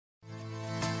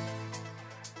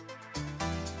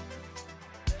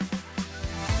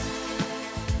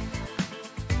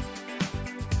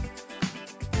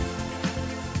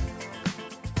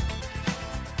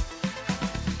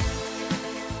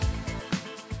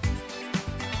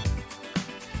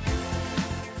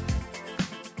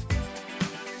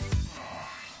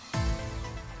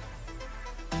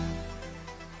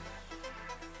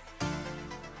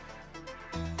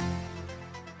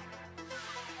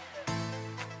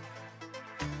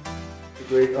It's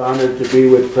a great honor to be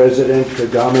with President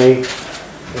Kagame.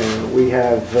 We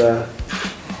have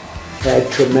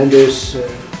had tremendous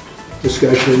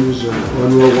discussions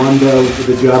on Rwanda.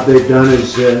 The job they've done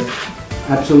is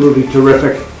absolutely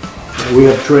terrific. We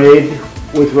have trade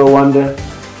with Rwanda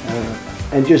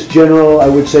and just general, I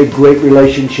would say, great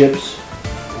relationships.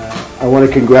 I want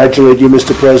to congratulate you,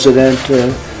 Mr. President,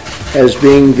 as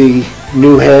being the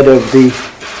new head of the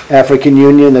African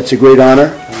Union. That's a great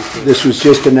honor. This was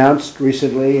just announced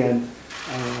recently, and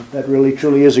that really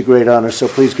truly is a great honor. So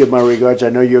please give my regards. I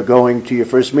know you're going to your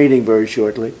first meeting very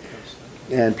shortly,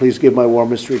 and please give my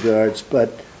warmest regards.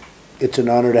 But it's an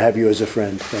honor to have you as a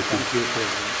friend. Thank you.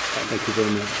 Thank you very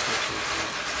much.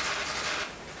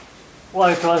 Well,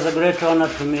 it was a great honor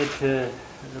to meet the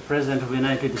President of the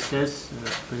United States,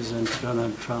 President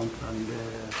Donald Trump, and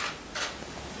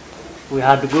we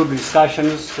had good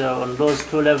discussions on those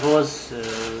two levels.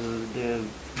 The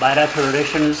bilateral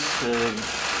relations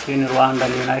between Rwanda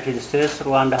and the United States.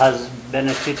 Rwanda has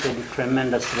benefited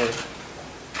tremendously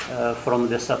from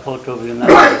the support of the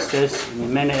United States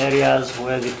in many areas,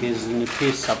 whether it is in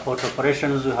peace support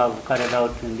operations we have carried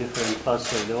out in different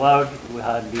parts of the world. We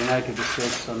had the United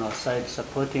States on our side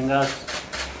supporting us.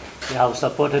 They have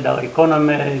supported our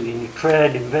economy in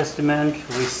trade, investment.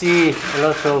 We see a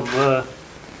lot of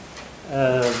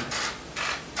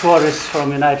tourists from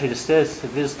the United States,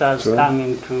 visitors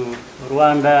coming to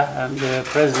Rwanda, and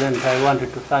President, I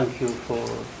wanted to thank you for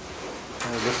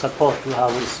the support we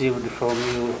have received from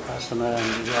you personally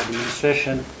and the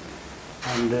administration.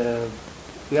 And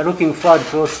we are looking forward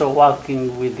to also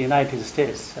working with the United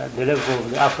States at the level of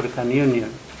the African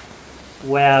Union,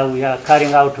 where we are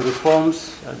carrying out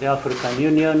reforms at the African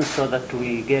Union so that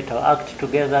we get our act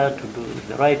together to do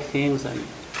the right things, and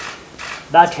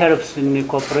that helps in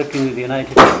cooperating with the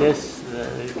United States.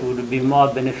 It would be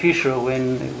more beneficial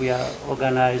when we are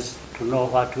organized to know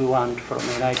what we want from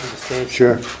the United States.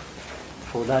 Sure.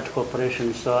 For that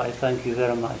cooperation, so I thank you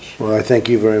very much. Well, I thank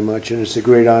you very much, and it's a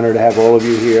great honor to have all of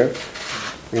you here.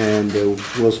 And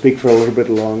we'll speak for a little bit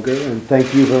longer, and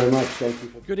thank you very much. Thank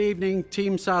you. Good evening,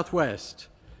 Team Southwest.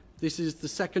 This is the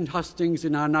second hustings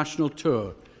in our national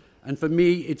tour, and for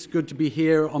me, it's good to be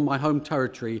here on my home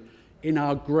territory in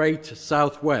our great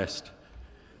Southwest.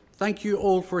 Thank you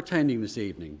all for attending this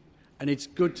evening, and it's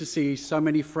good to see so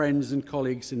many friends and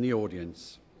colleagues in the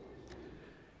audience.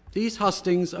 These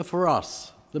hustings are for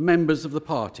us, the members of the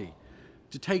party,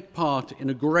 to take part in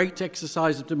a great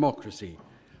exercise of democracy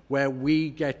where we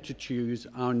get to choose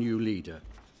our new leader.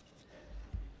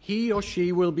 He or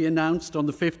she will be announced on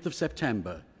the 5th of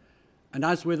September, and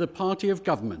as with a party of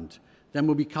government, then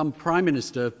will become Prime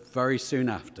Minister very soon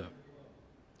after.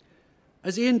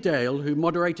 As Ian Dale, who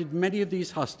moderated many of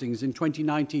these hustings in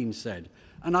 2019, said,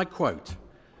 and I quote,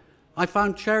 "I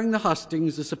found chairing the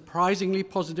hustings a surprisingly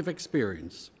positive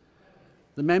experience.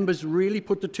 The members really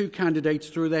put the two candidates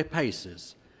through their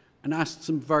paces and asked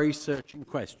some very searching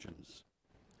questions.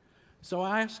 So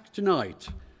I ask tonight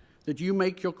that you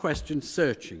make your questions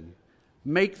searching,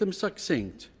 make them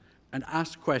succinct, and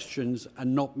ask questions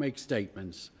and not make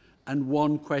statements. And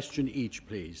one question each,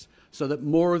 please, so that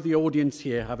more of the audience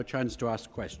here have a chance to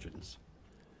ask questions.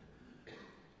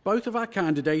 Both of our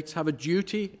candidates have a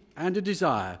duty and a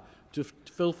desire to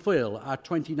fulfill our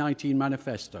 2019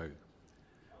 manifesto.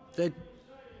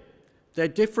 Their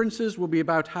differences will be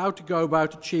about how to go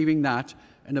about achieving that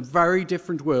in a very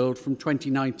different world from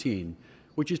 2019,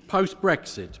 which is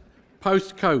post-Brexit,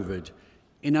 post-COVID,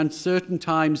 in uncertain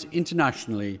times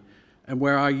internationally, and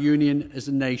where our union as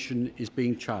a nation is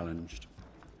being challenged.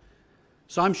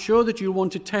 So I'm sure that you'll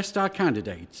want to test our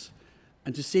candidates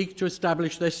and to seek to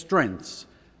establish their strengths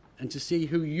and to see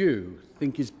who you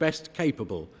think is best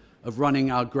capable of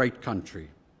running our great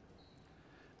country.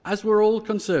 As we're all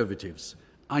Conservatives,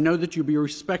 I know that you'll be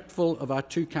respectful of our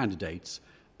two candidates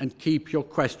and keep your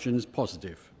questions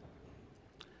positive.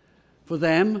 For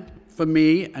them, for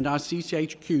me, and our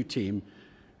CCHQ team,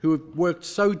 who have worked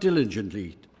so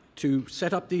diligently to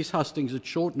set up these hustings at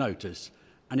short notice,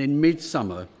 and in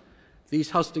midsummer, these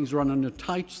hustings run on a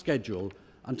tight schedule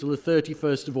until the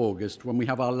 31st of August, when we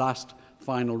have our last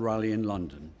final rally in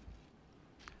London.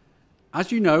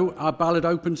 As you know, our ballot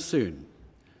opens soon.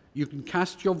 You can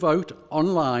cast your vote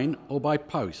online or by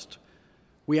post.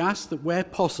 We ask that where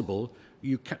possible,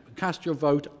 you cast your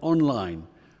vote online.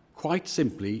 Quite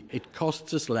simply, it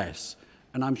costs us less,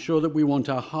 and I'm sure that we want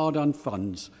our hard-earned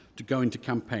funds to go into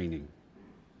campaigning.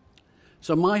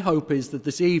 So my hope is that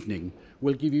this evening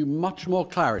will give you much more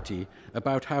clarity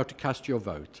about how to cast your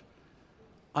vote.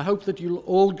 I hope that you'll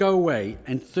all go away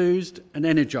enthused and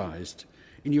energised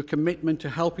in your commitment to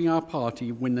helping our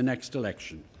party win the next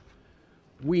election.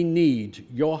 We need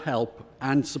your help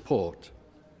and support.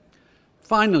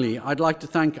 Finally, I'd like to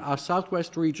thank our South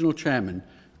West Regional Chairman,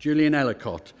 Julian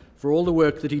Ellicott, for all the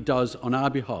work that he does on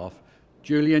our behalf.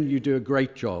 Julian, you do a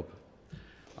great job.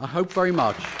 I hope very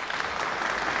much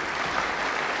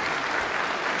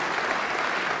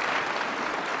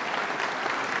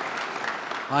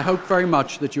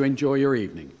that you enjoy your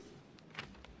evening.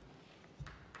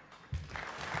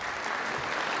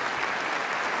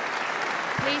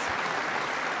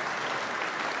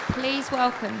 Please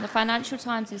welcome the Financial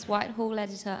Times' Whitehall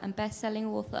editor and best-selling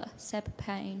author, Seb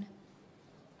Payne.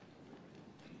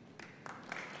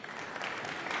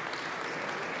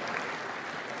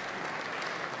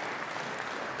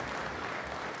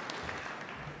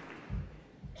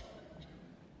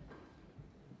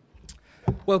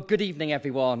 Well, good evening,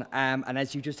 everyone. And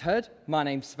as you just heard, my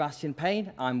name's Sebastian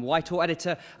Payne. I'm Whitehall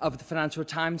editor of the Financial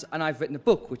Times, and I've written a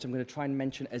book, which I'm going to try and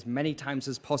mention as many times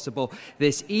as possible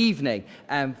this evening.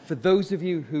 For those of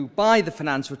you who buy the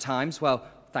Financial Times, well,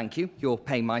 thank you. You're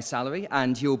paying my salary,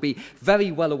 and you'll be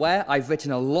very well aware I've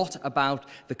written a lot about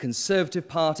the Conservative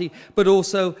Party, but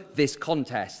also this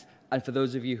contest. And for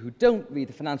those of you who don't read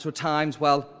the Financial Times,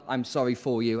 well, I'm sorry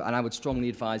for you, and I would strongly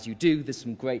advise you do. There's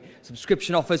some great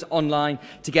subscription offers online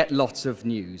to get lots of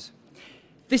news.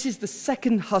 This is the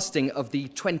second husting of the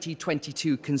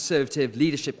 2022 Conservative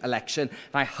leadership election,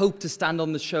 and I hope to stand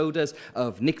on the shoulders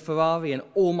of Nick Ferrari and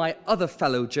all my other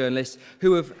fellow journalists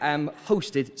who have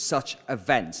hosted such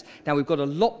events. Now, we've got a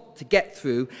lot to get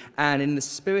through, and in the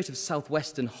spirit of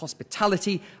southwestern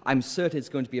hospitality, I'm certain it's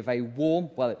going to be a very warm,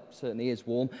 well, it certainly is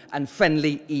warm, and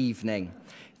friendly evening.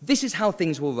 This is how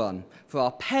things will run. For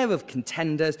our pair of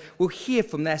contenders, we'll hear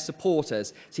from their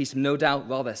supporters, see some no doubt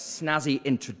rather snazzy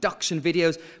introduction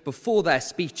videos before their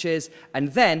speeches,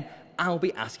 and then I'll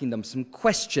be asking them some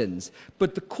questions.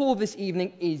 But the core of this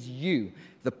evening is you,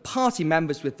 the party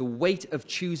members with the weight of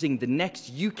choosing the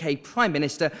next UK Prime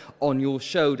Minister on your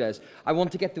shoulders. I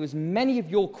want to get through as many of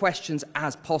your questions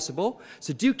as possible,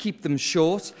 so do keep them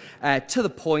short, to the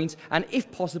point, and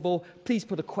if possible, please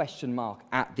put a question mark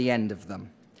at the end of them.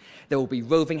 There will be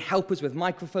roving helpers with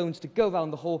microphones to go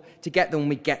around the hall to get them when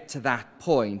we get to that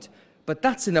point. But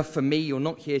that's enough for me. You're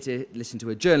not here to listen to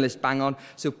a journalist bang on.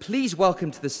 So please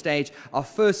welcome to the stage our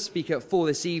first speaker for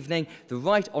this evening, the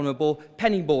Right Honourable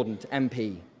Penny Mordaunt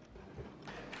MP.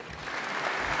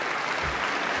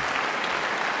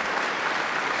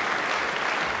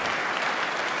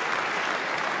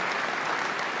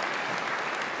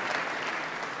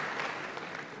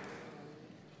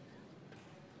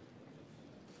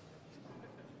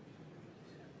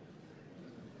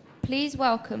 Please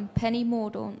welcome Penny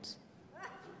Mordaunt.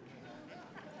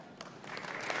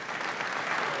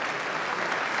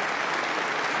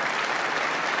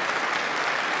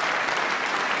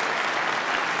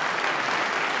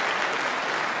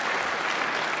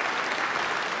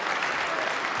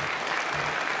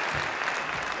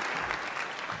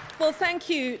 Well, thank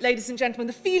you, ladies and gentlemen.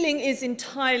 The feeling is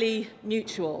entirely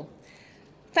mutual.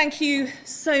 Thank you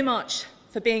so much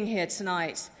for being here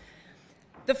tonight.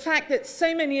 The fact that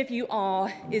so many of you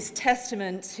are is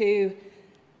testament to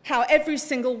how every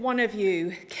single one of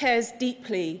you cares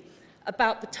deeply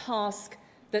about the task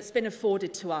that's been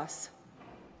afforded to us.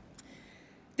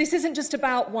 This isn't just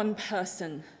about one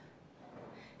person.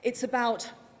 It's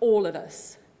about all of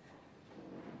us.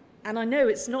 And I know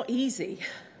it's not easy.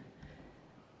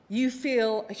 You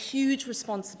feel a huge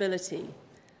responsibility.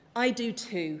 I do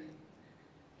too.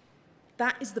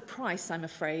 That is the price, I'm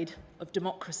afraid, of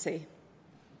democracy.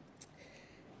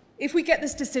 If we get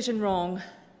this decision wrong,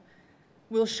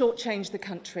 we'll shortchange the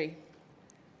country.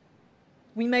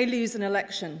 We may lose an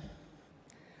election,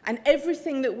 and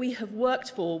everything that we have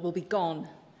worked for will be gone.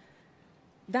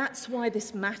 That's why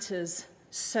this matters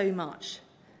so much.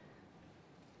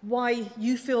 Why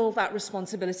you feel that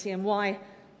responsibility, and why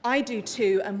I do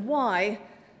too, and why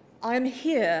I'm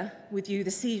here with you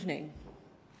this evening.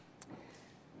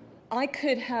 I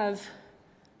could have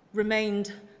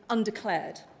remained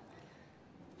undeclared.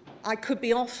 I could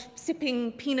be off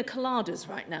sipping pina coladas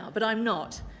right now, but I'm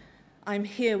not. I'm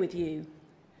here with you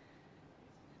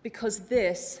because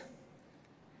this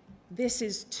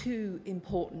is too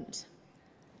important,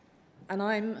 and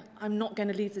I'm not going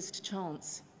to leave this to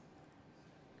chance,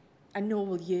 and nor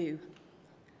will you.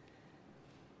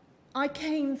 I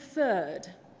came third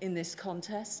in this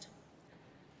contest,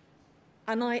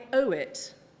 and I owe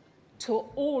it to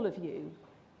all of you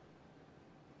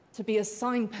to be a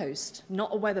signpost,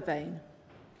 not a weather vane.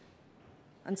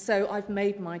 And so I've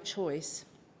made my choice.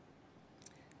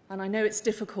 And I know it's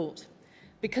difficult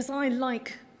because I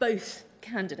like both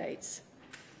candidates.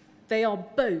 They are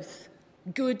both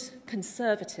good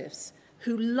Conservatives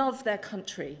who love their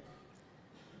country.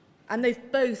 And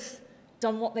they've both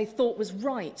done what they thought was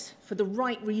right for the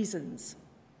right reasons.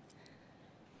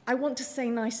 I want to say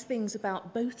nice things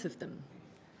about both of them,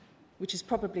 which is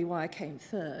probably why I came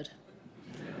third.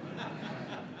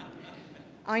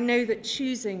 I know that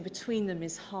choosing between them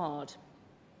is hard.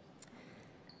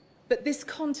 But this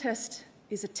contest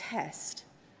is a test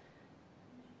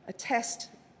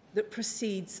that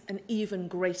precedes an even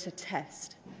greater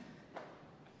test.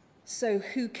 So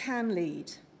who can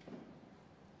lead?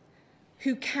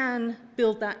 Who can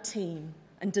build that team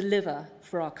and deliver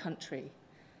for our country?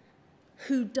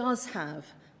 Who does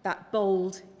have that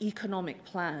bold economic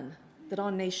plan that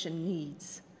our nation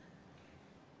needs?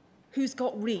 Who's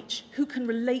got reach? Who can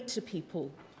relate to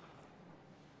people?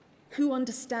 Who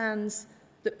understands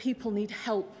that people need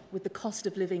help with the cost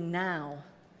of living now?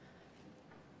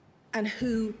 And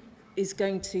who is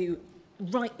going to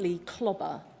rightly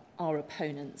clobber our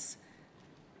opponents?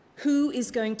 Who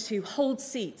is going to hold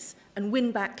seats and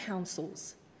win back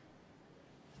councils?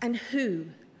 And who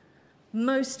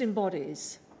most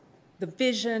embodies the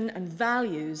vision and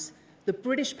values the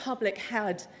British public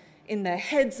had in their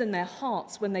heads and their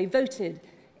hearts when they voted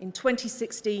in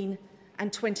 2016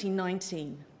 and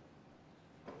 2019.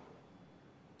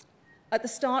 At the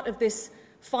start of this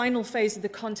final phase of the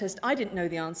contest, I didn't know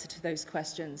the answer to those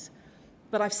questions,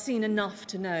 but I've seen enough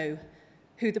to know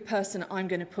who the person I'm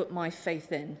going to put my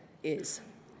faith in is.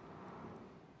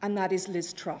 And that is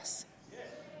Liz Truss.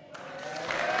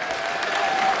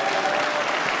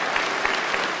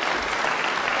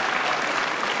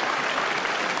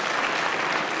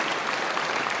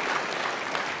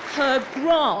 Her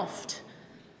graft,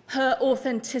 her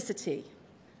authenticity,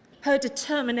 her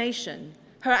determination,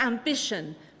 her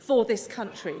ambition for this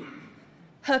country,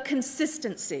 her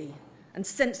consistency and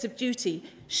sense of duty.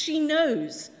 She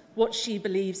knows what she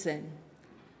believes in,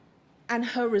 and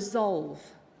her resolve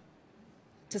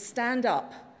to stand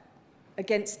up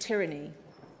against tyranny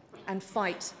and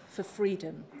fight for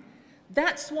freedom.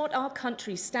 That's what our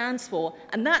country stands for,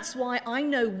 and that's why I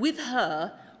know with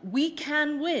her we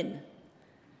can win.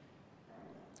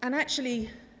 And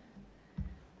actually,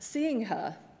 seeing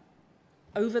her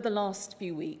over the last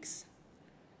few weeks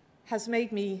has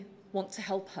made me want to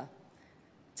help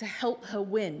her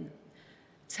win,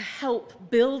 to help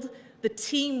build the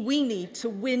team we need to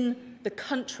win the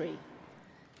country,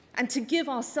 and to give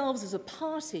ourselves as a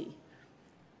party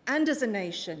and as a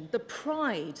nation the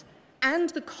pride and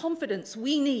the confidence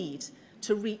we need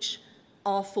to reach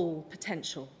our full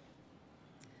potential.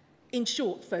 In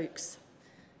short, folks,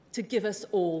 to give us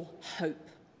all hope.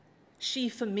 She,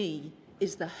 for me,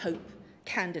 is the hope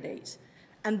candidate.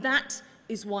 And that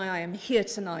is why I am here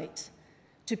tonight,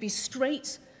 to be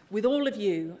straight with all of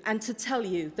you and to tell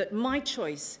you that my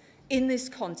choice in this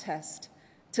contest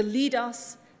to lead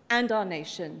us and our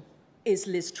nation is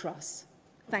Liz Truss.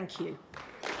 Thank you.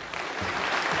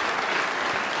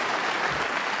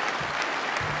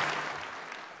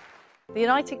 The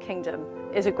United Kingdom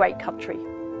is a great country,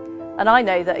 and I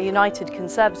know that a united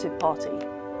Conservative Party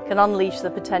can unleash the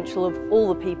potential of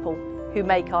all the people who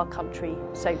make our country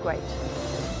so great.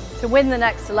 To win the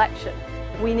next election,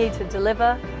 we need to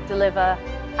deliver, deliver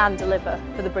and deliver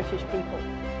for the British people.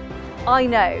 I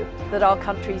know that our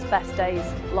country's best days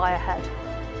lie ahead.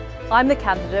 I'm the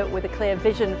candidate with a clear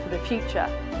vision for the future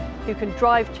who can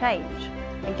drive change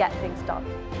and get things done.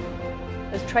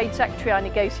 As Trade Secretary, I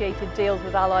negotiated deals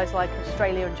with allies like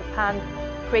Australia and Japan,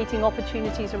 creating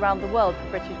opportunities around the world for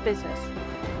British business.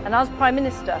 And as Prime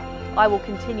Minister, I will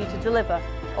continue to deliver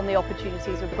on the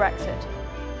opportunities of Brexit.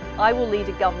 I will lead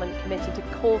a government committed to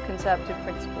core Conservative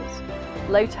principles: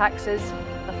 low taxes,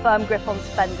 a firm grip on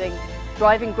spending,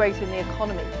 driving growth in the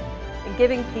economy, and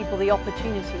giving people the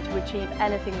opportunity to achieve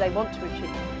anything they want to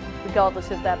achieve, regardless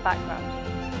of their background.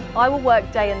 I will work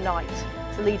day and night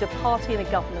to lead a party and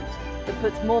a government that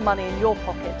puts more money in your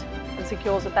pocket and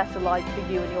secures a better life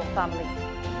for you and your family.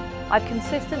 I've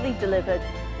consistently delivered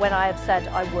when I have said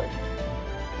I would.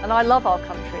 And I love our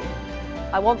country.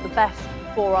 I want the best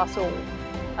for us all,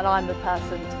 and I'm the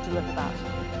person to deliver that.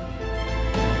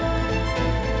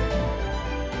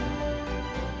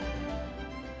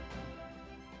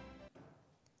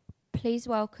 Please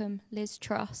welcome Liz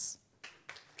Truss.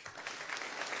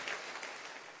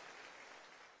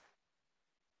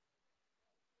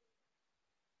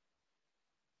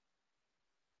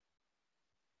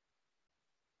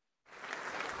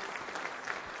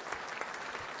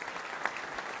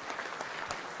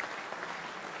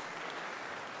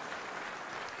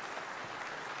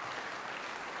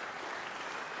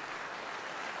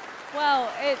 Well,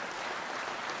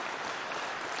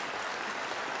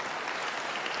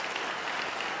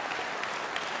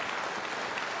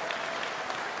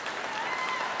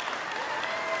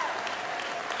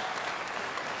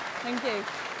 Thank you.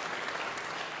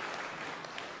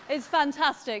 It's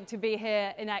fantastic to be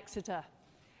here in Exeter,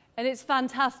 and it's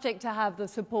fantastic to have the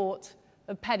support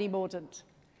of Penny Mordaunt.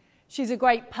 She's a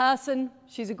great person,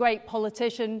 she's a great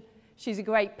politician, she's a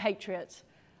great patriot,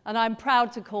 and I'm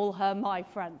proud to call her my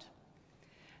friend.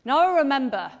 Now, I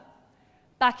remember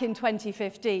back in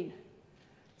 2015,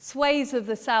 swathes of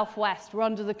the Southwest were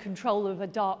under the control of a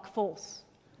dark force,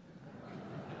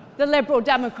 the Liberal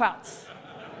Democrats.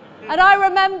 And I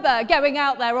remember going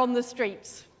out there on the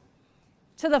streets,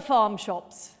 to the farm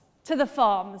shops, to the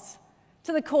farms,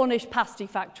 to the Cornish pasty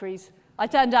factories. I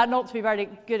turned out not to be very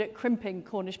good at crimping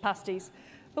Cornish pasties,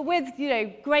 but with,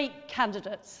 great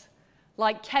candidates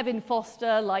like Kevin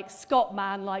Foster, like Scott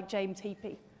Mann, like James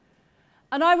Heapy.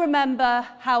 And I remember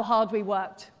how hard we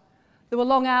worked. There were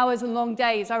long hours and long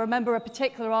days. I remember a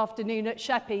particular afternoon at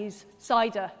Sheppey's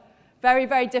Cider. Very,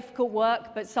 very difficult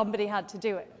work, but somebody had to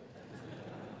do it.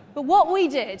 But what we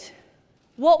did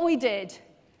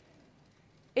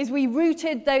is we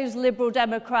rooted those Liberal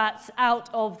Democrats out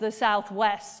of the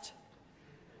Southwest.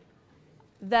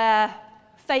 Their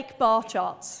fake bar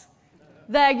charts,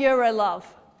 their Euro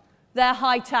love, their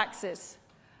high taxes.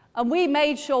 And we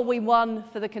made sure we won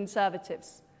for the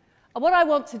Conservatives. And what I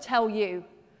want to tell you,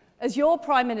 as your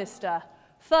Prime Minister,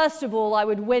 first of all, I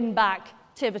would win back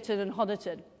Tiverton and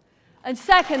Honiton. And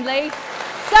secondly,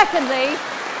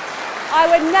 I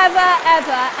would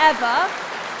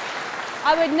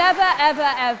never,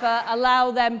 ever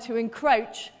allow them to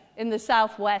encroach in the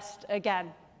Southwest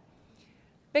again.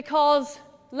 Because,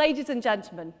 ladies and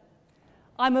gentlemen,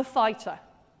 I'm a fighter.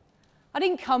 I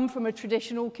didn't come from a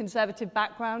traditional Conservative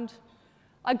background.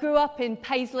 I grew up in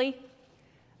Paisley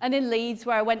and in Leeds,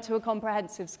 where I went to a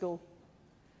comprehensive school.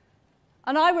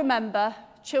 And I remember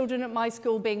children at my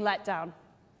school being let down.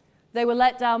 They were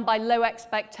let down by low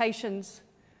expectations.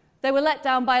 They were let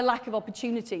down by a lack of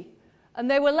opportunity. And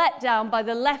they were let down by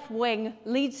the left-wing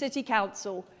Leeds City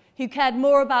Council, who cared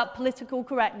more about political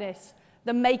correctness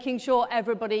than making sure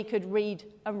everybody could read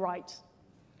and write.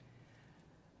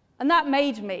 And that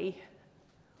made me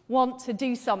want to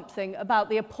do something about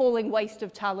the appalling waste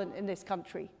of talent in this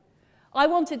country. I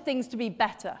wanted things to be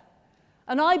better.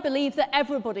 And I believe that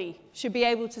everybody should be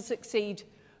able to succeed,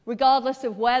 regardless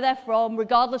of where they're from,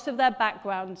 regardless of their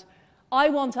background. I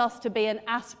want us to be an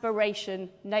aspiration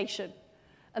nation.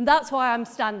 And that's why I'm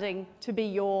standing to be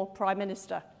your Prime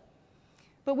Minister.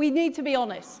 But we need to be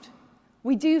honest.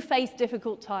 We do face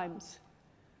difficult times.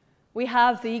 We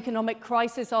have the economic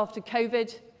crisis after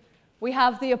COVID. We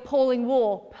have the appalling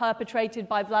war perpetrated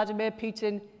by Vladimir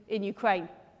Putin in Ukraine.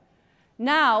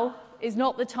 Now is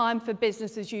not the time for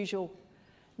business as usual.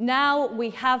 Now we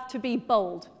have to be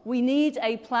bold. We need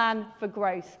a plan for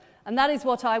growth, and that is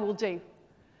what I will do.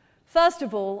 First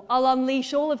of all, I'll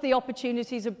unleash all of the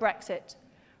opportunities of Brexit.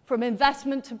 From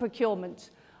investment to procurement.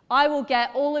 I will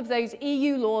get all of those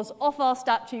EU laws off our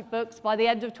statute books by the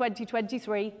end of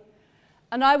 2023,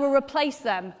 and I will replace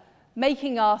them,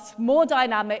 making us more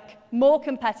dynamic, more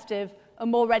competitive, and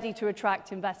more ready to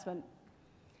attract investment.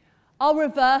 I'll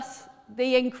reverse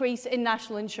the increase in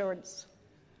national insurance.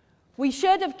 We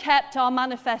should have kept our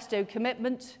manifesto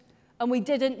commitment, and we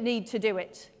didn't need to do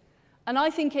it. And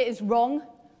I think it is wrong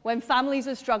when families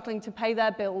are struggling to pay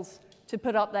their bills to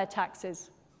put up their taxes.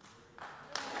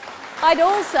 I'd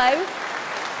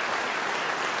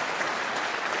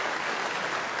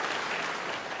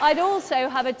also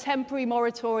have a temporary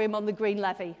moratorium on the green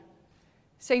levy,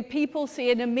 so people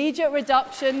see an immediate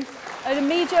reduction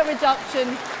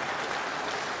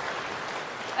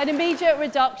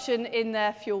in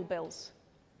their fuel bills.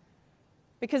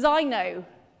 Because I know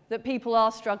that people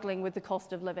are struggling with the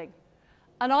cost of living.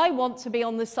 And I want to be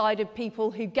on the side of people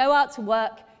who go out to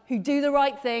work, who do the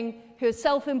right thing, who are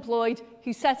self-employed,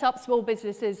 who set up small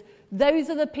businesses. Those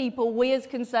are the people we as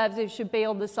Conservatives should be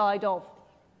on the side of.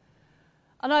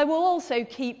 And I will also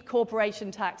keep corporation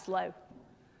tax low.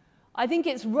 I think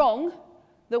it's wrong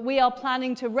that we are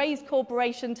planning to raise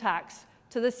corporation tax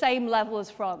to the same level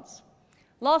as France.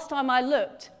 Last time I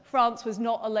looked, France was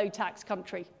not a low-tax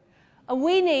country. And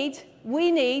we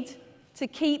need to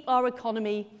keep our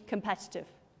economy competitive.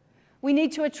 We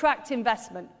need to attract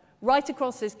investment right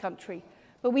across this country,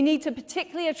 but we need to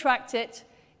particularly attract it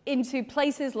into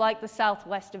places like the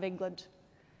southwest of England.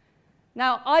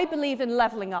 Now, I believe in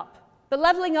levelling up, but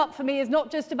levelling up for me is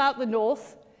not just about the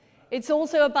north, it's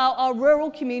also about our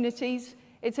rural communities,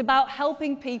 it's about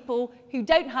helping people who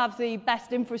don't have the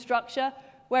best infrastructure,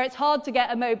 where it's hard to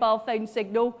get a mobile phone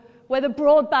signal, where the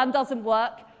broadband doesn't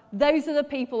work. Those are the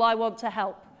people I want to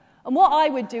help. And what I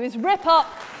would do is rip up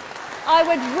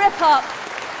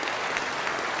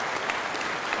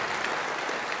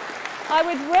I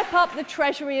would rip up the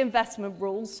Treasury investment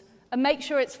rules and make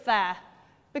sure it's fair,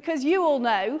 because you all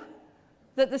know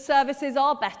that the services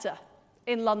are better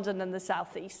in London and the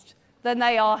South East than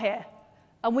they are here,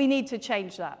 and we need to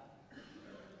change that.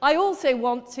 I also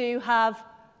want to have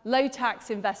low-tax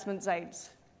investment zones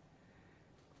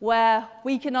where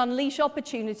we can unleash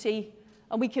opportunity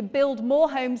and we can build more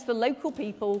homes for local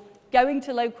people, going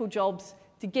to local jobs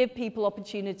to give people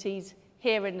opportunities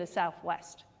here in the South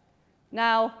West.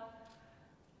 Now,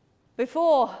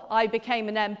 before I became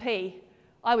an MP,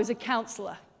 I was a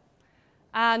councillor.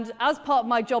 And as part of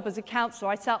my job as a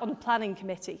councillor, I sat on a planning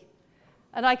committee.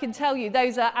 And I can tell you,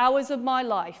 those are hours of my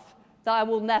life that I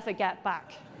will never get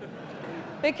back.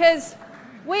 Because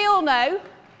we all know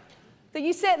that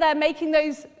you sit there making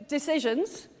those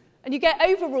decisions and you get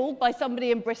overruled by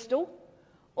somebody in Bristol,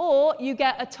 or you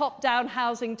get a top-down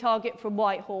housing target from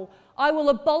Whitehall. I will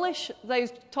abolish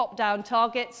those top-down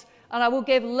targets and I will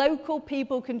give local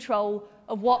people control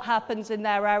of what happens in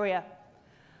their area.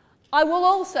 I will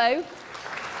also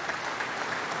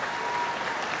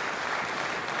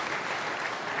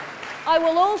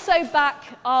back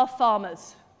our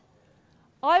farmers.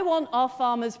 I want our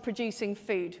farmers producing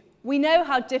food. We know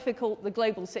how difficult the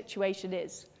global situation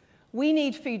is. We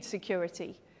need food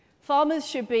security. Farmers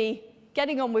should be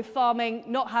getting on with farming,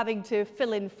 not having to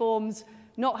fill in forms,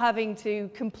 not having to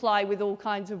comply with all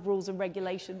kinds of rules and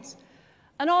regulations.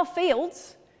 And our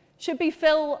fields should be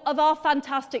full of our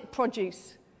fantastic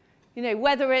produce. You know,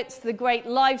 whether it's the great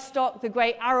livestock, the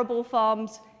great arable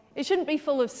farms, it shouldn't be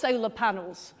full of solar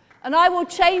panels. And I will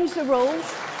change the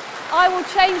rules. I will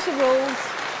change the rules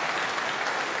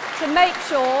to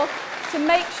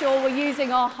make sure we're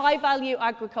using our high-value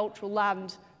agricultural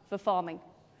land for farming.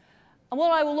 And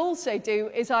what I will also do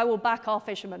is I will back our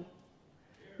fishermen.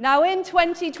 Now, in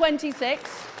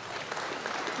 2026,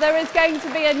 there is going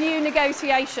to be a new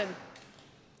negotiation.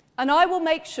 And I will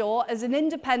make sure, as an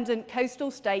independent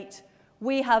coastal state,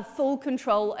 we have full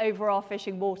control over our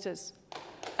fishing waters.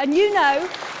 And you know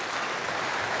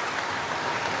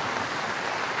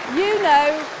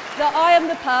that I am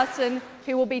the person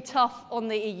who will be tough on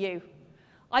the EU.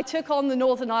 I took on the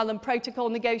Northern Ireland Protocol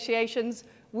negotiations.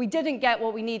 We didn't get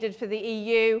what we needed for the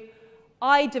EU.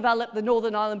 I developed the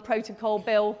Northern Ireland Protocol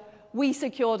bill. We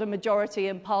secured a majority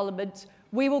in Parliament.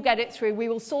 We will get it through. We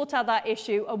will sort out that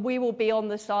issue, and we will be on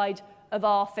the side of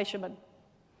our fishermen.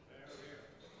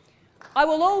 I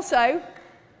will also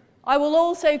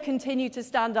continue to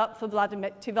stand up for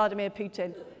Vladimir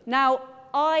Putin. Now,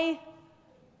 I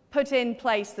put in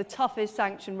place the toughest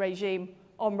sanction regime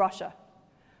on Russia.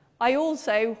 I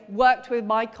also worked with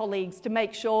my colleagues to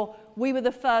make sure we were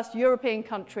the first European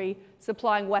country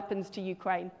supplying weapons to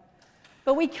Ukraine.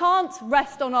 But we can't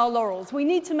rest on our laurels. We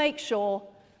need to make sure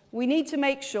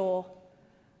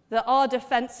that our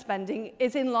defence spending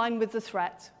is in line with the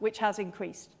threat, which has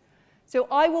increased. So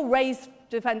I will raise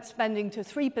defence spending to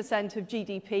 3% of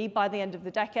GDP by the end of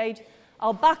the decade.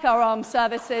 I'll back our armed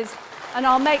services, and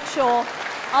I'll make sure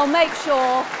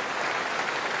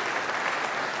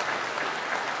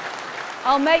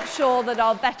that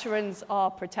our veterans are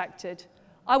protected.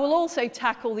 I will also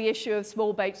tackle the issue of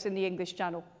small boats in the English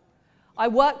Channel. I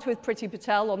worked with Priti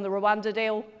Patel on the Rwanda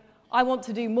deal. I want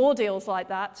to do more deals like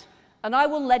that, and I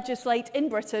will legislate in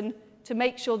Britain to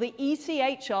make sure the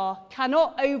ECHR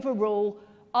cannot overrule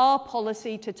our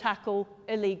policy to tackle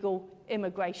illegal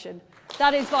immigration.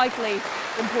 That is vitally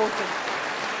important.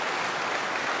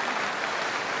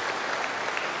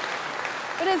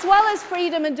 But as well as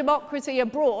freedom and democracy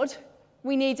abroad,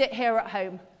 we need it here at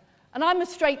home. And I'm a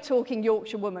straight-talking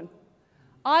Yorkshire woman.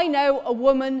 I know a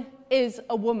woman is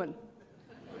a woman.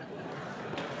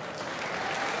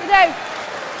 You know,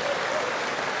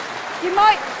 you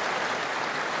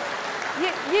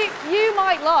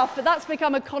might laugh, but that's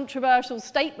become a controversial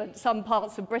statement in some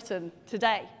parts of Britain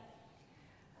today.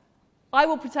 I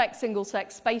will protect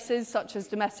single-sex spaces, such as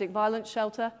domestic violence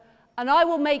shelter, and I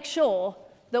will make sure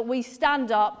that we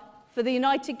stand up for the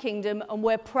United Kingdom, and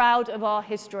we're proud of our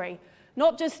history.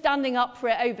 Not just standing up for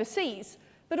it overseas,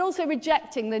 but also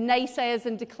rejecting the naysayers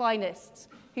and declinists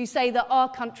who say that our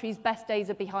country's best days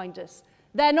are behind us.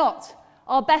 They're not.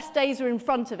 Our best days are in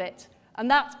front of it, and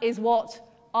that is what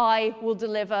I will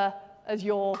deliver as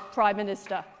your Prime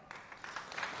Minister.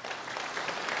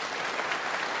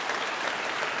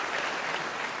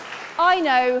 I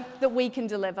know that we can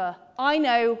deliver. I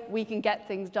know we can get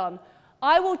things done.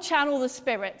 I will channel the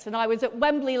spirit, and I was at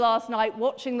Wembley last night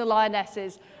watching the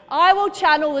Lionesses. I will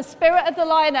channel the spirit of the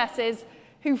Lionesses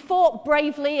who fought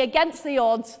bravely against the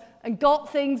odds and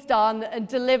got things done and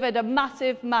delivered a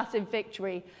massive, massive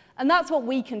victory. And that's what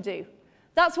we can do.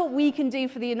 That's what we can do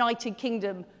for the United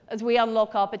Kingdom as we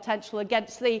unlock our potential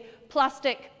against the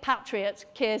plastic patriot,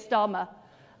 Keir Starmer.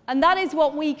 And that is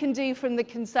what we can do from the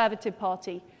Conservative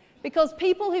Party, because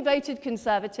people who voted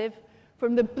Conservative,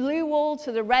 from the blue wall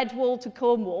to the red wall to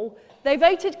Cornwall, they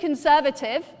voted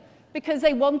Conservative because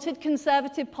they wanted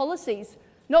Conservative policies,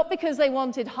 not because they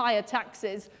wanted higher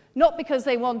taxes, not because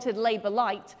they wanted Labour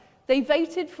light. They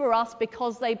voted for us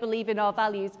because they believe in our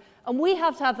values, and we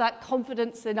have to have that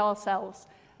confidence in ourselves.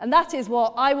 And that is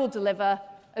what I will deliver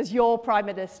as your Prime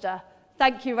Minister.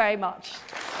 Thank you very much.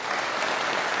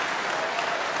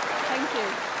 Thank you.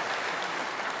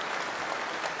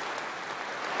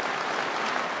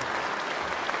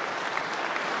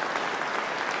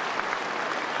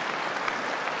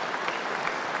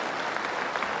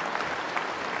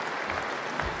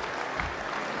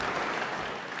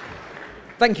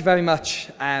 Thank you very much,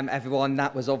 everyone.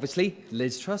 That was obviously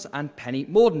Liz Truss and Penny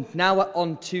Mordaunt. Now we're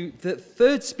on to the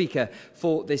third speaker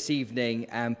for this evening.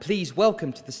 Please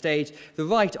welcome to the stage the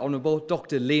Right Honourable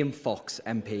Dr Liam Fox,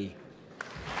 MP.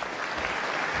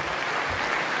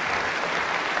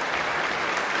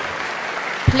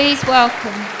 Please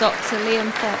welcome Dr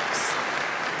Liam Fox.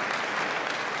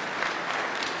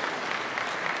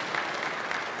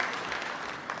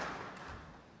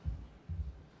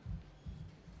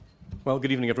 Well,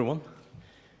 good evening, everyone.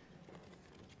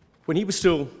 When he was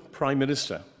still Prime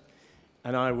Minister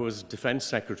and I was Defence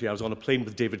Secretary, I was on a plane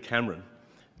with David Cameron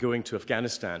going to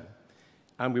Afghanistan,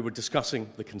 and we were discussing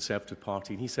the Conservative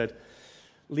Party. And he said,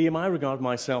 Liam, I regard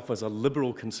myself as a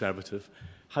liberal Conservative.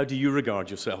 How do you regard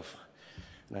yourself?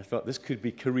 And I thought this could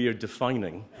be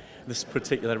career-defining, this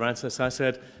particular answer. So I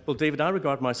said, well, David, I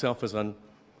regard myself as an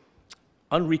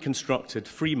unreconstructed,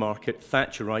 free market,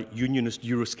 Thatcherite, unionist,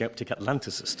 Eurosceptic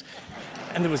Atlanticist.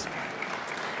 And there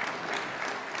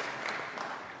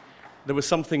was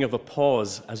something of a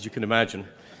pause, as you can imagine,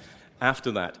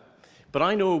 after that. But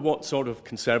I know what sort of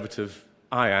Conservative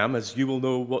I am, as you will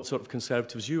know what sort of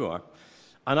Conservatives you are.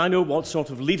 And I know what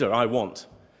sort of leader I want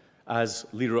as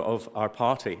leader of our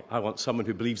party. I want someone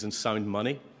who believes in sound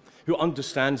money, who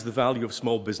understands the value of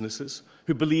small businesses,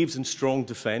 who believes in strong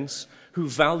defence, who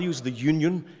values the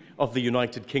union of the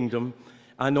United Kingdom,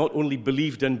 and not only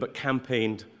believed in but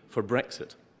campaigned for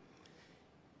Brexit.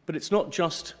 But it's not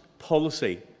just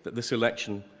policy that this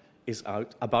election is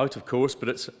about, of course, but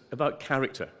it's about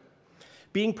character.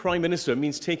 Being Prime Minister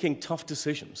means taking tough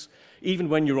decisions, even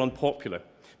when you're unpopular.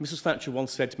 Mrs. Thatcher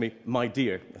once said to me, my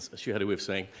dear, as she had a way of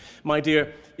saying, my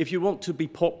dear, if you want to be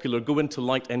popular, go into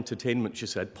light entertainment, she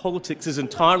said. Politics is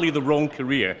entirely the wrong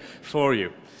career for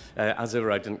you. As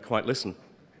ever, I didn't quite listen.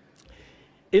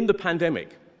 In the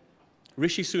pandemic,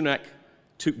 Rishi Sunak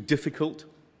took difficult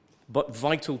but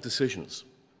vital decisions.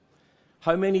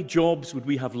 How many jobs would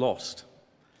we have lost?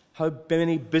 How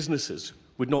many businesses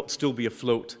would not still be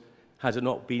afloat had it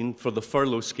not been for the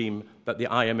furlough scheme that the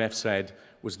IMF said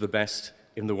was the best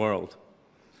in the world?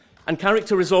 And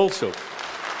character is also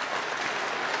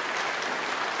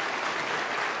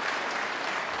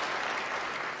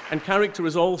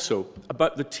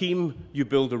about the team you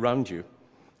build around you,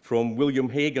 from William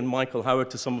Hague and Michael Howard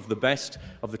to some of the best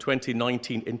of the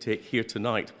 2019 intake here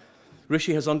tonight.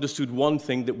 Rishi has understood one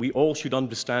thing that we all should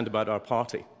understand about our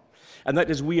party, and that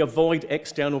is we avoid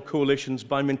external coalitions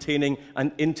by maintaining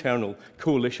an internal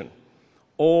coalition.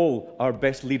 All our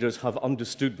best leaders have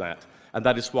understood that, and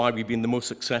that is why we've been the most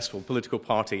successful political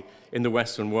party in the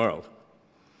Western world.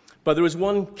 But there is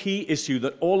one key issue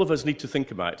that all of us need to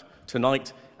think about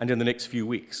tonight and in the next few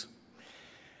weeks.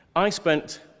 I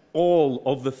spent all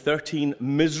of the 13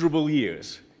 miserable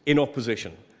years in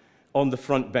opposition on the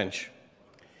front bench.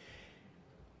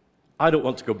 I don't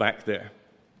want to go back there.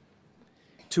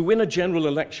 To win a general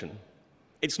election,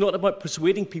 it's not about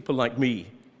persuading people like me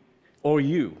or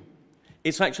you.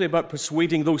 It's actually about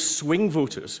persuading those swing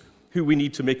voters who we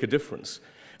need to make a difference.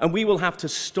 And we will have to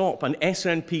stop an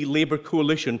SNP-Labour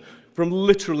coalition from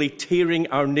literally tearing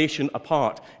our nation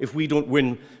apart if we don't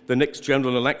win the next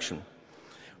general election.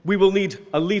 We will need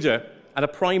a leader and a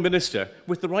Prime Minister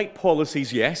with the right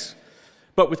policies, yes,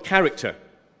 but with character,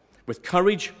 with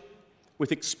courage,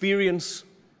 with experience,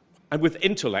 and with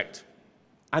intellect,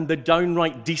 and the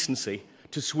downright decency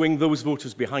to swing those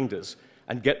voters behind us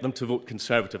and get them to vote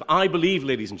Conservative. I believe,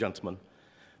 ladies and gentlemen,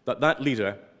 that that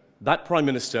leader, that Prime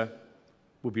Minister,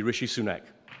 will be Rishi Sunak.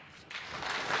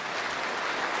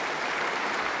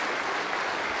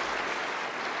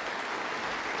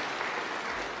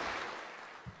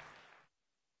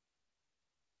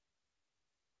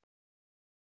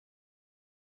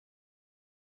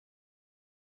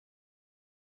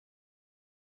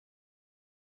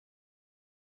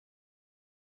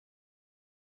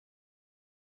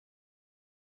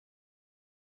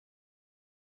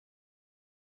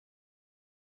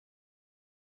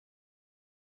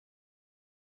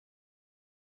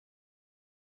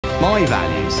 My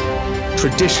values,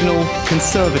 traditional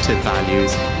conservative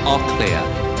values, are clear.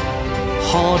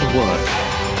 Hard work,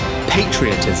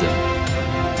 patriotism,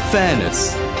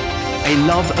 fairness, a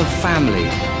love of family,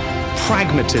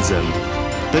 pragmatism,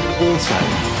 but also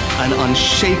an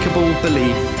unshakable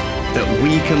belief that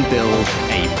we can build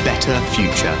a better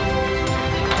future.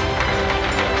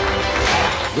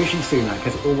 Rishi Sunak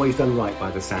has always done right by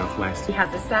the South West. He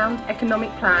has a sound economic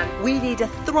plan. We need a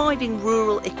thriving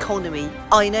rural economy.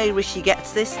 I know Rishi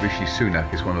gets this. Rishi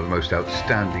Sunak is one of the most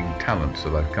outstanding talents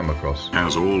that I've come across.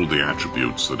 Has all the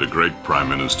attributes that a great Prime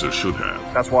Minister should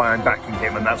have. That's why I'm backing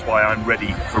him, and that's why I'm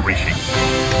ready for Rishi.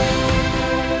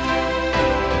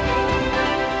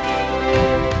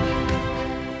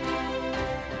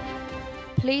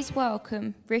 Please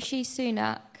welcome Rishi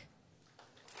Sunak.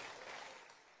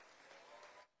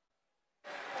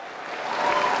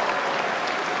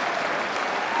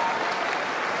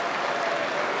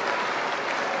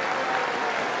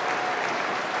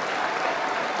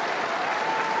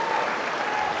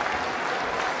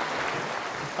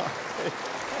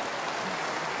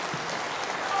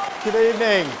 Good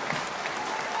evening.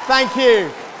 Thank you.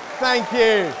 Thank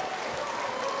you.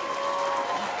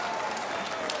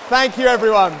 Thank you,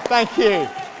 everyone. Thank you.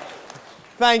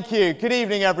 Thank you. Good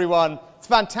evening, everyone. It's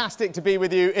fantastic to be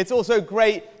with you. It's also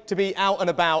great to be out and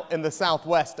about in the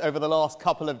Southwest over the last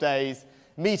couple of days,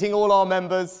 meeting all our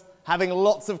members, having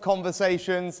lots of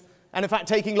conversations, and in fact,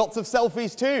 taking lots of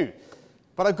selfies too.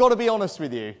 But I've got to be honest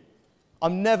with you,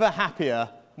 I'm never happier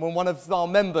when one of our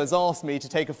members asks me to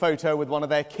take a photo with one of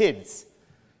their kids.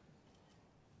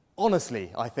 Honestly,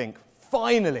 I think,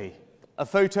 finally, a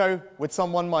photo with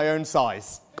someone my own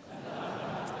size.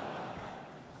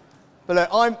 But look,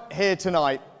 I'm here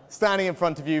tonight, standing in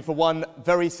front of you for one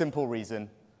very simple reason,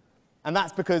 and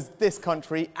that's because this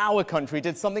country, our country,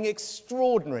 did something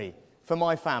extraordinary for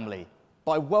my family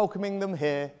by welcoming them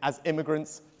here as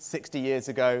immigrants 60 years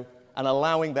ago and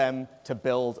allowing them to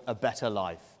build a better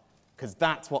life. Because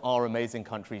that's what our amazing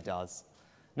country does.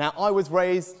 Now, I was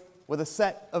raised with a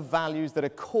set of values that are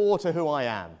core to who I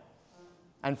am.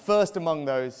 And first among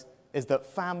those is that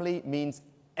family means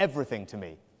everything to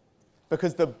me.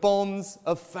 Because the bonds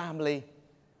of family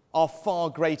are far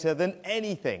greater than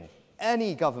anything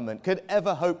any government could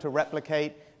ever hope to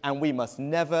replicate, and we must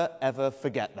never, ever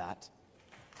forget that.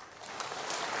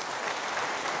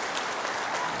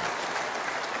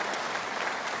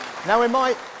 Now,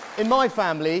 in my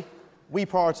family, we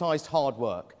prioritised hard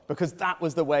work because that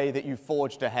was the way that you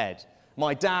forged ahead.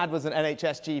 My dad was an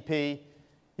NHS GP.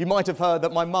 You might have heard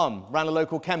that my mum ran a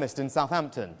local chemist in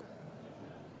Southampton.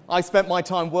 I spent my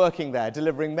time working there,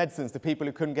 delivering medicines to people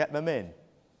who couldn't get them in.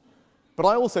 But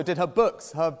I also did her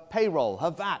books, her payroll,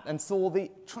 her VAT, and saw the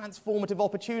transformative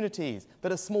opportunities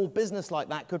that a small business like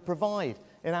that could provide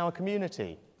in our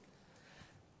community.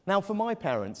 Now, for my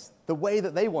parents, the way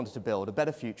that they wanted to build a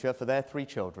better future for their 3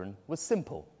 children was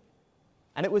simple.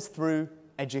 And it was through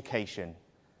education.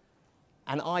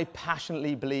 And I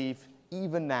passionately believe,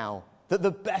 even now, that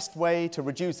the best way to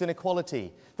reduce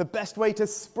inequality, the best way to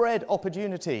spread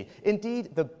opportunity,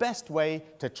 indeed, the best way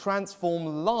to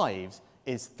transform lives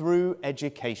is through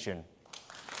education.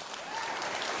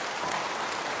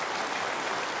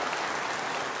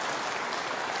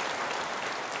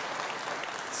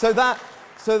 So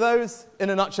those, in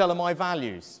a nutshell, are my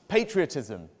values: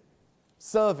 patriotism,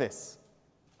 service,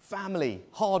 family,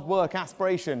 hard work,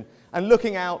 aspiration, and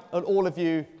looking out at all of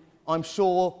you, I'm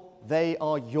sure they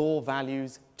are your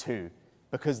values too,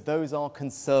 because those are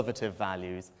conservative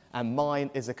values, and mine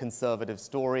is a conservative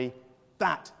story.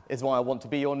 That is why I want to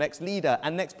be your next leader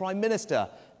and next Prime Minister,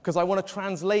 because I want to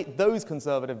translate those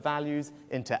conservative values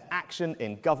into action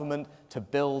in government to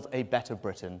build a better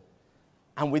Britain.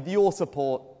 And with your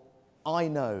support, I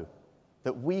know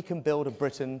that we can build a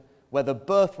Britain where the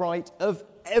birthright of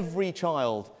every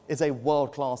child is a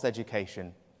world-class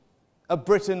education. A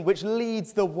Britain which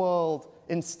leads the world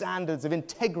in standards of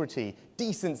integrity,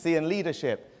 decency, and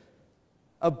leadership.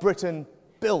 A Britain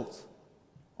built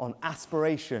on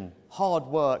aspiration, hard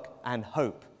work, and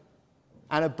hope.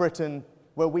 And a Britain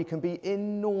where we can be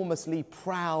enormously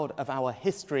proud of our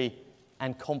history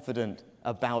and confident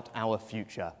about our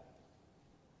future.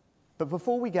 But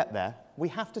before we get there, we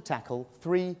have to tackle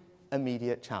 3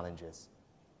 immediate challenges.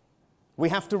 We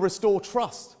have to restore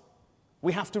trust,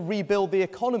 we have to rebuild the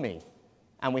economy,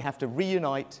 and we have to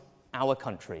reunite our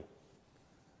country.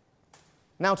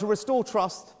 Now, to restore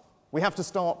trust, we have to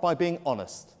start by being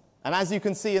honest. And as you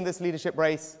can see in this leadership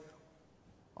race,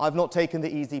 I've not taken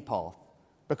the easy path,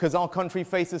 because our country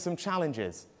faces some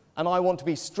challenges, and I want to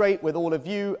be straight with all of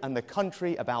you and the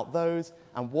country about those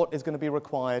and what is going to be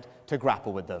required to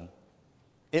grapple with them.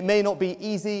 It may not be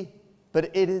easy,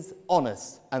 but it is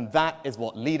honest, and that is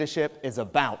what leadership is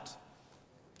about.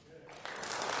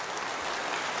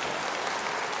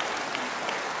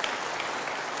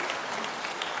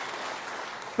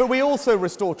 But we also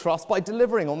restore trust by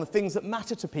delivering on the things that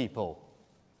matter to people.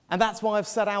 And that's why I've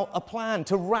set out a plan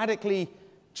to radically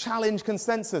challenge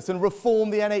consensus and reform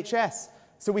the NHS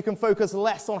so we can focus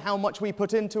less on how much we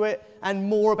put into it and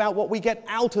more about what we get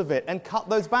out of it and cut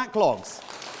those backlogs.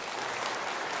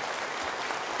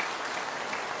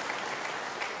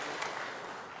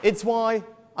 It's why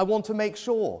I want to make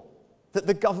sure that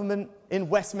the government in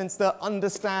Westminster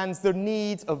understands the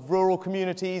needs of rural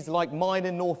communities like mine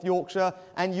in North Yorkshire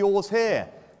and yours here.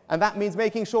 And that means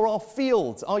making sure our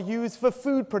fields are used for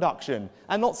food production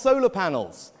and not solar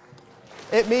panels.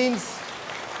 It means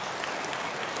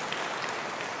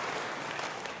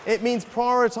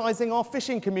prioritising our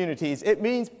fishing communities. It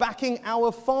means backing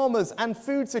our farmers and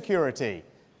food security.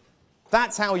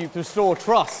 That's how you restore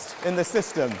trust in the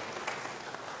system.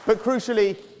 But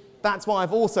crucially, that's why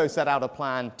I've also set out a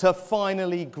plan to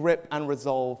finally grip and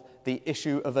resolve the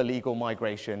issue of illegal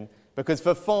migration, because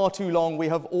for far too long we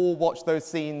have all watched those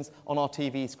scenes on our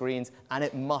TV screens, and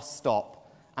it must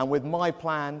stop. And with my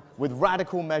plan, with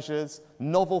radical measures,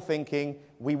 novel thinking,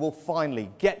 we will finally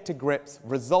get to grips,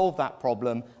 resolve that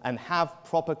problem, and have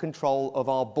proper control of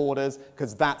our borders,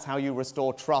 because that's how you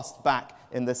restore trust back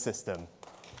in the system.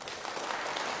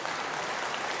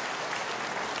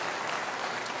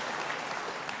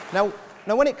 Now,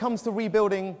 when it comes to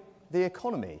rebuilding the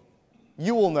economy,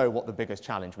 you all know what the biggest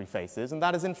challenge we face is, and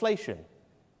that is inflation.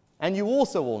 And you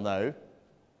also all know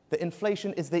that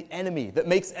inflation is the enemy that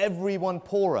makes everyone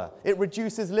poorer. It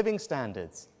reduces living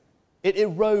standards. It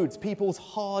erodes people's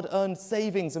hard-earned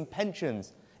savings and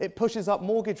pensions. It pushes up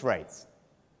mortgage rates.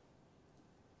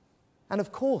 And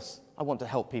of course, I want to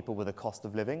help people with the cost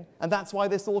of living, and that's why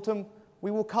this autumn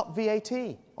we will cut VAT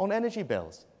on energy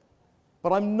bills.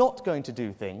 But I'm not going to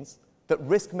do things that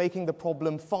risk making the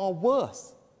problem far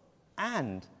worse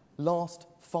and last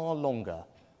far longer,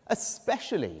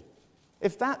 especially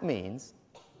if that means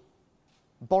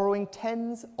borrowing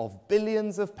tens of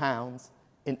billions of pounds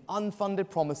in unfunded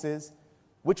promises,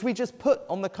 which we just put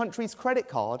on the country's credit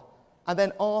card and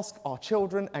then ask our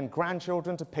children and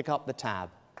grandchildren to pick up the tab.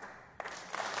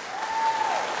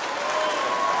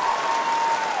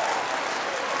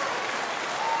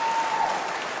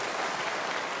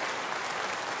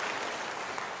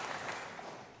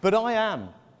 But I am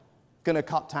going to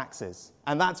cut taxes,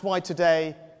 and that's why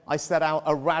today I set out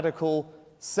a radical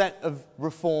set of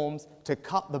reforms to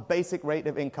cut the basic rate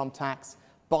of income tax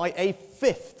by a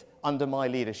fifth under my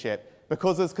leadership.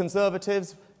 Because as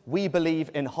Conservatives, we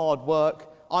believe in hard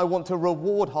work. I want to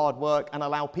reward hard work and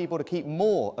allow people to keep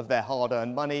more of their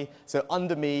hard-earned money. So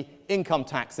under me, income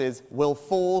taxes will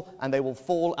fall, and they will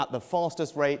fall at the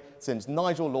fastest rate since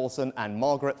Nigel Lawson and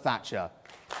Margaret Thatcher.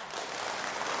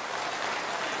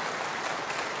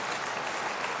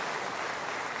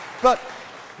 But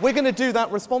we're going to do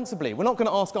that responsibly. We're not going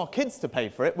to ask our kids to pay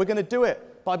for it. We're going to do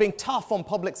it by being tough on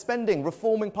public spending,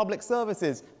 reforming public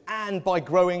services, and by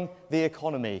growing the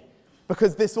economy.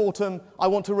 Because this autumn, I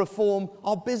want to reform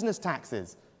our business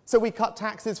taxes. So we cut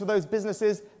taxes for those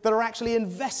businesses that are actually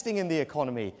investing in the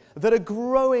economy, that are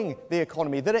growing the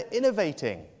economy, that are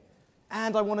innovating.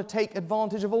 And I want to take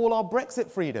advantage of all our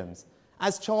Brexit freedoms.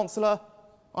 As Chancellor,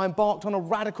 I embarked on a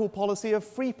radical policy of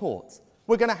free ports.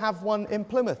 We're going to have one in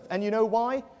Plymouth. And you know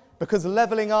why? Because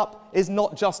levelling up is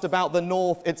not just about the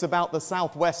north, it's about the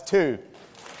southwest too.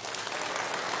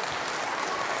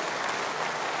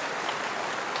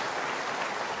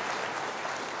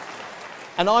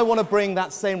 And I want to bring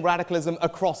that same radicalism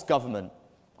across government.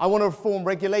 I want to reform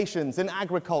regulations in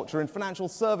agriculture, in financial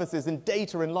services, in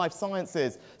data, in life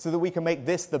sciences, so that we can make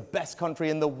this the best country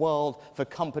in the world for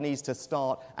companies to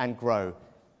start and grow.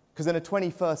 Because in a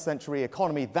 21st century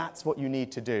economy, that's what you need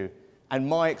to do. And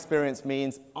my experience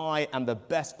means I am the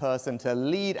best person to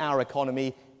lead our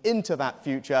economy into that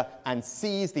future and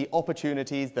seize the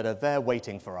opportunities that are there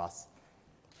waiting for us.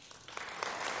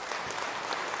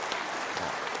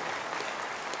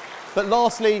 But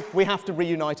lastly, we have to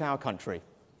reunite our country.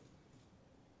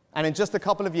 And in just a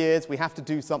couple of years, we have to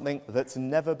do something that's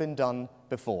never been done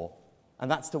before.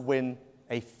 And that's to win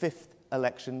a fifth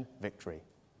election victory.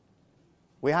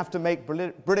 We have to make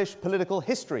British political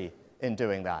history in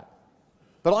doing that.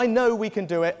 But I know we can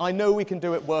do it. I know we can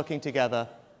do it working together.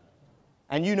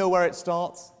 And you know where it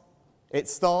starts? It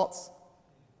starts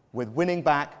with winning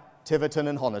back Tiverton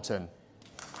and Honiton.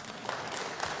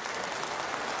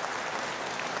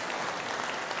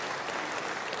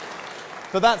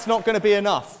 But that's not going to be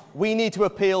enough. We need to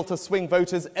appeal to swing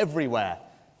voters everywhere.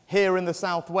 here in the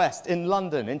southwest, in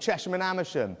London, in Cheshire and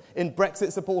Amersham, in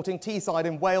Brexit-supporting Teesside,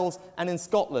 in Wales and in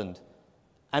Scotland.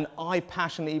 And I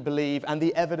passionately believe, and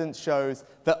the evidence shows,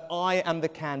 that I am the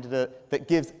candidate that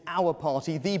gives our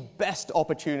party the best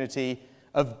opportunity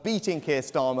of beating Keir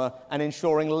Starmer and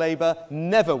ensuring Labour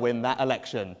never win that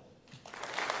election.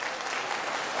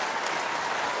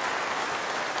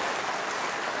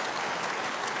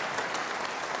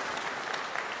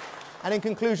 And in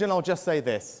conclusion, I'll just say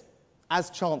this. As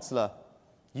Chancellor,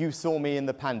 you saw me in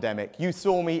the pandemic. You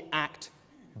saw me act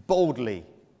boldly,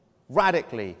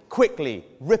 radically, quickly,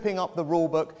 ripping up the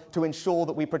rulebook to ensure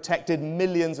that we protected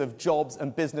millions of jobs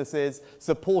and businesses,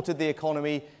 supported the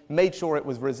economy, made sure it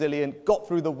was resilient, got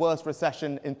through the worst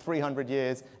recession in 300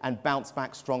 years, and bounced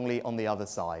back strongly on the other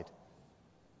side.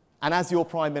 And as your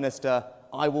Prime Minister,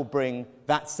 I will bring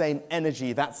that same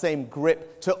energy, that same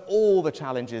grip to all the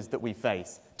challenges that we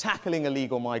face, tackling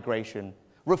illegal migration,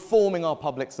 reforming our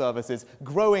public services,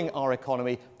 growing our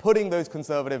economy, putting those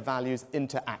conservative values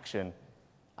into action.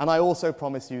 And I also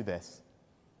promise you this,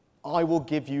 I will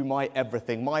give you my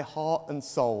everything, my heart and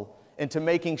soul, into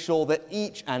making sure that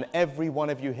each and every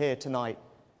one of you here tonight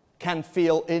can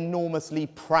feel enormously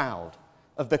proud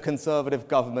of the Conservative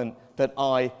government that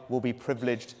I will be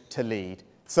privileged to lead.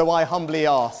 So I humbly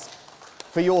ask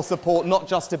for your support, not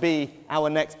just to be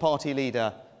our next party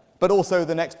leader, but also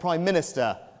the next Prime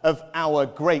Minister of our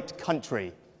great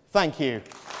country. Thank you.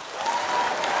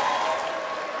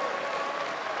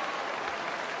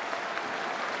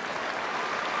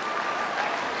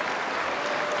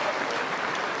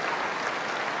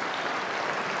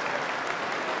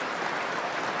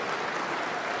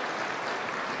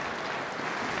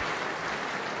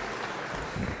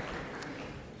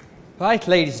 Right,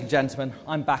 ladies and gentlemen,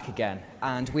 I'm back again,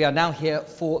 and we are now here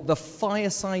for the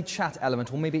fireside chat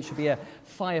element, or maybe it should be a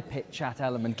fire pit chat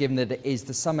element, given that it is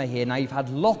the summer here. Now, you've had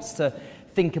lots to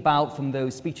think about from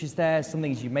those speeches there, some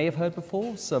things you may have heard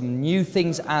before, some new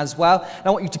things as well. And I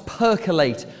want you to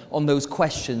percolate on those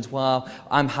questions while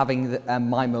I'm having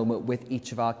my moment with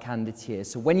each of our candidates here.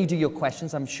 So when you do your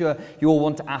questions, I'm sure you all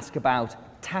want to ask about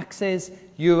taxes,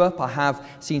 Europe. I have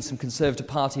seen some Conservative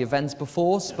Party events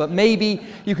before, but maybe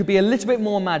you could be a little bit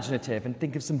more imaginative and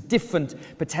think of some different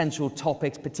potential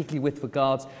topics, particularly with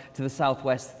regards to the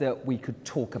Southwest, that we could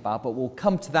talk about. But we'll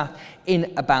come to that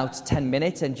in about 10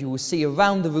 minutes, and you will see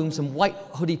around the room some white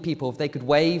hoodie people. If they could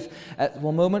wave at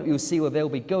one moment, you'll see where they'll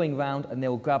be going round and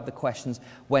they'll grab the questions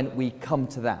when we come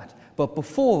to that. But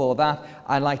before all that,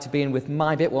 I'd like to begin with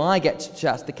my bit where I get to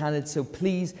chat to the candidates, so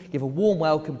please give a warm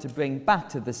welcome to bring back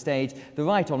to the stage the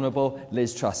Right Honourable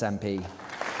Liz Truss MP.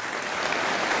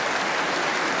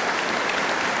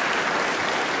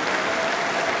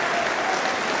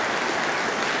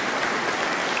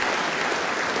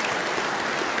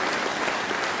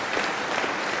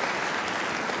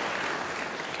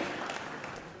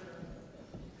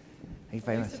 Thank you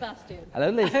very much. Sebastian. Hello,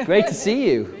 Liz. Great to see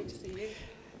you. Great to see you.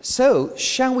 So,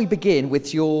 shall we begin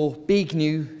with your big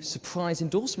new surprise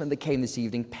endorsement that came this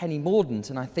evening, Penny Mordaunt?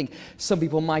 And I think some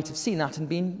people might have seen that and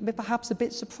been perhaps a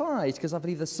bit surprised, because I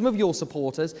believe that some of your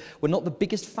supporters were not the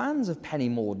biggest fans of Penny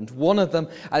Mordaunt. One of them,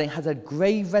 I think, has had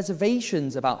grave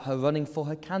reservations about her running for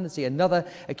her candidacy. Another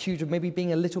accused of maybe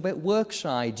being a little bit work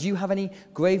shy. Do you have any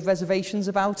grave reservations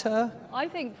about her? I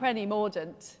think Penny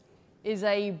Mordaunt is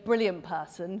a brilliant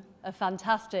person, a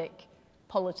fantastic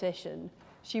politician.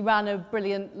 She ran a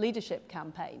brilliant leadership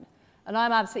campaign, and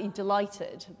I'm absolutely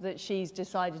delighted that she's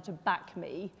decided to back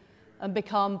me and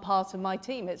become part of my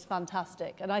team. It's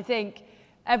fantastic. And I think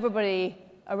everybody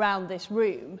around this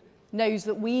room knows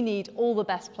that we need all the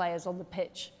best players on the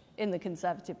pitch in the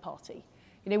Conservative Party.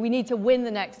 You know, we need to win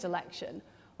the next election.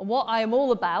 And what I am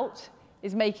all about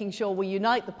is making sure we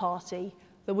unite the party,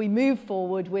 that we move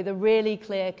forward with a really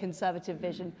clear Conservative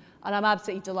vision. And I'm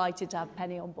absolutely delighted to have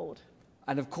Penny on board.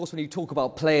 And of course, when you talk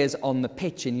about players on the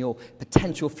pitch in your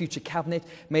potential future cabinet,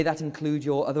 may that include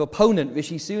your other opponent,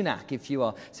 Rishi Sunak, if you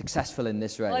are successful in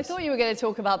this race? Well, I thought you were going to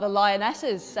talk about the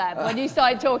Lionesses, Seb. When you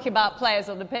started talking about players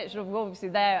on the pitch, obviously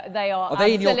they are. Are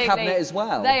they in your cabinet as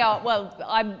well? They are. Well,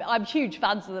 I'm huge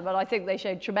fans of them, and I think they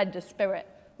showed tremendous spirit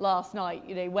last night.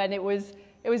 You know, when it was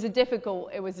a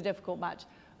difficult match.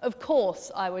 Of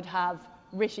course, I would have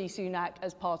Rishi Sunak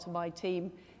as part of my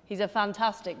team. He's a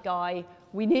fantastic guy.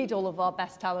 We need all of our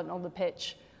best talent on the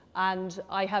pitch, and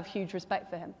I have huge respect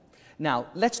for him. Now,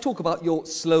 let's talk about your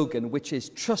slogan, which is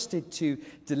trusted to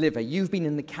deliver. You've been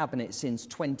in the cabinet since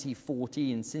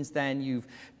 2014. Since then, you've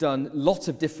done lots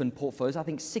of different portfolios. I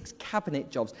think 6 cabinet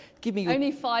jobs. Give me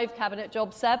Only 5 cabinet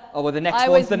jobs, Seb. Oh, well, the next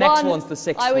one's the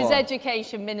 6th one. I was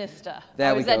education minister.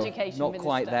 There we go. Education Not minister.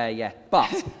 quite there yet.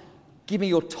 But Give me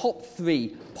your top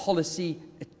 3 policy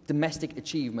domestic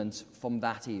achievements from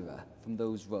that era, from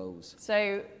those roles.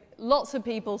 So lots of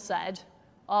people said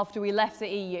after we left the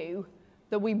EU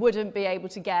that we wouldn't be able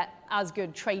to get as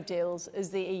good trade deals as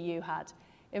the EU had.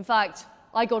 In fact,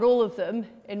 I got all of them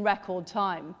in record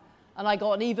time, and I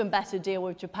got an even better deal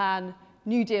with Japan,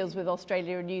 new deals with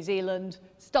Australia and New Zealand,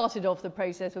 started off the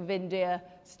process with India,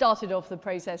 started off the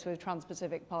process with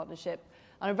Trans-Pacific Partnership.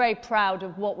 And I'm very proud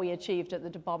of what we achieved at the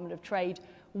Department of Trade.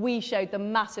 We showed the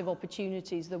massive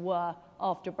opportunities there were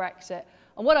after Brexit.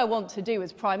 And what I want to do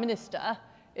as Prime Minister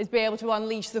is be able to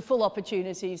unleash the full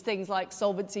opportunities, things like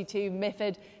Solvency II,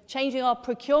 MiFID, changing our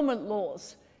procurement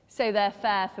laws so they're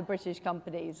fair for British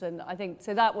companies. And I think,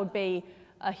 so that would be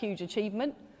a huge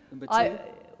achievement. Number 2?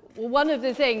 Well, one of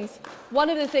the things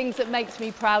that makes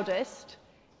me proudest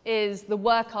is the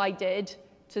work I did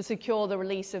to secure the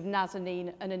release of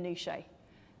Nazanin and Anousheh.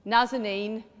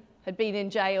 Nazanin had been in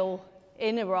jail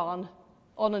in Iran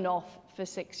on and off for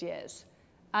 6 years.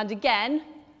 And again,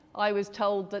 I was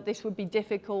told that this would be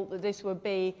difficult, that this would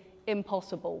be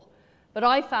impossible. But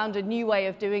I found a new way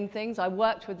of doing things. I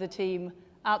worked with the team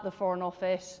at the Foreign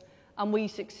Office, and we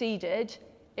succeeded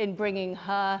in bringing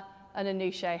her and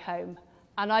Anousheh home.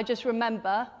 And I just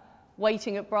remember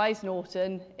waiting at Brize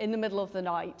Norton in the middle of the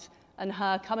night and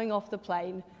her coming off the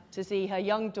plane to see her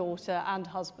young daughter and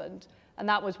husband. And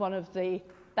that was one of the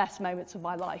best moments of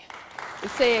my life,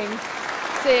 seeing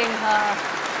her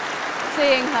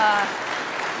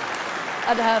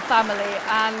and her family.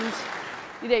 And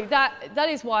you know, that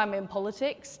is why I'm in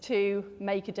politics, to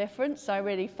make a difference. I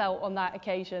really felt on that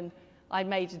occasion I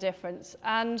made a difference.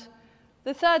 And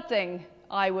the third thing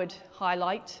I would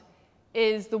highlight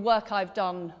is the work I've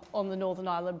done on the Northern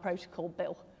Ireland Protocol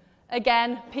Bill.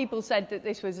 Again, people said that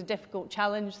this was a difficult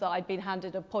challenge, that I'd been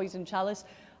handed a poison chalice.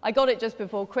 I got it just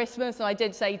before Christmas, and I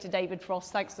did say to David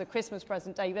Frost, thanks for the Christmas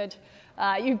present, David,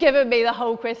 you've given me the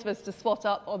whole Christmas to swat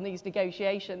up on these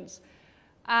negotiations.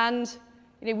 And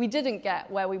you know, we didn't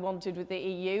get where we wanted with the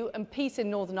EU, and peace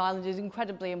in Northern Ireland is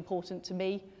incredibly important to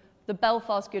me. The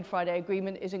Belfast Good Friday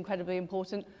Agreement is incredibly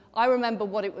important. I remember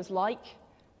what it was like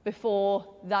before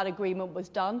that agreement was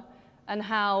done, and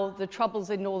how the troubles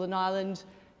in Northern Ireland,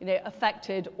 you know,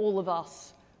 affected all of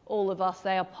us. All of us,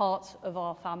 they are part of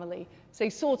our family. So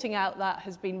sorting out that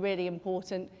has been really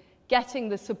important. Getting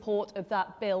the support of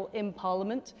that bill in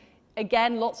Parliament.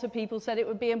 Again, lots of people said it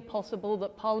would be impossible,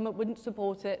 that Parliament wouldn't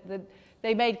support it, that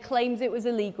they made claims it was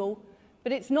illegal,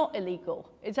 but it's not illegal.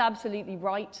 It's absolutely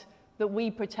right that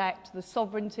we protect the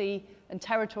sovereignty and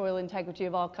territorial integrity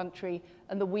of our country,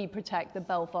 and that we protect the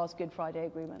Belfast Good Friday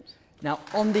Agreement. Now,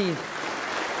 on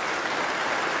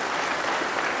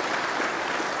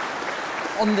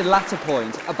the latter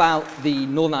point about the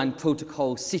Northern Ireland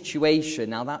Protocol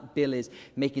situation, now that bill is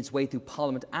making its way through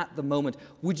Parliament at the moment,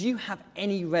 would you have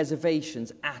any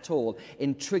reservations at all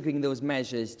in triggering those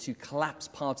measures to collapse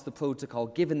parts of the protocol,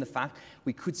 given the fact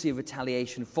we could see a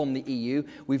retaliation from the EU?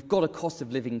 We've got a cost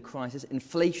of living crisis,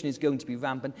 inflation is going to be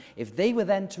rampant. If they were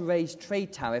then to raise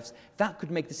trade tariffs, that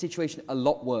could make the situation a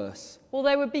lot worse. Well,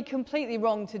 they would be completely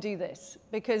wrong to do this,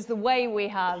 because the way we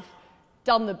have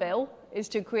done the bill is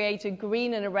to create a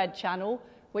green and a red channel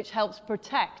which helps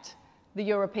protect the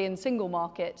European single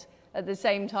market at the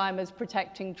same time as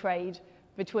protecting trade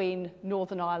between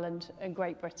Northern Ireland and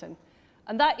Great Britain.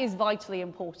 And that is vitally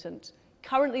important.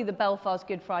 Currently, the Belfast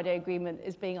Good Friday Agreement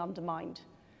is being undermined.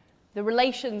 The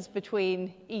relations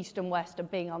between East and West are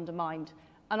being undermined,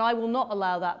 and I will not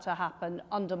allow that to happen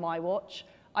under my watch.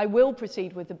 I will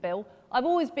proceed with the bill. I've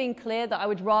always been clear that I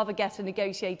would rather get a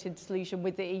negotiated solution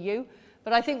with the EU,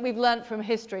 but I think we've learnt from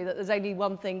history that there's only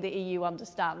one thing the EU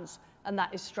understands, and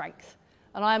that is strength.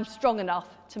 And I am strong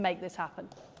enough to make this happen.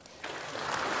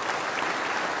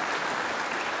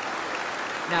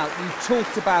 Now,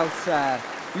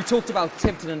 you talked about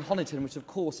Tiverton and Honiton, which of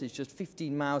course is just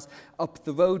 15 miles up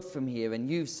the road from here, and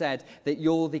you've said that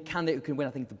you're the candidate who can win,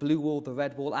 I think, the Blue Wall, the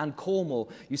Red Wall, and Cornwall,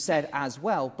 you said as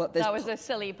well. But that was a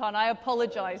silly pun. I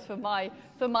apologise for my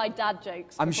dad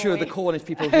jokes. I'm sure the Cornish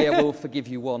people here will forgive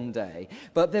you one day.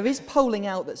 But there is polling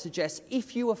out that suggests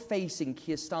if you are facing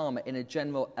Keir Starmer in a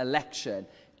general election,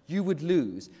 you would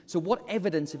lose. So what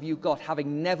evidence have you got,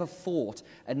 having never fought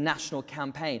a national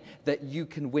campaign, that you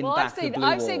can win back the Blue Wall?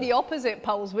 I've seen the opposite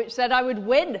polls, which said I would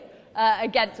win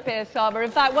against Keir Starmer.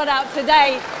 In fact, one out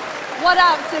today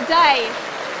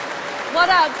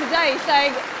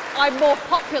saying I'm more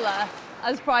popular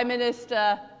as Prime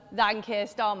Minister than Keir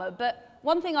Starmer. But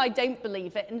one thing I don't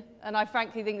believe in, and I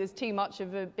frankly think there's too much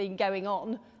of it been going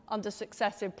on under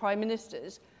successive Prime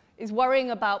Ministers, is worrying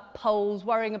about polls,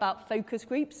 worrying about focus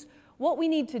groups. What we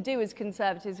need to do as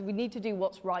Conservatives, we need to do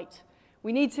what's right.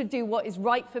 We need to do what is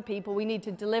right for people. We need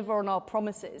to deliver on our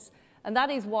promises. And that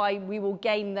is why we will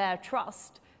gain their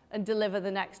trust and deliver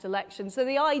the next election. So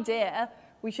the idea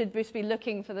we should just be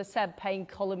looking for the Seb Payne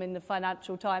column in the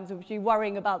Financial Times and we should be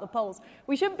worrying about the polls.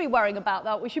 We shouldn't be worrying about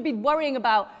that. We should be worrying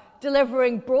about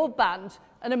delivering broadband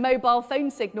and a mobile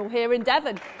phone signal here in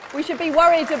Devon. We should be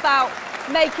worried about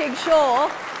making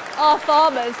sure our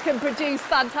farmers can produce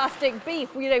fantastic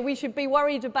beef. We should be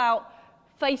worried about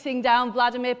facing down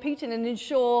Vladimir Putin and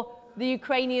ensure the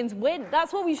Ukrainians win.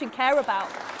 That's what we should care about.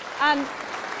 And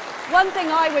one thing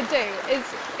I would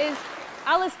do is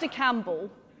Alistair Campbell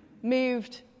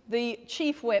moved the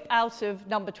chief whip out of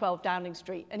number 12 Downing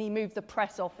Street and he moved the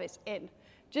press office in.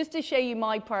 Just to show you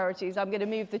my priorities, I'm going to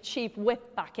move the chief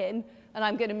whip back in and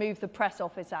I'm going to move the press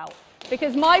office out.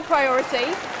 Because my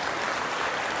priority...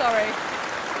 Sorry.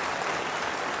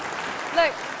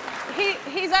 Look,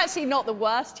 he's actually not the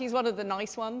worst. He's one of the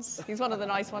nice ones. He's one of the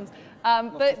nice ones.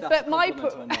 But my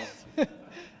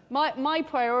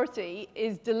priority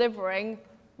is delivering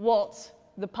what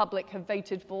the public have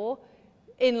voted for,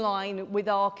 in line with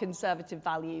our conservative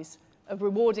values of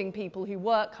rewarding people who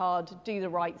work hard, do the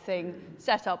right thing,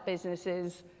 set up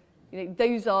businesses.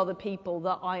 Those are the people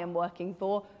that I am working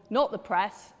for, not the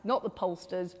press, not the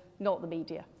pollsters, not the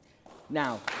media.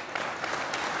 Now,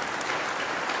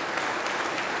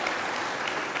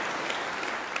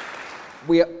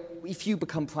 if you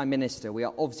become Prime Minister, we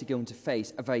are obviously going to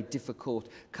face a very difficult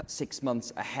 6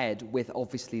 months ahead with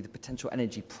obviously the potential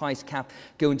energy price cap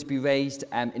going to be raised.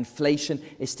 Inflation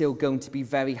is still going to be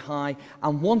very high.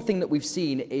 And one thing that we've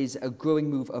seen is a growing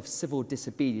move of civil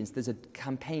disobedience. There's a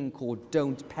campaign called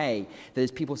Don't Pay.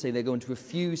 There's people say they're going to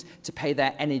refuse to pay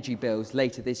their energy bills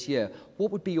later this year.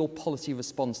 What would be your policy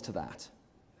response to that?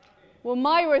 Well,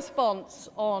 my response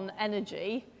on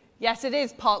energy, yes, it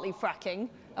is partly fracking.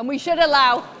 And we should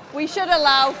allow fracking. We should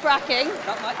allow fracking.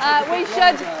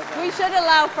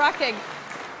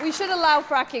 We should allow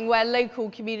fracking where local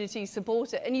communities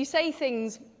support it. And you say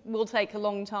things will take a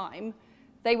long time.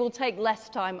 They will take less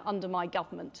time under my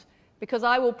government because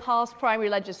I will pass primary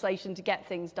legislation to get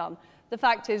things done. The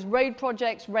fact is road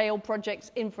projects, rail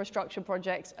projects, infrastructure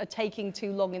projects are taking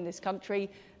too long in this country.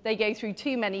 They go through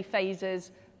too many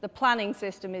phases. The planning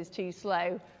system is too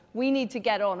slow. We need to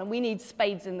get on and we need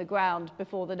spades in the ground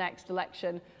before the next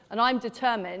election. And I'm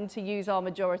determined to use our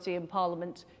majority in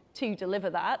Parliament to deliver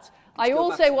that. I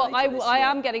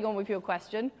am getting on with your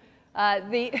question. I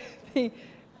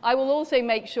will also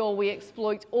make sure we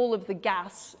exploit all of the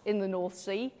gas in the North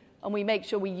Sea and we make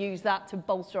sure we use that to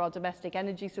bolster our domestic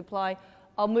energy supply.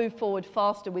 I'll move forward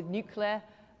faster with nuclear,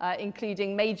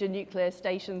 including major nuclear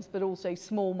stations, but also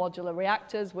small modular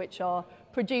reactors, which are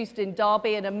produced in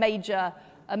Derby and a major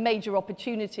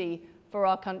opportunity for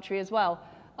our country as well.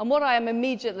 And what I am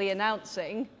immediately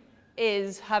announcing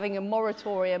is having a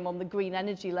moratorium on the green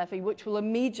energy levy, which will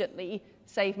immediately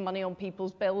save money on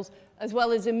people's bills, as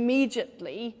well as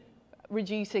immediately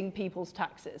reducing people's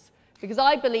taxes. Because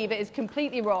I believe it is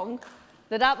completely wrong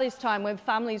that at this time when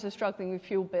families are struggling with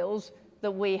fuel bills,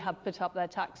 that we have put up their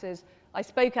taxes. I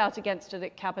spoke out against it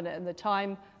at Cabinet at the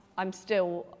time. I'm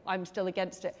still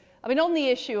against it. I mean, on the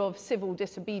issue of civil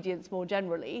disobedience more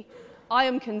generally, I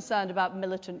am concerned about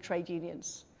militant trade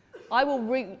unions. I will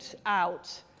root out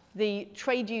the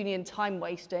trade union time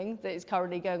wasting that is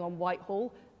currently going on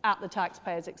Whitehall at the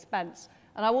taxpayer's expense.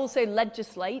 And I will also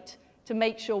legislate to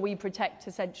make sure we protect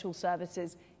essential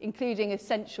services, including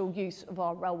essential use of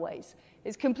our railways.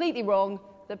 It's completely wrong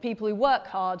that people who work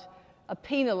hard are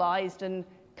penalised and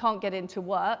can't get into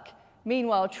work.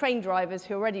 Meanwhile, train drivers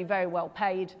who are already very well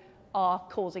paid are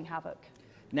causing havoc.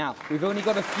 Now, we've only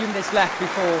got a few minutes left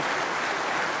before...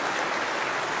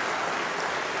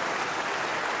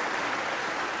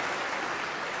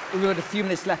 We've got a few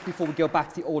minutes left before we go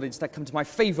back to the audience. That comes to my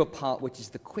favourite part, which is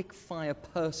the quick-fire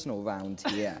personal round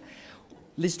here.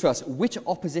 Liz Truss, which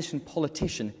opposition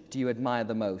politician do you admire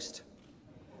the most?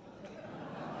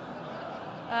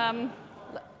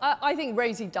 I think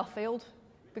Rosie Duffield,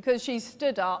 because she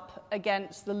stood up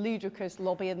against the ludicrous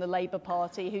lobby in the Labour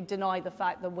Party who deny the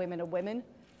fact that women are women,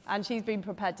 and she's been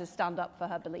prepared to stand up for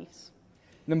her beliefs.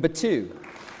 Number 2,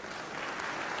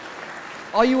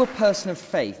 are you a person of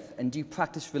faith and do you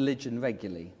practice religion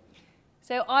regularly?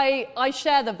 So I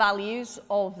share the values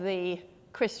of the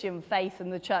Christian faith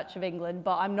and the Church of England,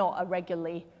 but I'm not a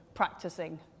regularly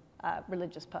practicing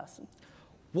religious person.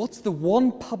 What's the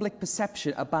one public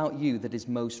perception about you that is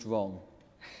most wrong?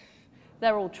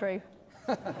 They're all true.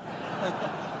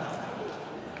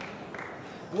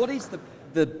 What is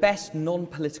the best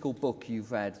non-political book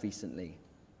you've read recently?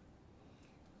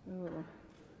 Ooh.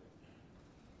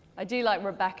 I do like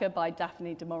Rebecca by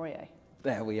Daphne du Maurier.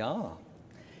 There we are.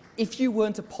 If you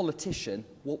weren't a politician,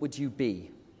 what would you be?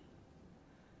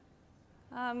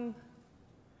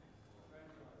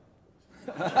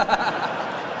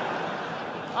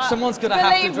 Someone's going to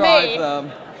have to drive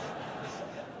them.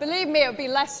 Believe me, it would be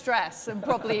less stress and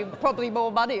probably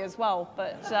more money as well.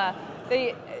 But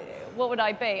what would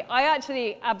I be? I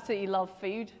actually absolutely love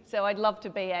food, so I'd love to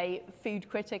be a food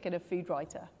critic and a food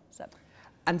writer. So.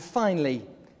 And finally,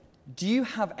 do you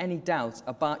have any doubts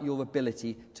about your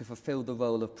ability to fulfil the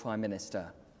role of Prime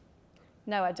Minister?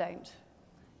 No, I don't.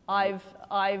 I've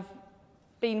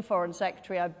been Foreign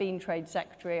Secretary, I've been Trade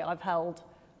Secretary, I've held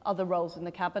other roles in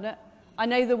the Cabinet. I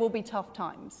know there will be tough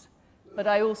times, but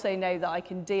I also know that I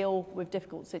can deal with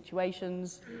difficult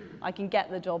situations, I can get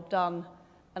the job done,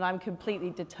 and I'm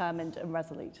completely determined and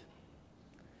resolute.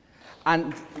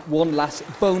 And one last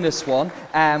bonus one,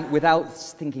 without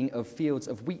thinking of fields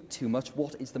of wheat too much,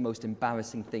 what is the most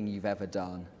embarrassing thing you've ever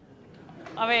done?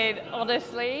 I mean,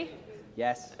 honestly,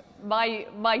 yes.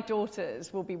 My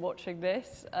daughters will be watching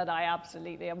this, and I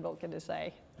absolutely am not going to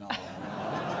say. Oh.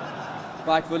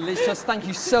 Right, well, Liz, just thank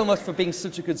you so much for being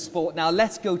such a good sport. Now,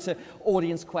 let's go to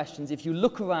audience questions. If you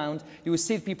look around, you will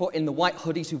see the people in the white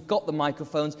hoodies who've got the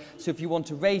microphones. So if you want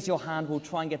to raise your hand, we'll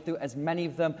try and get through as many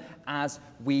of them as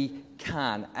we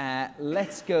can.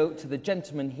 Let's go to the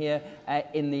gentleman here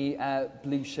in the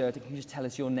blue shirt. Can you just tell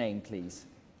us your name, please?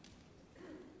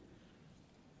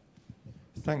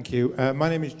 Thank you. My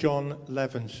name is John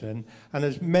Levinson, and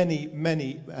as many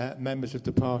members of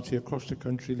the party across the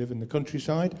country live in the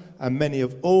countryside, and many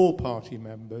of all party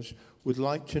members would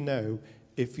like to know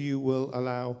if you will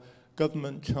allow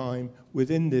government time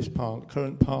within this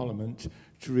current Parliament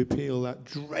to repeal that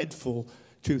dreadful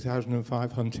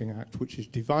 2005 Hunting Act, which is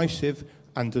divisive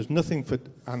and does nothing for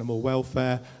animal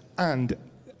welfare and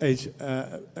is,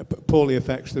 poorly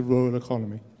affects the rural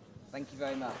economy. Thank you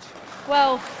very much.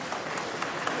 Well,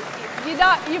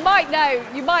 you might know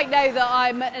that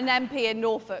I'm an MP in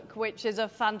Norfolk, which is a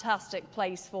fantastic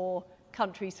place for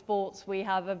country sports. We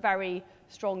have a very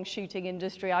strong shooting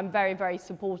industry. I'm very, very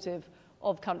supportive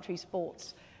of country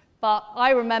sports. But I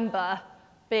remember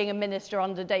being a minister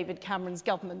under David Cameron's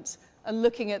government and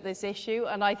looking at this issue,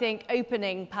 and I think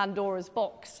opening Pandora's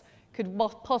box could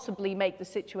possibly make the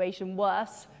situation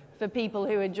worse for people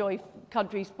who enjoy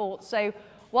country sports. So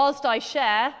whilst I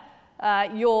share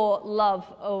your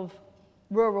love of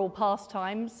rural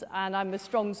pastimes, and I'm a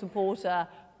strong supporter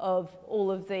of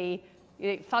all of the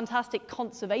fantastic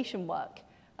conservation work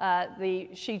the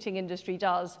shooting industry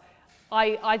does,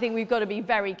 I think we've got to be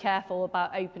very careful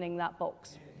about opening that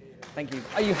box. Thank you.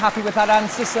 Are you happy with that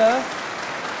answer, sir?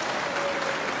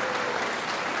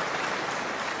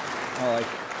 All right.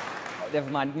 Never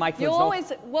mind. You'll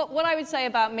always, what I would say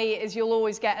about me is you'll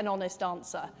always get an honest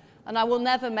answer, and I will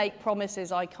never make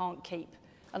promises I can't keep.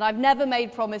 And I've never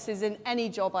made promises in any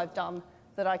job I've done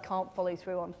that I can't follow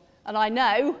through on. And I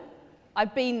know,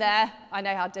 I've been there, I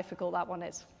know how difficult that one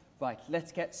is. Right,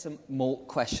 let's get some more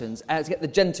questions. Let's get the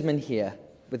gentleman here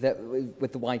with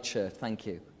the white shirt. Thank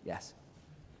you. Yes.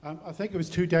 I think it was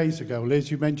 2 days ago,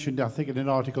 Liz, you mentioned, I think in an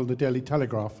article in the Daily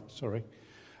Telegraph,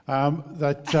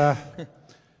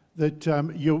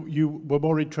 that you were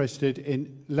more interested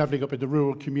in levelling up in the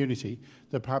rural community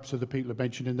than perhaps other people have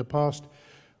mentioned in the past.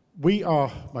 We are,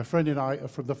 my friend and I, are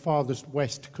from the farthest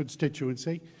west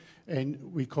constituency, and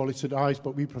we call it St Ives,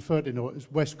 but we prefer to know it as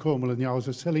West Cornwall and the Isles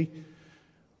of Scilly.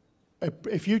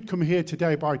 If you'd come here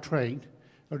today by train,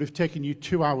 it would have taken you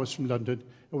 2 hours from London.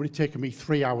 It would have taken me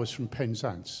 3 hours from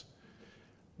Penzance.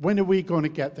 When are we going to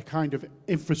get the kind of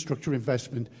infrastructure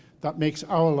investment that makes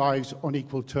our lives on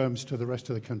equal terms to the rest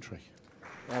of the country?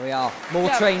 There we are. More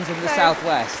trains in the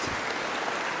southwest.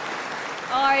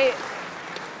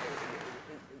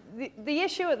 The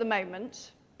issue at the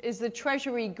moment is the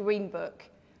Treasury Green Book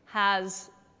has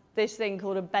this thing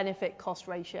called a benefit-cost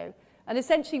ratio. And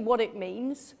essentially what it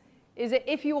means is that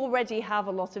if you already have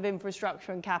a lot of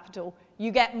infrastructure and capital,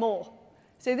 you get more.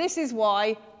 So this is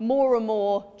why more and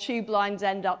more tube lines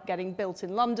end up getting built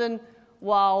in London,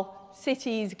 while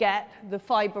cities get the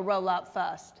fibre rollout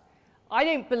first. I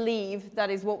don't believe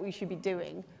that is what we should be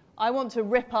doing. I want to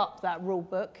rip up that rule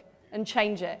book and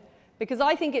change it, because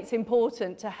I think it's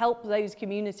important to help those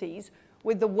communities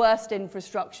with the worst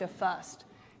infrastructure first.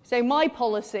 So my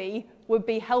policy would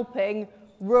be helping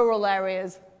rural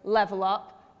areas level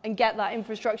up and get that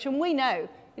infrastructure. And we know,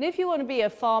 and if you want to be a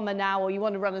farmer now or you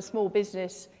want to run a small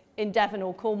business in Devon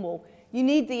or Cornwall, you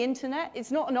need the internet.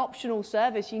 It's not an optional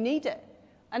service, you need it.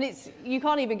 And you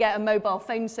can't even get a mobile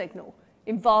phone signal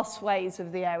in vast swathes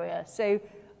of the area. So,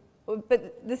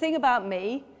 but the thing about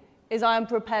me is I am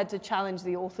prepared to challenge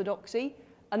the orthodoxy,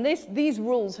 And these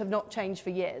rules have not changed for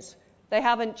years. They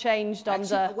haven't changed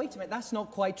under... Wait a minute, that's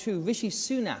not quite true. Rishi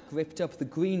Sunak ripped up the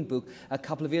Green Book a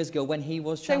couple of years ago when he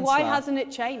was Chancellor. So why hasn't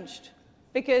it changed?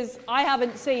 Because I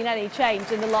haven't seen any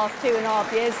change in the last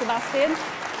 2.5 years, Sebastian.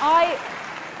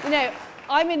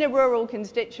 I'm in a rural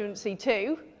constituency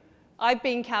too. I've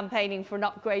been campaigning for an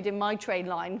upgrade in my train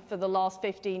line for the last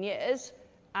 15 years,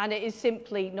 and it is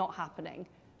simply not happening.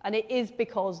 And it is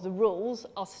because the rules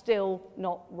are still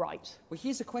not right. Well,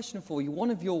 here's a question for you.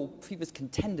 One of your previous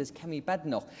contenders, Kemi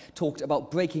Badenoch, talked about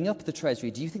breaking up the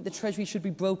Treasury. Do you think the Treasury should be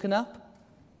broken up?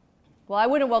 Well, I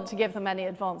wouldn't want to give them any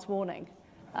advance warning.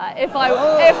 If I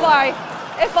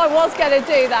was going to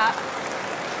do that.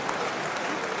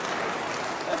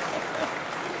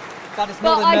 That is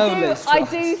not a no, Liz Truss. I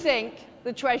do think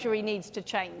the Treasury needs to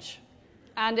change,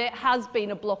 and it has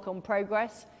been a block on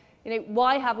progress.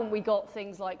 Why haven't we got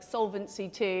things like Solvency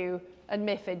II and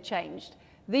MiFID changed?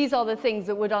 These are the things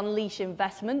that would unleash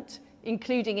investment,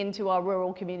 including into our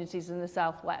rural communities in the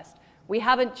southwest. We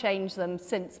haven't changed them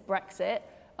since Brexit,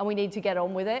 and we need to get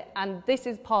on with it. And this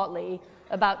is partly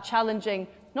about challenging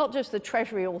not just the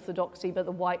Treasury orthodoxy, but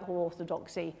the Whitehall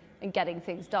orthodoxy and getting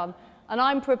things done. And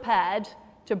I'm prepared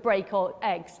to break our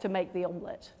eggs to make the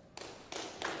omelette.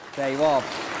 There you are.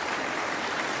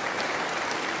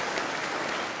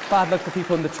 Bad luck for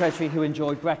people in the Treasury who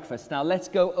enjoy breakfast. Now let's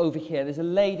go over here. There's a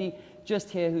lady just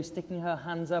here who's sticking her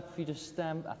hands up. If you just,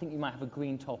 I think you might have a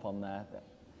green top on there.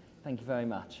 Thank you very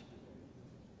much.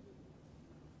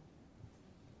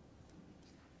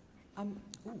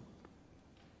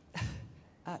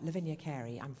 Lavinia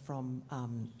Carey. I'm from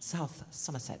South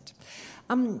Somerset.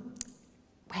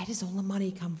 Where does all the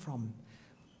money come from?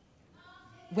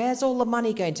 Where's all the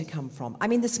money going to come from? I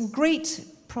mean, there's some great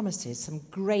promises, some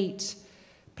great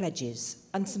pledges,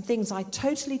 and some things I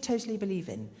totally believe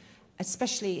in,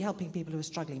 especially helping people who are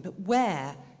struggling. But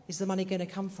where is the money going to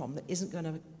come from that isn't going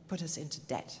to put us into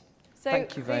debt? So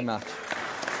thank you very much.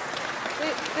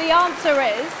 The answer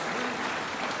is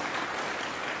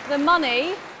the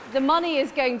money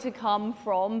is going to come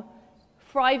from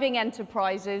thriving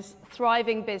enterprises,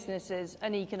 thriving businesses,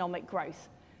 and economic growth.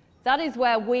 That is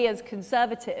where we as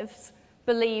Conservatives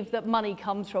believe that money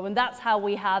comes from, and that's how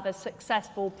we have a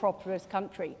successful, prosperous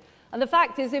country. And the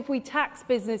fact is, if we tax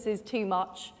businesses too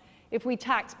much, if we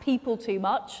tax people too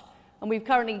much, and we've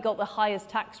currently got the highest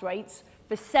tax rates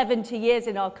for 70 years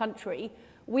in our country,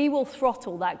 we will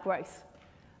throttle that growth.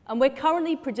 And we're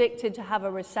currently predicted to have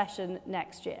a recession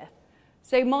next year.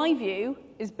 So my view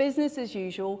is business as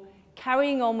usual,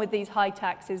 carrying on with these high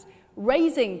taxes,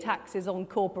 raising taxes on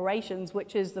corporations,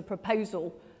 which is the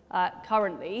proposal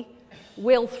currently,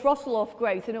 will throttle off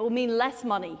growth, and it will mean less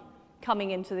money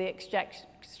coming into the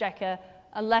exchequer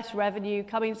and less revenue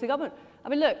coming into the government. I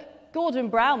mean, look, Gordon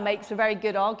Brown makes a very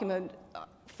good argument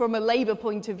from a Labour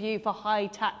point of view for high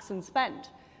tax and spend.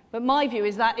 But my view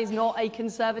is that is not a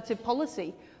Conservative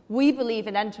policy. We believe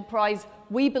in enterprise.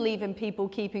 We believe in people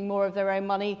keeping more of their own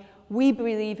money. We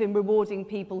believe in rewarding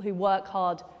people who work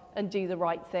hard and do the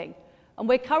right thing. And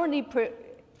we're currently,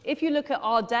 if you look at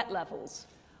our debt levels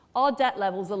are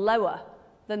lower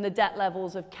than the debt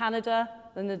levels of Canada,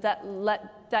 than the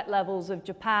debt levels of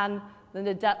Japan, than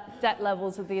the debt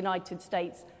levels of the United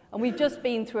States. And we've just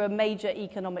been through a major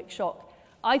economic shock.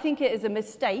 I think it is a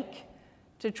mistake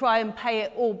to try and pay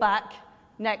it all back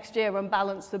next year and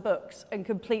balance the books and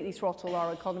completely throttle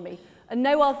our economy. And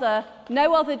no other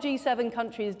G7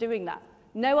 country is doing that.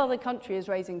 No other country is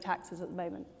raising taxes at the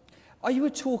moment. Are you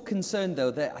at all concerned, though,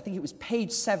 that I think it was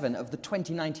page 7 of the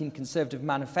 2019 Conservative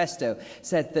Manifesto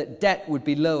said that debt would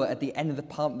be lower at the end of the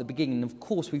part at the beginning? And of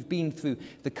course, we've been through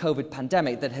the COVID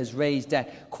pandemic that has raised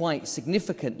debt quite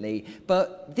significantly.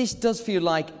 But this does feel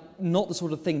like not the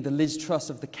sort of thing the Liz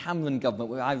Truss of the Cameron government,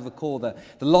 where I recall the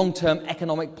long-term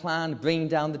economic plan, bringing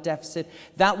down the deficit.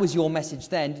 That was your message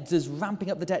then. Does ramping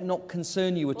up the debt not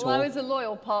concern you at all? Well, I was a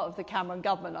loyal part of the Cameron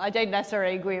government. I don't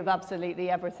necessarily agree with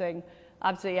absolutely everything we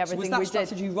did. So was that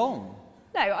strategy wrong?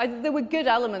 No, there were good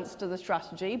elements to the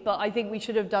strategy, but I think we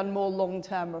should have done more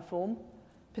long-term reform,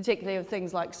 particularly of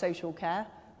things like social care.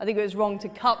 I think it was wrong to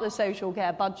cut the social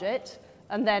care budget,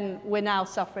 and then we're now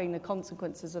suffering the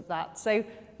consequences of that. So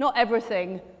not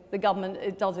everything the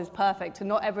government does is perfect, and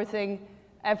not everything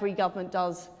every government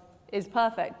does is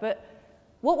perfect. But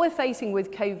what we're facing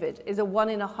with COVID is a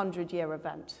 1-in-100-year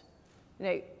event. You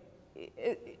know,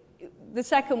 the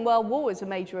Second World War was a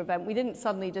major event. We didn't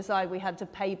suddenly decide we had to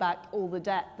pay back all the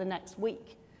debt the next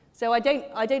week. So I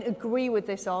don't agree with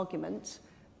this argument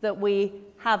that we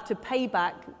have to pay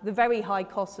back the very high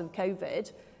costs of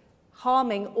COVID,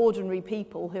 harming ordinary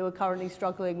people who are currently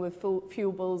struggling with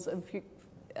fuel bills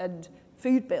and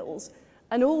food bills,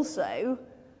 and also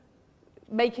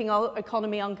making our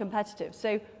economy uncompetitive.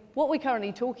 So what we're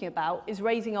currently talking about is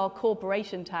raising our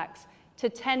corporation tax to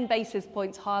 10 basis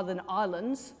points higher than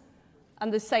Ireland's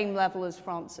and the same level as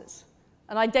France's.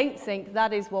 And I don't think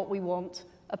that is what we want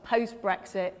a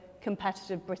post-Brexit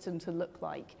competitive Britain to look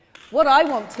like. What I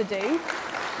want to do,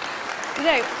 you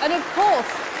know, and of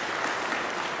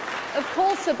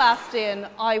course, Sebastian,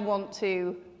 I want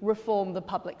to reform the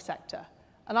public sector.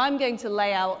 And I'm going to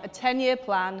lay out a 10-year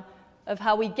plan of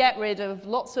how we get rid of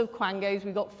lots of quangos,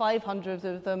 we've got 500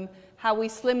 of them, how we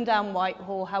slim down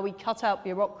Whitehall, how we cut out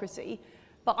bureaucracy.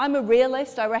 But I'm a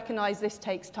realist, I recognise this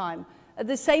takes time. At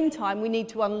the same time, we need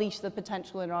to unleash the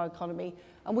potential in our economy,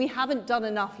 and we haven't done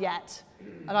enough yet.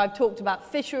 And I've talked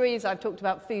about fisheries, I've talked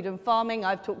about food and farming,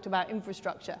 I've talked about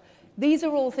infrastructure. These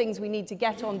are all things we need to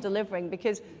get on delivering,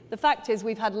 because the fact is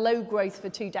we've had low growth for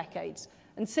 2 decades,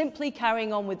 and simply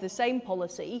carrying on with the same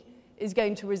policy is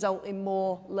going to result in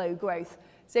more low growth.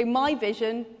 So my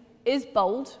vision is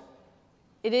bold,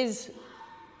 it is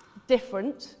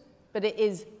different, but it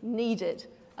is needed.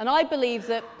 And I believe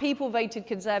that people voted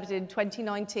Conservative in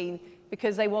 2019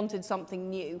 because they wanted something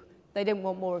new. They didn't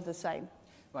want more of the same.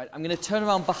 Right, I'm going to turn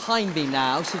around behind me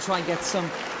now to try and get some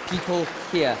people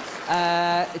here.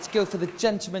 Let's go for the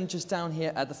gentleman just down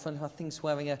here at the front who I think is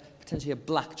wearing potentially a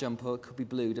black jumper, or it could be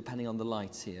blue, depending on the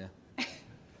lights here.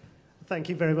 Thank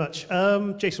you very much.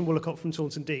 Jason Woolacott from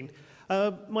Taunton Dean.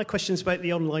 My question is about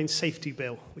the online safety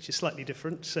bill, which is slightly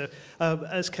different. So,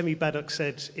 as Kemi Baddock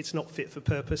said, it's not fit for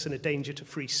purpose and a danger to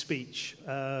free speech.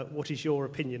 What is your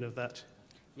opinion of that?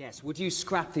 Yes, would you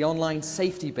scrap the online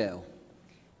safety bill?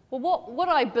 Well, what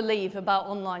I believe about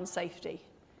online safety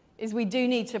is we do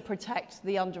need to protect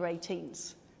the under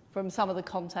 18s from some of the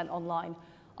content online.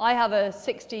 I have a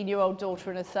 16-year-old daughter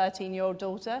and a 13-year-old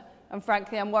daughter, and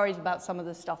frankly, I'm worried about some of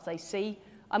the stuff they see.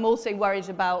 I'm also worried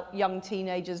about young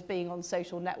teenagers being on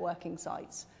social networking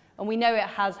sites. And we know it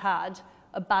has had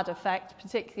a bad effect,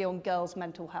 particularly on girls'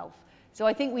 mental health. So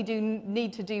I think we do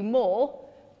need to do more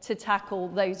to tackle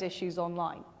those issues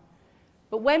online.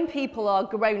 But when people are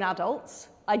grown adults,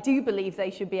 I do believe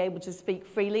they should be able to speak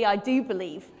freely. I do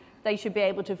believe they should be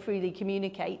able to freely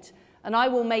communicate. And I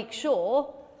will make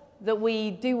sure that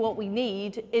we do what we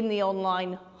need in the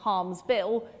online harms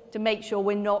bill to make sure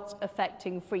we're not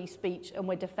affecting free speech and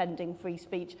we're defending free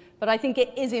speech. But I think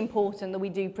it is important that we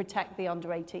do protect the under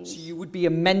 18s. So you would be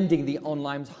amending the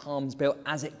online harms bill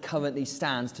as it currently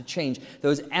stands to change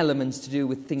those elements to do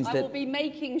with things that... I will be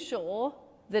making sure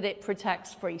that it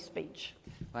protects free speech.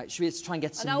 Right, should we try and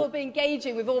get some... And I will be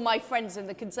engaging with all my friends in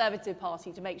the Conservative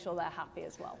Party to make sure they're happy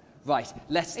as well. Right,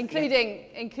 let's...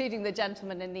 Including the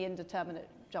gentleman in the indeterminate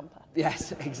jumper.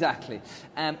 Yes, exactly.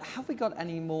 Have we got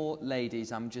any more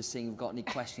ladies? I'm just seeing if we've got any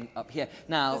questions up here.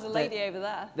 Now, there's a lady over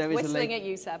there, whistling at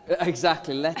you, Seb.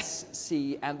 Exactly. Let's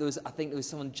see. I think there was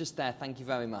someone just there. Thank you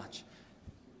very much.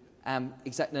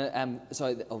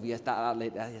 Sorry. Oh, yes,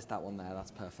 that one there.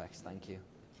 That's perfect. Thank you.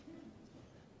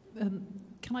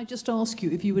 Can I just ask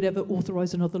you if you would ever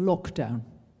authorise another lockdown?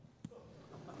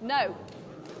 No.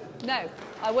 No,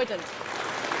 I wouldn't.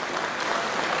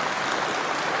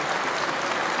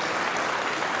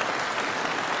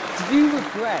 Do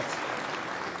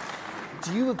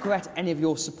you regret any of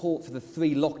your support for the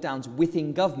 3 lockdowns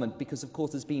within government? Because, of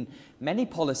course, there's been many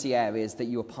policy areas that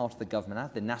you were part of the government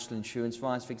at, the national insurance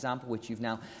rise, for example, which you've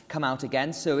now come out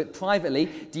against. So, privately,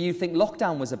 do you think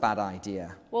lockdown was a bad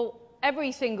idea? Well,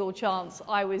 every single chance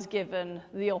I was given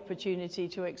the opportunity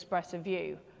to express a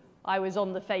view, I was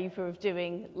on the favour of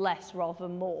doing less rather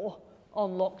than more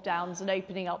on lockdowns and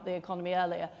opening up the economy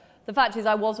earlier. The fact is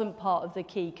I wasn't part of the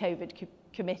key COVID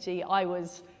committee. I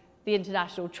was the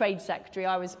International Trade Secretary.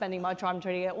 I was spending my time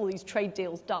trying to get all these trade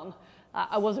deals done.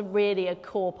 I wasn't really a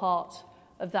core part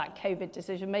of that COVID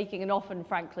decision making, and often,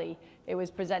 frankly, it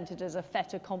was presented as a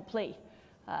fait accompli,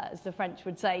 as the French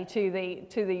would say, to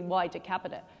the wider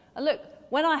cabinet. And look,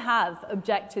 when I have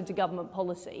objected to government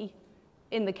policy,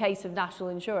 in the case of national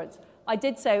insurance, I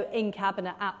did so in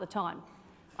cabinet at the time.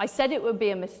 I said it would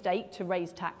be a mistake to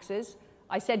raise taxes.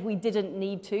 I said we didn't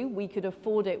need to. We could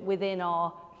afford it within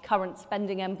our current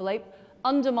spending envelope.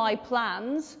 Under my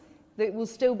plans, it will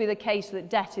still be the case that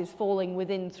debt is falling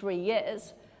within 3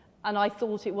 years, and I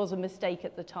thought it was a mistake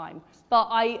at the time. But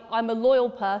I'm a loyal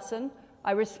person.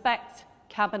 I respect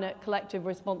cabinet collective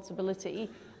responsibility,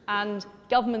 and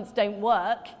governments don't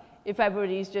work if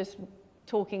everybody's just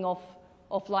talking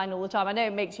offline all the time. I know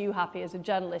it makes you happy as a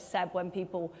journalist, Seb, when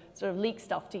people sort of leak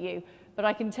stuff to you, but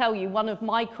I can tell you one of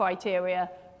my criteria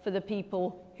for the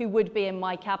people who would be in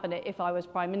my cabinet if I was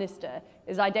Prime Minister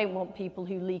is I don't want people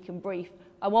who leak and brief.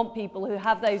 I want people who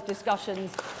have those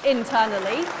discussions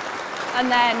internally.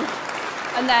 and then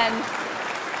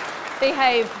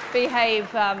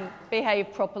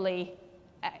behave properly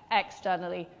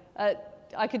externally.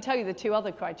 I could tell you the two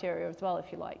other criteria as well,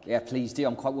 if you like. Yeah, please do.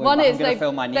 I'm quite worried. One I'm is going to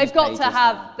fill my news they've got pages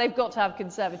to have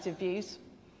conservative views,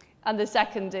 and the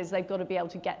second is they've got to be able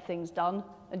to get things done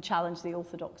and challenge the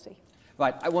orthodoxy.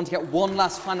 Right, I want to get one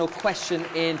last final question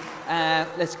in.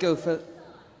 Let's go for...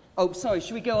 Oh, sorry,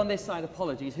 should we go on this side?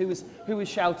 Apologies. Who was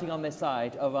shouting on this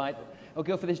side? All right. I'll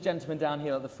go for this gentleman down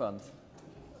here at the front.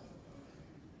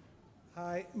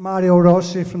 Hi, Mario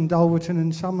Rossi from Dalverton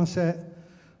in Somerset.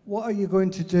 What are you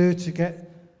going to do to get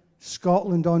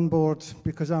Scotland on board?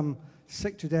 Because I'm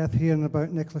sick to death hearing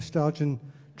about Nicola Sturgeon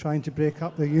trying to break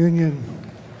up the union.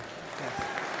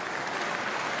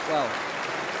 Well,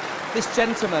 this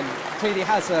gentleman clearly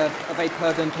has a very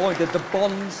pertinent point that the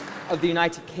bonds of the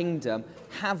United Kingdom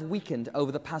have weakened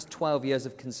over the past 12 years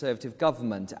of Conservative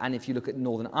government. And if you look at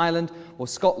Northern Ireland or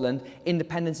Scotland,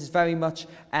 independence is very much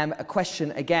a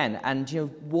question again. And, you know,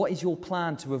 what is your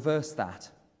plan to reverse that?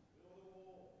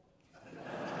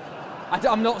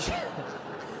 I'm not sure.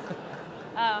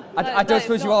 I don't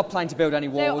suppose you are planning to build any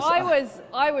walls. So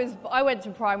I went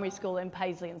to primary school in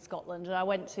Paisley in Scotland, and I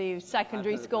went to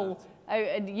secondary school. Oh,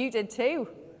 and you did too.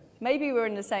 Maybe we were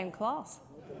in the same class.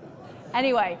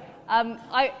 Anyway,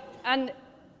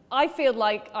 I feel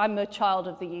like I'm a child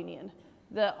of the union.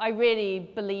 That I really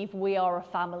believe we are a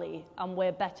family and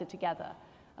we're better together.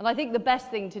 And I think the best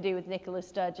thing to do with Nicola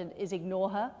Sturgeon is ignore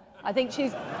her. I think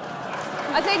she's. It's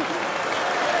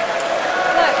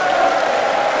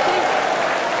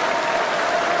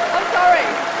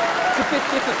a bit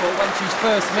difficult when she's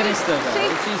First Minister,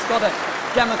 though. She's got a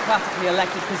democratically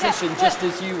elected position, just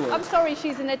as you would. I'm sorry,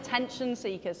 she's an attention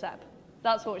seeker, Seb.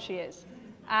 That's what she is.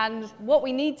 And what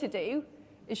we need to do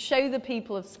is show the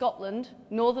people of Scotland,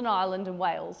 Northern Ireland and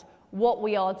Wales what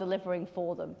we are delivering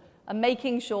for them, and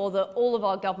making sure that all of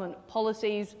our government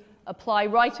policies apply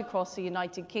right across the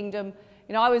United Kingdom.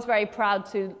 You know, I was very proud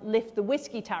to lift the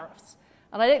whiskey tariffs,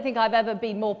 and I don't think I've ever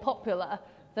been more popular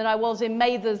than I was in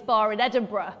Mather's Bar in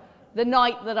Edinburgh the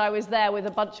night that I was there with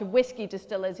a bunch of whiskey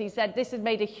distillers. He said this had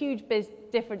made a huge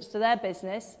difference to their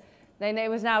business. Then it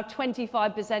was now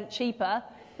 25% cheaper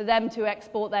for them to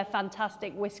export their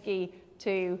fantastic whiskey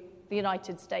to the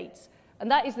United States. And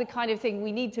that is the kind of thing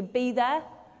we need to be there.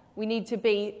 We need to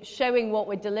be showing what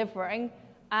we're delivering.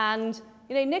 And,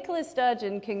 you know, Nicola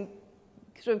Sturgeon can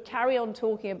sort of carry on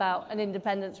talking about an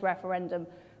independence referendum.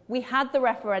 We had the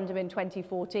referendum in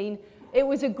 2014. It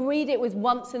was agreed it was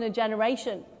once in a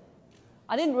generation.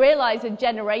 I didn't realise a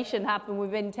generation happened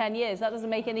within 10 years. That doesn't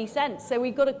make any sense. So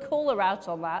we've got to call her out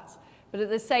on that, but at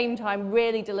the same time,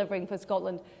 really delivering for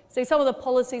Scotland. So some of the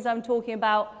policies I'm talking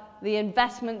about, the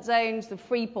investment zones, the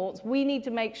free ports, we need to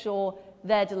make sure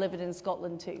they're delivered in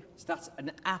Scotland too. So that's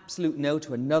an absolute no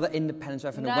to another independence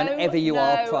referendum whenever you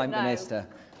are Prime Minister.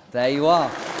 There you are.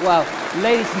 Well,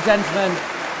 ladies and gentlemen,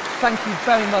 thank you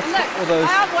very much for all those.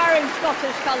 I am wearing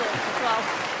Scottish colours as well.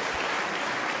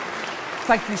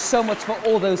 Thank you so much for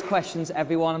all those questions,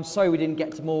 everyone. I'm sorry we didn't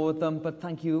get to more of them, but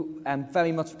thank you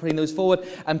very much for putting those forward.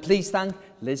 And please thank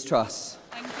Liz Truss.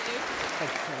 Thank you.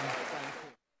 Thank you.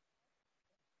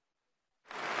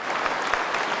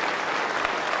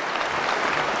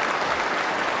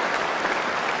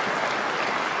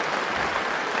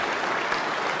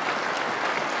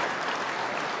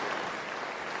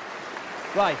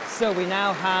 Right, so we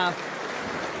now have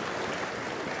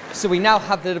a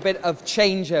little bit of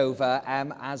changeover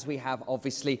as we have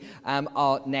obviously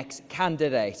our next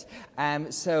candidate.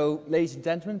 So, ladies and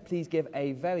gentlemen, please give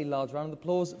a very large round of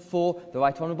applause for the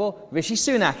Right Honourable Rishi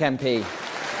Sunak MP.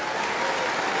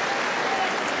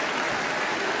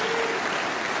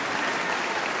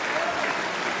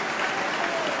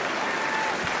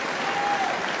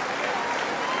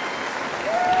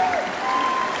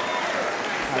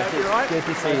 Good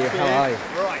to see you. How are you?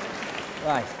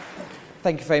 Right.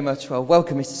 Thank you very much. Well,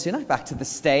 welcome, Mr. Sunak, back to the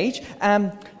stage.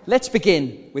 Let's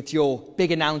begin with your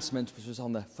big announcement, which was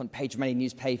on the front page of many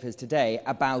newspapers today,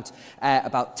 about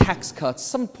tax cuts.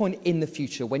 Some point in the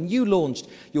future, when you launched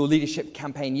your leadership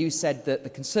campaign, you said that the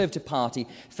Conservative Party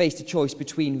faced a choice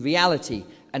between reality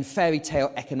and fairy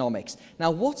tale economics.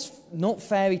 Now, what's not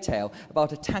fairy tale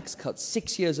about a tax cut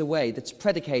 6 years away that's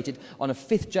predicated on a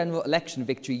fifth general election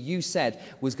victory you said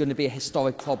was going to be a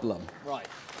historic problem? Right.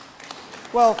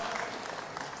 Well,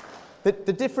 the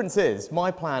difference is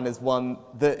my plan is one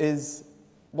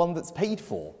that's paid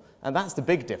for. And that's the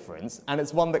big difference. And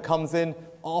it's one that comes in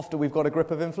after we've got a grip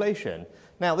of inflation.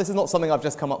 Now, this is not something I've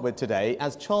just come up with today.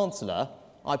 As Chancellor,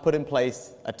 I put in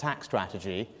place a tax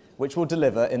strategy which will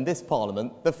deliver in this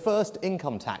Parliament the first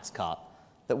income tax cut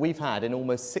that we've had in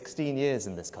almost 16 years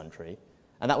in this country.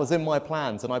 And that was in my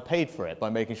plans, and I paid for it by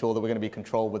making sure that we're going to be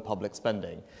controlled with public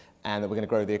spending and that we're going to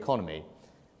grow the economy.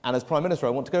 And as Prime Minister, I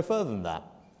want to go further than that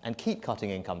and keep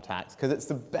cutting income tax, because it's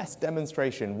the best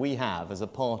demonstration we have as a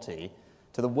party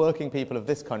to the working people of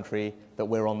this country that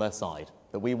we're on their side,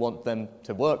 that we want them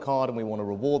to work hard and we want to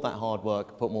reward that hard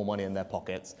work, put more money in their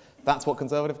pockets. That's what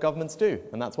Conservative governments do,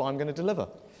 and that's what I'm going to deliver.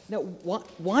 Now,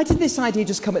 why did this idea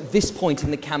just come at this point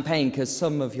in the campaign? Because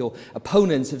some of your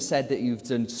opponents have said that you've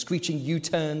done screeching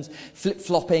U-turns,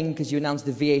 flip-flopping, because you announced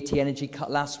the VAT energy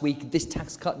cut last week, this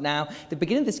tax cut now. At the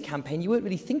beginning of this campaign, you weren't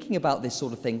really thinking about this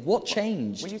sort of thing. What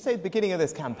changed? When you say the beginning of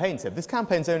this campaign, Seb, this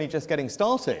campaign's only just getting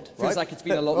started. Feels like it's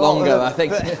been a lot longer, I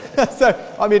think.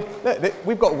 So, I mean,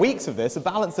 we've got weeks of this. The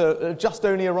balance are just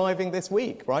only arriving this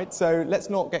week, right? So let's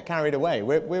not get carried away.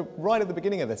 We're right at the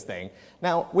beginning of this thing.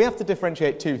 Now, we have to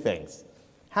differentiate two things.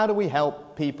 How do we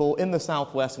help people in the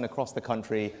southwest and across the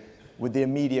country with the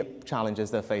immediate challenges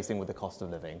they're facing with the cost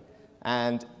of living?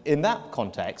 And in that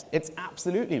context, it's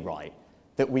absolutely right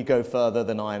that we go further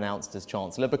than I announced as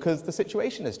Chancellor, because the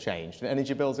situation has changed and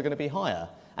energy bills are going to be higher.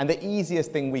 And the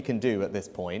easiest thing we can do at this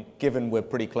point, given we're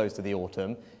pretty close to the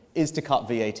autumn, is to cut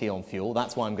VAT on fuel.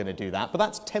 That's why I'm going to do that. But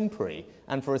that's temporary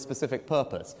and for a specific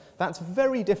purpose. That's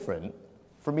very different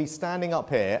from me standing up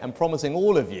here and promising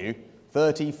all of you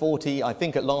 30, 40, I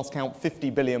think at last count,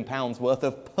 £50 billion worth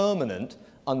of permanent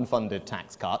unfunded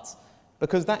tax cuts,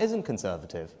 because that isn't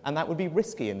Conservative, and that would be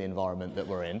risky in the environment that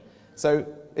we're in. So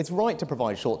it's right to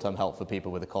provide short-term help for people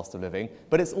with the cost of living,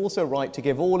 but it's also right to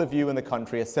give all of you in the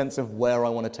country a sense of where I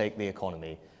want to take the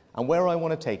economy. And where I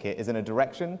want to take it is in a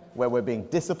direction where we're being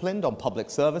disciplined on public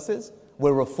services,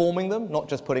 we're reforming them, not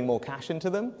just putting more cash into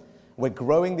them. We're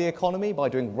growing the economy by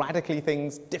doing radically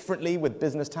things differently with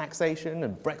business taxation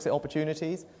and Brexit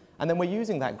opportunities. And then we're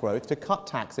using that growth to cut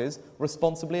taxes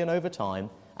responsibly and over time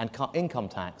and cut income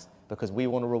tax because we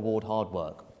want to reward hard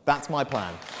work. That's my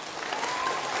plan.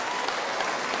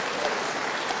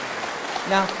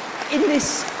 Now, in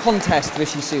this contest,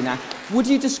 Rishi Sunak, would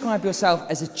you describe yourself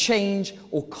as a change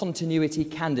or continuity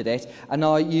candidate? And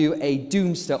are you a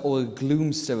doomster or a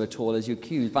gloomster at all, as you're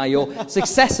accused by your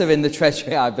successor in the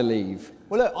Treasury, I believe?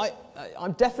 Well, look,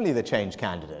 I'm definitely the change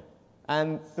candidate.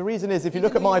 And the reason is, if you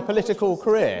look at my political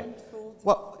career,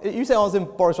 well, you say I was in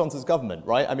Boris Johnson's government,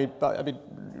 right? I mean,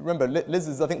 remember, Liz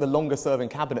is, I think, the longest-serving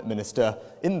cabinet minister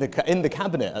in the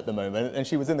cabinet at the moment, and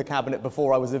she was in the cabinet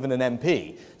before I was even an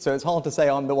MP. So it's hard to say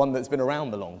I'm the one that's been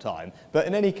around a long time. But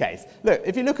in any case, look,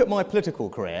 if you look at my political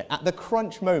career, at the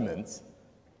crunch moments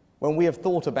when we have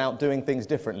thought about doing things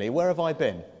differently, where have I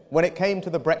been? When it came to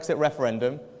the Brexit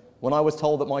referendum, when I was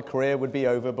told that my career would be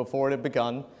over before it had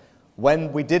begun,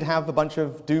 when we did have a bunch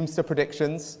of doomster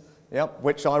predictions,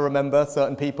 which I remember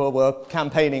certain people were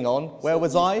campaigning on. Where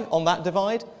was I on that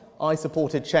divide? I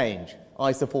supported change.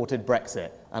 I supported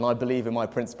Brexit. And I believe in my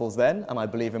principles then, and I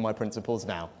believe in my principles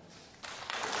now.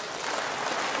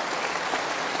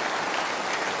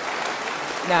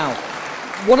 Now,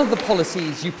 one of the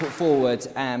policies you put forward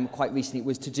quite recently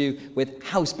was to do with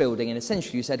house building, and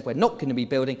essentially you said we're not going to be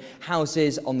building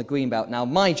houses on the Greenbelt. Now,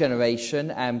 my generation,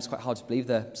 it's quite hard to believe,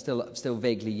 they're still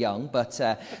vaguely young, but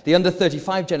the under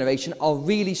 35 generation are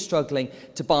really struggling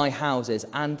to buy houses,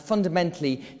 and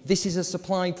fundamentally this is a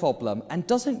supply problem. And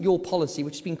doesn't your policy,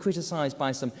 which has been criticised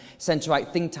by some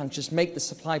centre-right think tanks, just make the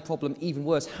supply problem even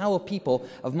worse? How are people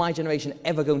of my generation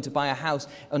ever going to buy a house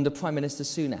under Prime Minister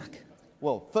Sunak?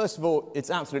 Well, first of all,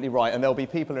 it's absolutely right, and there'll be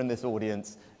people in this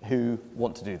audience who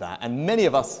want to do that. And many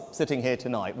of us sitting here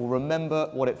tonight will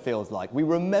remember what it feels like. We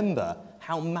remember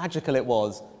how magical it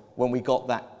was when we got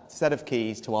that set of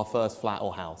keys to our first flat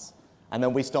or house. And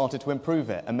then we started to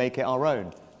improve it and make it our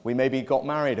own. We maybe got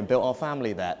married and built our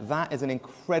family there. That is an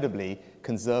incredibly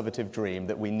conservative dream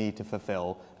that we need to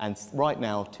fulfill, and right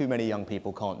now too many young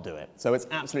people can't do it. So it's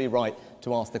absolutely right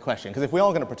to ask the question, because if we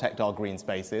are going to protect our green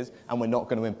spaces and we're not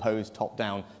going to impose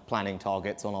top-down planning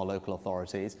targets on our local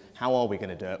authorities, how are we going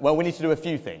to do it? Well, we need to do a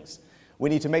few things. We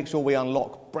need to make sure we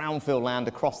unlock brownfield land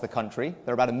across the country.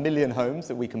 There are about 1 million homes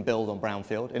that we can build on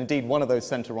brownfield. And indeed, one of those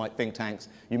centre-right think tanks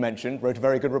you mentioned wrote a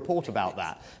very good report about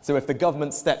that. So if the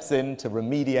government steps in to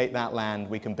remediate that land,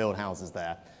 we can build houses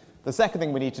there. The second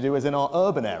thing we need to do is in our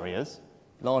urban areas,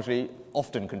 largely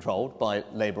often controlled by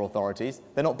Labour authorities,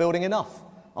 they're not building enough.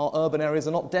 Our urban areas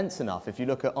are not dense enough if you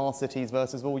look at our cities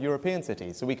versus all European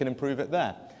cities, so we can improve it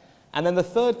there. And then the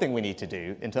third thing we need to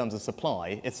do in terms of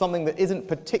supply is something that isn't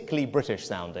particularly British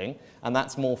sounding, and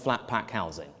that's more flat pack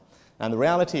housing. And the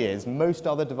reality is most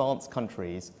other advanced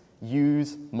countries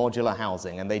use modular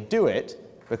housing, and they do it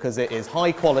because it is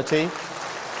high quality,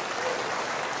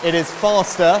 it is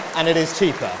faster, and it is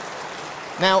cheaper.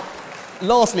 Now,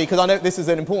 lastly, because I know this is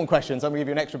an important question, so I'm going to give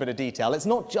you an extra bit of detail, it's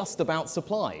not just about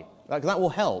supply, because that will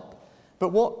help. But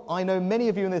what I know many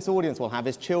of you in this audience will have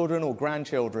is children or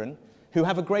grandchildren who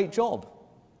have a great job.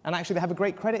 And actually they have a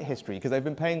great credit history because they've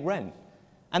been paying rent.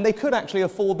 And they could actually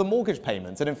afford the mortgage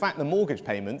payments. And in fact, the mortgage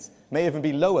payments may even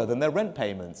be lower than their rent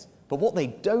payments. But what they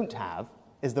don't have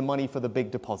is the money for the big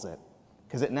deposit,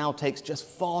 because it now takes just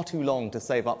far too long to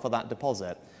save up for that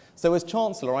deposit. So as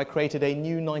Chancellor, I created a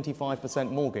new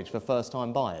 95% mortgage for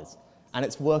first-time buyers. And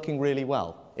it's working really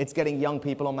well. It's getting young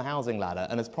people on the housing ladder.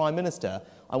 And as Prime Minister,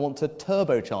 I want to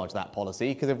turbocharge that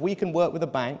policy, because if we can work with the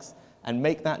banks and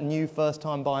make that new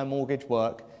first-time buyer mortgage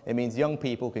work, it means young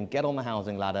people can get on the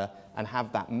housing ladder and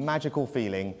have that magical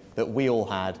feeling that we all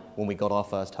had when we got our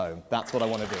first home. That's what I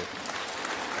want to do.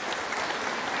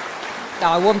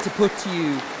 Now, I want to put to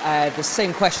you the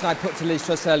same question I put to Liz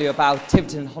Truss earlier about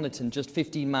Tiverton and Honiton, just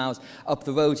 15 miles up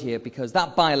the road here, because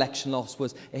that by-election loss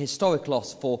was a historic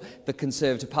loss for the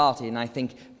Conservative Party. And I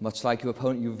think, much like your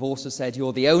opponent, you've also said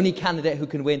you're the only candidate who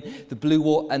can win the blue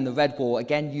war and the red war.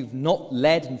 Again, you've not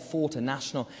led and fought a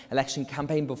national election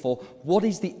campaign before. What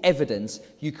is the evidence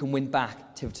you can win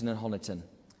back Tiverton and Honiton?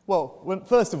 Well,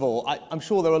 first of all, I'm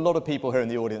sure there are a lot of people here in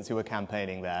the audience who were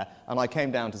campaigning there, and I came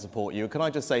down to support you. Can I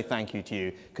just say thank you to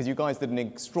you, because you guys did an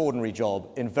extraordinary job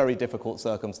in very difficult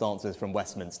circumstances from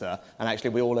Westminster, and actually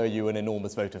we all owe you an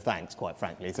enormous vote of thanks, quite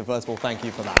frankly. So first of all, thank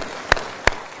you for that.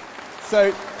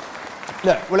 So,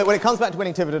 look, when it comes back to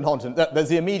winning Tiverton and Honiton, there's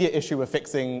the immediate issue of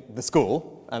fixing the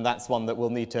school, and that's one that we'll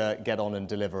need to get on and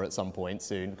deliver at some point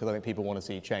soon, because I think people want to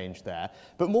see change there.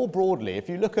 But more broadly, if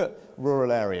you look at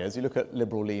rural areas, you look at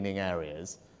liberal-leaning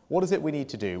areas, what is it we need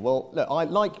to do? Well, look,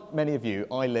 like many of you,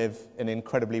 I live in an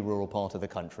incredibly rural part of the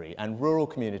country, and rural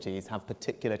communities have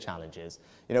particular challenges.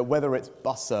 You know, whether it's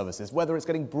bus services, whether it's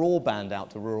getting broadband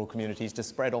out to rural communities to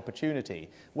spread opportunity,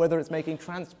 whether it's making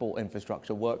transport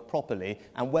infrastructure work properly,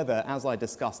 and whether, as I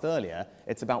discussed earlier,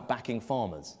 it's about backing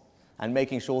farmers and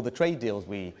making sure the trade deals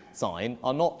we sign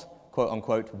are not,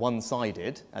 quote-unquote,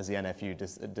 one-sided, as the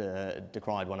NFU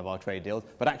decried one of our trade deals,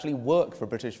 but actually work for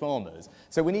British farmers.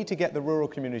 So we need to get the rural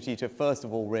community to, first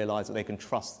of all, realise that they can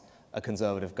trust a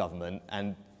Conservative government,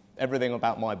 and everything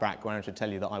about my background should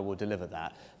tell you that I will deliver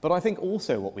that. But I think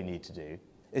also what we need to do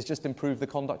is just improve the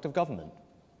conduct of government.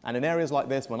 And in areas like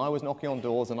this, when I was knocking on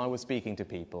doors and I was speaking to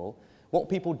people, what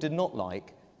people did not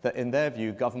like, that in their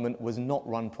view, government was not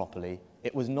run properly,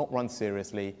 it was not run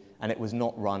seriously, and it was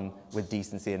not run with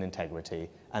decency and integrity.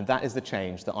 And that is the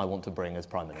change that I want to bring as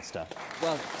Prime Minister.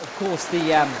 Well, of course,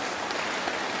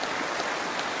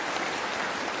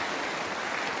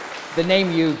 the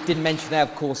name you didn't mention there,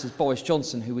 of course, is Boris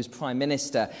Johnson, who was Prime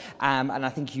Minister. And I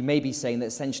think you may be saying that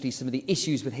essentially some of the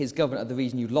issues with his government are the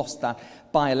reason you lost that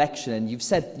by-election. And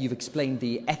you've explained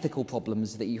the ethical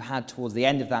problems that you had towards the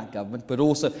end of that government, but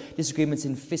also disagreements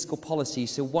in fiscal policy.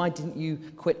 So why didn't you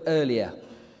quit earlier?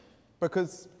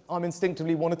 Because I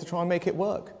instinctively wanted to try and make it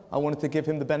work. I wanted to give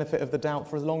him the benefit of the doubt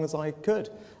for as long as I could.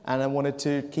 And I wanted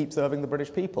to keep serving the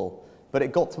British people. But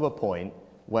it got to a point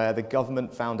where the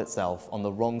government found itself on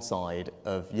the wrong side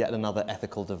of yet another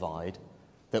ethical divide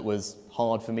that was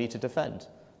hard for me to defend,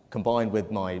 combined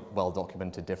with my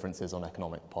well-documented differences on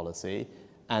economic policy.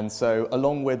 And so,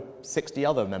 along with 60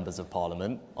 other members of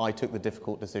Parliament, I took the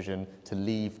difficult decision to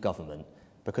leave government,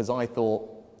 because I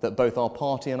thought that both our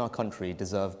party and our country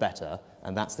deserve better,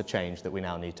 and that's the change that we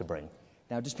now need to bring.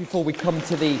 Now, just before we come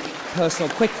to the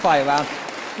personal quickfire round,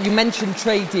 you mentioned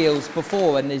trade deals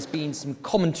before, and there's been some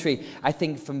commentary, I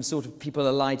think, from sort of people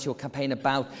allied to your campaign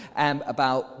about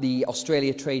the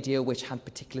Australia trade deal, which had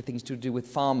particular things to do with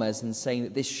farmers, and saying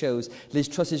that this shows Liz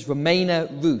Truss's Remainer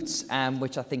roots,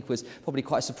 which I think was probably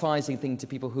quite a surprising thing to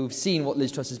people who've seen what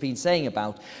Liz Truss has been saying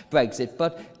about Brexit.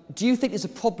 But do you think there's a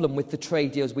problem with the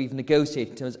trade deals we've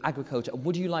negotiated in terms of agriculture, and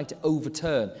would you like to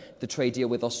overturn the trade deal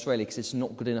with Australia because it's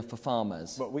not good enough for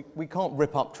farmers? Well, we can't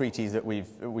rip up treaties that we've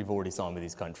already signed with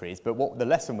these countries, but what the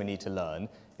lesson we need to learn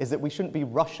is that we shouldn't be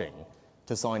rushing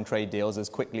to sign trade deals as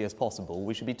quickly as possible.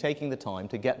 We should be taking the time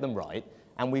to get them right,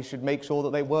 and we should make sure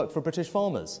that they work for British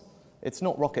farmers. It's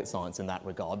not rocket science in that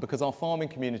regard, because our farming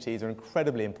communities are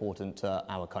incredibly important to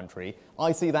our country.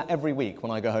 I see that every week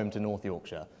when I go home to North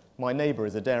Yorkshire. My neighbour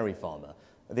is a dairy farmer.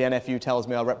 The NFU tells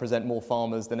me I represent more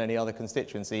farmers than any other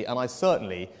constituency, and I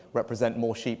certainly represent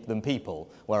more sheep than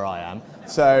people where I am.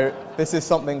 So this is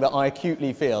something that I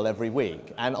acutely feel every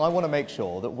week. And I want to make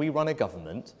sure that we run a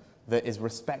government that is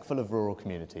respectful of rural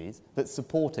communities, that's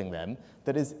supporting them,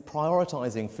 that is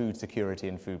prioritising food security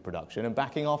and food production and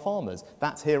backing our farmers.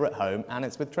 That's here at home, and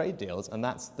it's with trade deals, and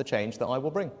that's the change that I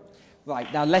will bring.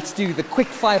 Right, now let's do the quick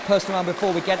fire personal round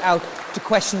before we get out to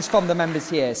questions from the members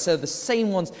here. So the same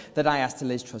ones that I asked to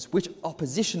Liz Truss. Which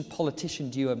opposition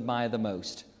politician do you admire the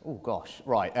most? Oh, gosh.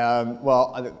 Right.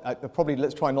 Well, probably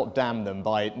let's try not damn them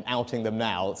by outing them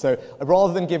now. So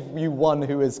rather than give you one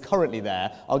who is currently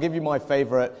there, I'll give you my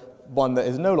favourite one that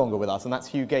is no longer with us, and that's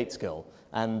Hugh Gateskill.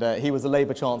 And he was a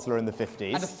Labour Chancellor in the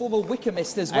 50s. And a former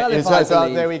Wycomist as well, if I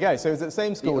believe. There we go. So he was at the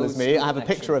same school as me. I have a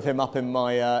picture of him up in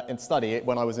my study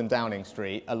when I was in Downing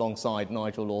Street, alongside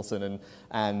Nigel Lawson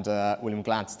and William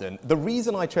Gladstone. The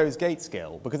reason I chose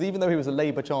Gateskill, because even though he was a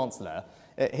Labour Chancellor,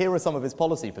 here are some of his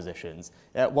policy positions.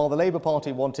 While the Labour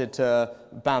Party wanted to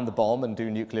ban the bomb and do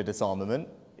nuclear disarmament,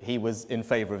 he was in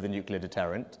favour of the nuclear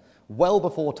deterrent. Well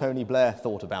before Tony Blair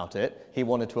thought about it, he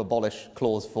wanted to abolish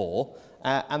Clause 4.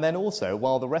 And then also,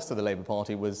 while the rest of the Labour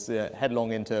Party was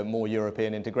headlong into more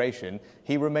European integration,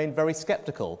 he remained very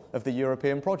sceptical of the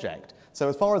European project. So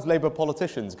as far as Labour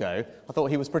politicians go, I thought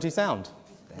he was pretty sound.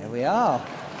 There we are.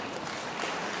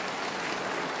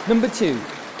 Number 2,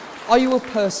 are you a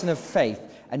person of faith?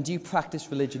 And do you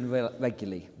practice religion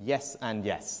regularly? Yes and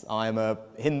yes. I am a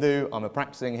Hindu, I'm a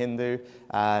practicing Hindu,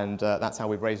 and that's how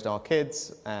we've raised our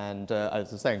kids. And as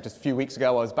I was saying, just a few weeks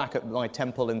ago, I was back at my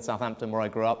temple in Southampton where I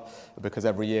grew up, because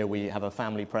every year we have a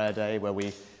family prayer day where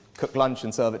we cook lunch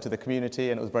and serve it to the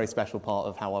community, and it was a very special part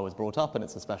of how I was brought up, and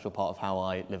it's a special part of how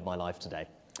I live my life today.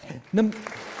 Number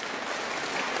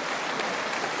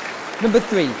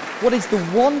 3, what is the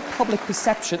one public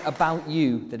perception about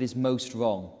you that is most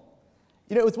wrong?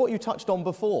 You know, it was what you touched on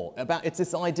before, about it's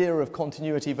this idea of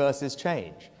continuity versus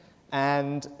change.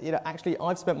 And, you know, actually,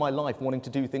 I've spent my life wanting to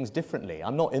do things differently.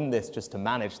 I'm not in this just to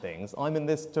manage things. I'm in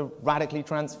this to radically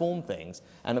transform things.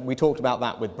 And we talked about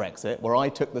that with Brexit, where I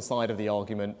took the side of the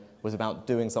argument was about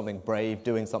doing something brave,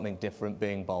 doing something different,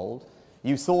 being bold.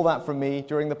 You saw that from me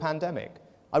during the pandemic.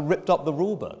 I ripped up the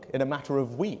rule book in a matter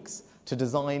of weeks to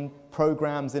design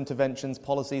programs, interventions,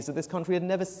 policies that this country had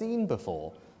never seen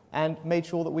before, and made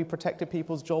sure that we protected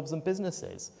people's jobs and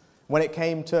businesses. When it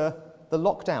came to the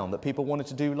lockdown that people wanted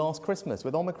to do last Christmas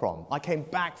with Omicron, I came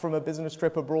back from a business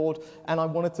trip abroad and I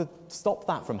wanted to stop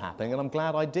that from happening, and I'm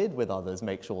glad I did with others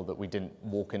make sure that we didn't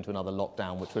walk into another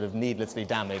lockdown which would have needlessly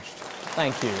damaged,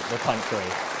 thank you, the country.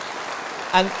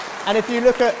 And if you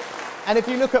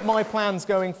look at my plans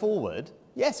going forward,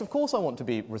 yes, of course I want to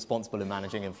be responsible in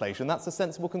managing inflation. That's a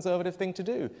sensible Conservative thing to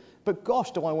do. But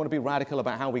gosh, do I want to be radical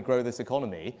about how we grow this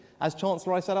economy. As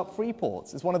Chancellor, I set up free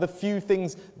ports. It's one of the few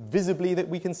things visibly that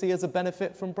we can see as a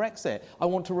benefit from Brexit. I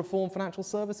want to reform financial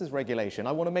services regulation.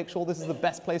 I want to make sure this is the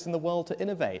best place in the world to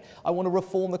innovate. I want to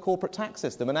reform the corporate tax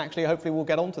system. And actually, hopefully we'll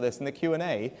get onto this in the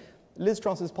Q&A. Liz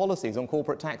Truss's policies on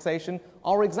corporate taxation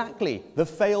are exactly the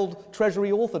failed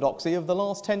Treasury orthodoxy of the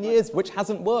last 10 years, which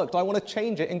hasn't worked. I want to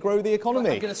change it and grow the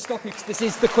economy. I'm going to stop you because this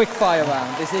is the quick fire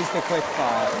round. This is the quick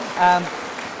fire.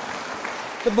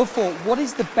 Number 4, what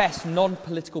is the best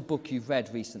non-political book you've read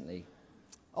recently?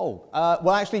 Well,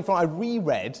 actually, I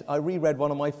reread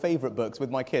one of my favourite books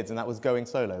with my kids, and that was Going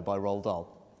Solo by Roald Dahl.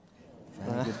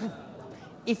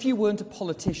 If you weren't a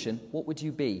politician, what would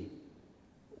you be?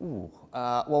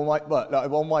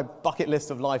 On my bucket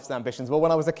list of life's ambitions, well,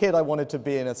 when I was a kid, I wanted to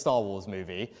be in a Star Wars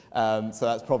movie, so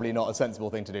that's probably not a sensible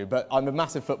thing to do. But I'm a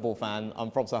massive football fan. I'm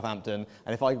from Southampton,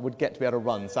 and if I would get to be able to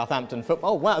run Southampton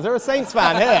football... Oh, wow, is there a Saints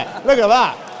fan here? Look at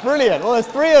that. Brilliant. Well, there's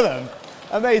 3 of them.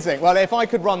 Amazing. Well, if I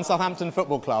could run Southampton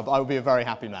Football Club, I would be a very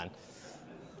happy man.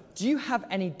 Do you have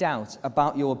any doubt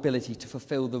about your ability to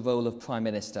fulfil the role of Prime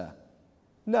Minister?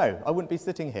 No, I wouldn't be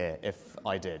sitting here if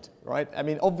I did, right? I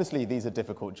mean, obviously these are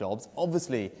difficult jobs.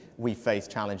 Obviously we face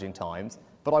challenging times,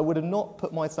 but I would have not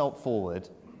put myself forward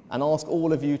and asked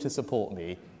all of you to support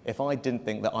me if I didn't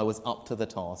think that I was up to the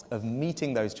task of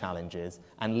meeting those challenges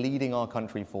and leading our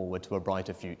country forward to a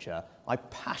brighter future. I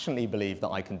passionately believe that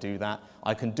I can do that.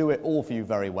 I can do it all for you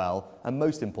very well. And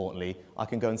most importantly, I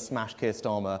can go and smash Keir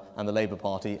Starmer and the Labour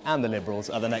Party and the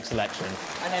Liberals at the next election.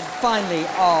 And then finally,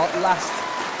 our last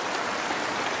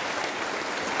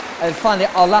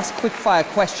quick-fire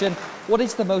question. What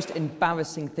is the most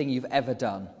embarrassing thing you've ever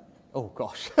done? Oh,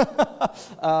 gosh.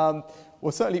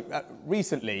 Well, certainly,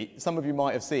 recently, some of you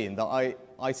might have seen that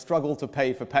I struggled to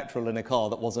pay for petrol in a car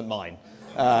that wasn't mine.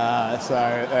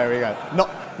 So, there we go.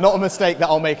 Not a mistake that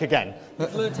I'll make again.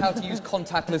 You've learned how to use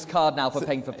contactless card now for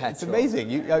paying for petrol. It's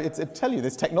amazing. I tell you,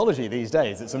 this technology these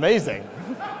days, it's amazing.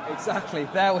 Exactly.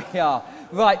 There we are.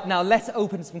 Right, now let's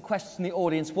open some questions from the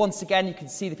audience. Once again, you can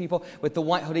see the people with the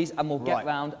white hoodies, and we'll get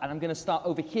round. And I'm going to start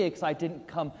over here because I didn't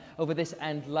come over this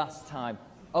end last time.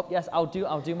 Oh, yes, I'll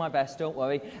do my best, don't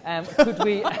worry. Could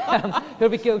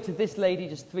we go to this lady,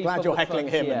 just 3 Glad you're heckling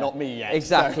him and not me yet.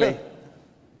 Exactly.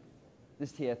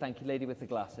 Just here, thank you, lady with the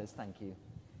glasses, thank you.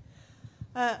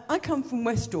 I come from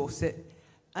West Dorset,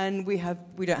 and we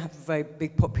don't have a very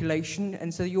big population,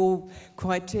 and so your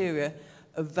criteria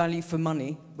of value for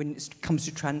money when it comes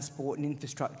to transport and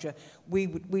infrastructure, we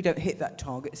don't hit that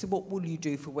target. So what will you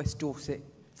do for West Dorset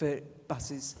for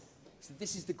buses? So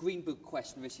this is the Green Book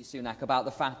question, Rishi Sunak, about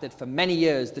the fact that for many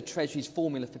years the Treasury's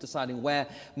formula for deciding where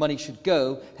money should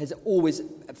go has always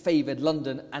favoured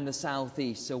London and the South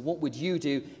East. So what would you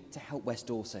do to help West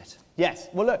Dorset? Yes.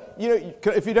 Well, look,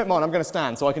 if you don't mind, I'm going to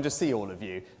stand so I can just see all of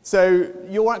you. So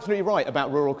you're absolutely right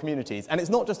about rural communities. And it's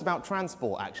not just about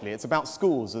transport, actually. It's about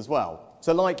schools as well.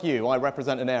 So like you, I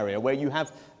represent an area where you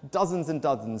have dozens and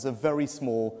dozens of very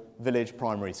small village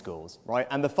primary schools, right?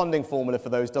 And the funding formula for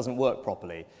those doesn't work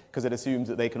properly because it assumes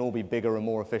that they can all be bigger and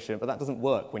more efficient, but that doesn't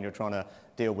work when you're trying to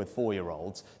deal with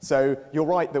 4-year-olds. So you're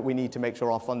right that we need to make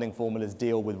sure our funding formulas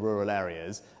deal with rural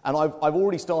areas. And I've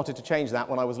already started to change that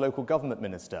when I was local government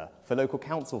minister, for local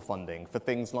council funding, for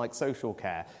things like social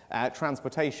care,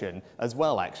 transportation as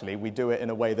well, actually. We do it in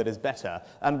a way that is better.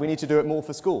 And we need to do it more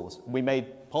for schools. We made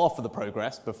half of the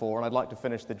progress before, and I'd like to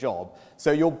finish the job.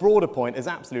 So your broader point is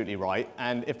absolutely right.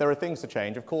 And if there are things to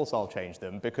change, of course I'll change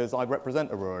them, because I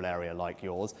represent a rural area like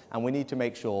yours, and we need to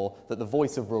make sure that the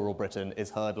voice of rural Britain is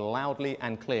heard loudly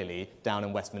and clearly down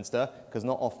in Westminster, because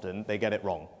not often they get it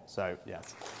wrong. So,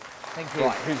 yes. Thank you.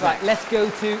 Right, let's go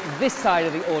to this side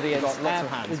of the audience. We've got lots of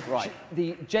hands. Right.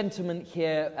 The gentleman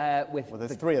here with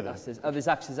there's 3 of them. Oh, there's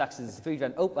 3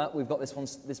 gentlemen. Oh, we've got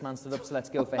this man stood up, so let's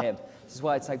go for him. This is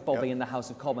why it's like Bobby in the House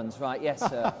of Commons. Right, yes,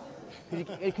 sir.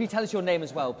 Can you tell us your name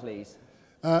as well, please?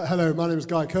 Hello, my name is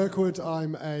Guy Kirkwood.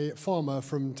 I'm a farmer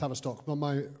from Tavistock, but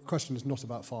my question is not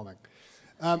about farming.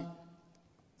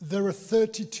 There are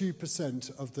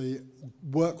 32% of the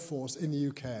workforce in the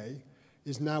UK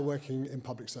is now working in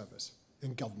public service,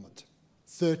 in government.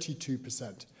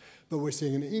 32%. But we're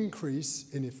seeing an increase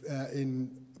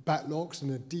in backlogs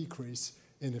and a decrease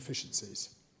in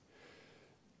efficiencies.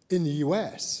 In the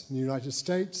US, in the United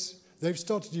States, they've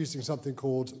started using something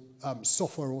called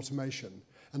software automation,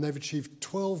 and they've achieved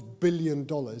 $12 billion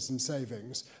in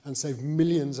savings and saved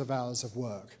millions of hours of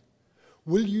work.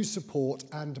 Will you support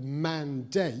and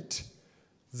mandate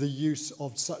the use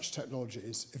of such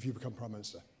technologies if you become Prime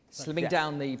Minister? Slimming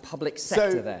down the public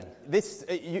sector then.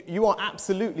 You are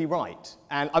absolutely right.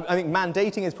 And I think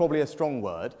mandating is probably a strong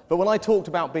word. But when I talked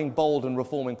about being bold and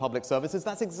reforming public services,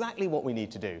 that's exactly what we need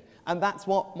to do. And that's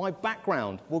what my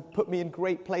background will put me in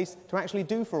great place to actually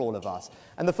do for all of us.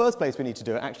 And the first place we need to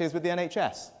do it actually is with the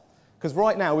NHS. Because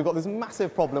right now we've got this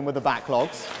massive problem with the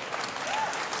backlogs.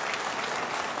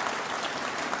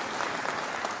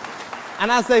 And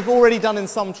as they've already done in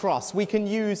some trusts, we can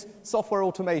use software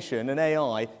automation and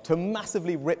AI to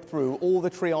massively rip through all the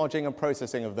triaging and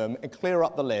processing of them and clear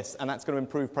up the list, and that's going to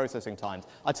improve processing times.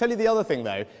 I tell you the other thing,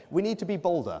 though, we need to be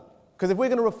bolder. Because if we're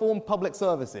going to reform public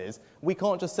services, we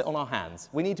can't just sit on our hands.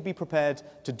 We need to be prepared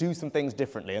to do some things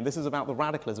differently, and this is about the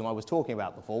radicalism I was talking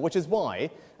about before, which is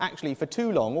why, actually, for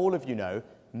too long, all of you know,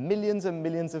 millions and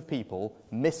millions of people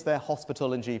miss their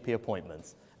hospital and GP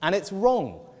appointments. And it's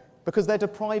wrong, because they're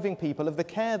depriving people of the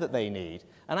care that they need.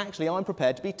 And actually, I'm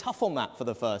prepared to be tough on that for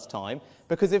the first time,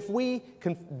 because if we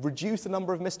can reduce the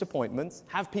number of missed appointments,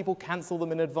 have people cancel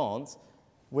them in advance,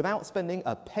 without spending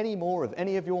a penny more of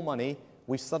any of your money,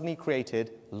 we've suddenly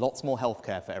created lots more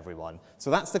healthcare for everyone. So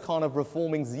that's the kind of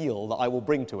reforming zeal that I will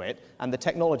bring to it, and the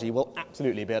technology will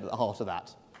absolutely be at the heart of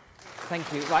that.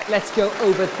 Thank you. Right, let's go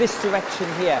over this direction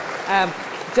here.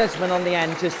 Gentleman on the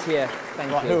end, just here.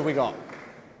 Thank you. Who have we got?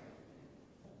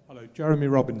 Hello, Jeremy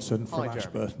Robinson from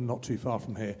Ashburton, not too far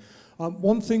from here.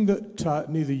 One thing that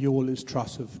neither you or Liz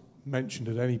Truss have mentioned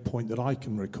at any point that I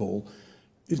can recall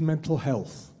is mental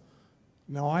health.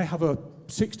 Now, I have a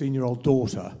 16-year-old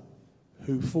daughter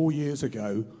who 4 years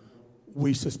ago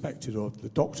we suspected, or the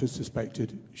doctors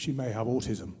suspected, she may have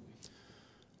autism.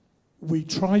 We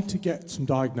tried to get some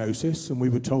diagnosis, and we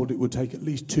were told it would take at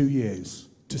least 2 years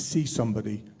to see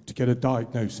somebody to get a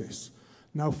diagnosis.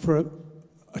 Now, for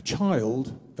a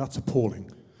child, that's appalling.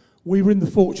 We were in the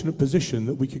fortunate position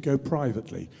that we could go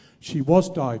privately. She was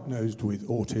diagnosed with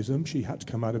autism. She had to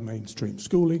come out of mainstream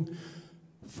schooling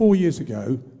 4 years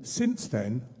ago. Since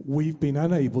then, we've been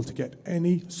unable to get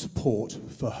any support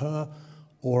for her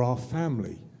or our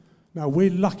family. Now,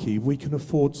 we're lucky we can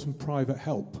afford some private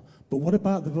help, but what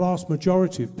about the vast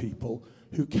majority of people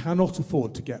who cannot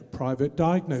afford to get private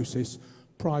diagnosis,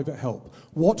 private help?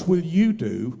 What will you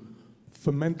do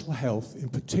for mental health, in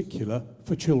particular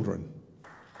for children?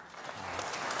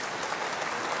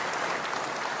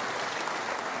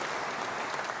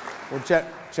 Well,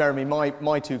 Jeremy,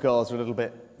 my 2 girls are a little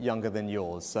bit younger than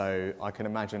yours, so I can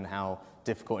imagine how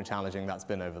difficult and challenging that's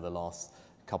been over the last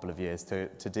couple of years to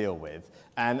deal with.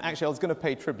 And actually, I was going to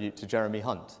pay tribute to Jeremy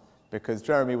Hunt, because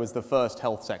Jeremy was the first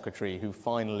health secretary who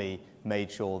finally made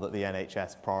sure that the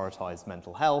NHS prioritised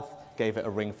mental health, gave it a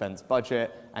ring-fenced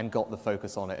budget, and got the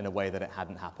focus on it in a way that it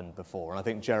hadn't happened before. And I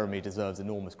think Jeremy deserves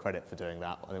enormous credit for doing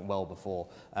that, I think well before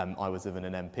I was even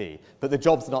an MP. But the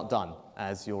job's not done,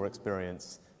 as your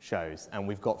experience shows, and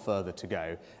we've got further to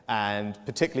go. And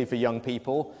particularly for young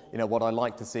people, you know, what I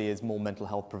like to see is more mental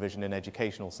health provision in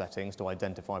educational settings to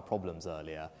identify problems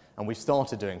earlier. And we've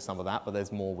started doing some of that, but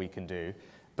there's more we can do.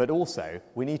 But also,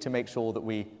 we need to make sure that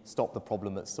we stop the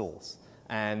problem at source.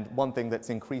 And one thing that's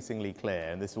increasingly clear,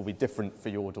 and this will be different for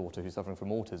your daughter who's suffering from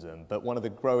autism, but one of the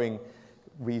growing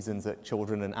reasons that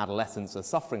children and adolescents are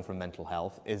suffering from mental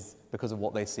health is because of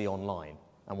what they see online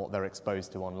and what they're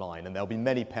exposed to online. And there'll be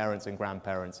many parents and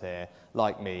grandparents here,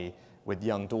 like me, with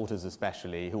young daughters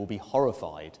especially, who will be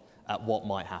horrified at what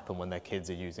might happen when their kids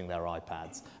are using their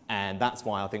iPads. And that's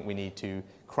why I think we need to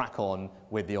crack on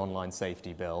with the online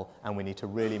safety bill, and we need to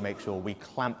really make sure we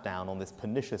clamp down on this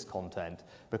pernicious content,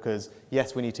 because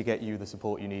yes, we need to get you the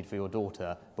support you need for your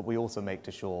daughter, but we also make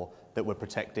sure that we're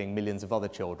protecting millions of other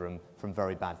children from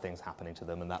very bad things happening to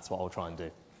them, and that's what I'll try and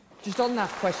do. Just on that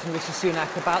question, Mr.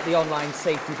 Sunak, about the online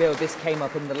safety bill, this came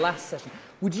up in the last session.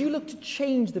 Would you look to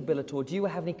change the bill at all? Do you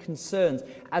have any concerns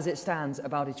as it stands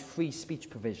about its free speech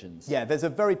provisions? Yeah, there's a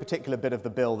very particular bit of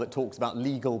the bill that talks about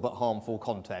legal but harmful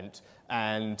content,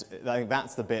 and I think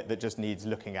that's the bit that just needs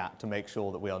looking at to make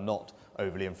sure that we are not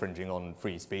overly infringing on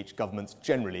free speech. Governments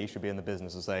generally should be in the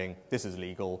business of saying this is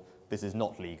legal, this is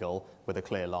not legal, with a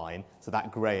clear line. So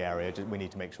that grey area, we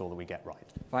need to make sure that we get right.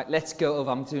 Right, let's go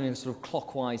over. I'm doing a sort of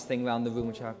clockwise thing around the room,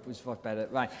 which was far better.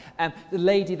 Right, the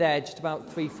lady there, just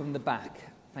about 3 from the back.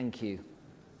 Thank you.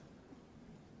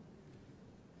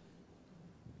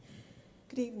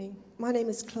 Good evening. My name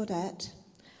is Claudette,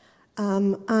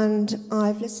 and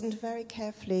I've listened very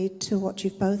carefully to what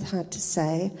you've both had to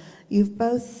say. You've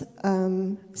both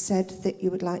said that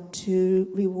you would like to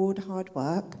reward hard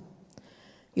work.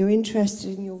 You're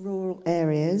interested in your rural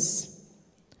areas.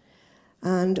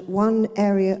 And one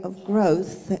area of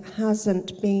growth that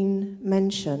hasn't been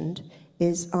mentioned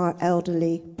is our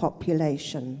elderly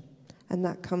population. And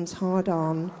that comes hard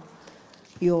on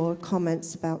your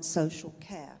comments about social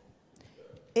care.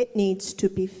 It needs to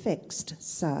be fixed,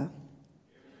 sir.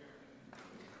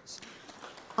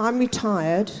 I'm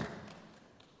retired,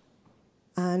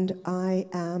 and I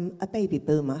am a baby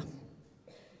boomer.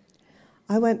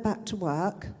 I went back to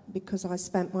work because I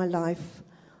spent my life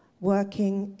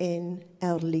working in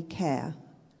elderly care.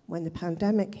 When the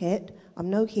pandemic hit, I'm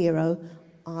no hero,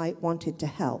 I wanted to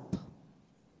help.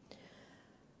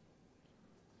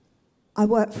 I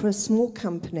work for a small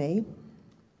company,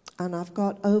 and I've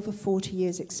got over 40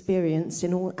 years' experience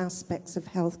in all aspects of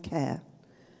healthcare,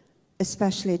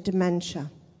 especially dementia,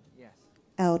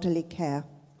 elderly care.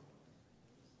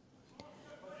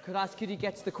 Could I ask you to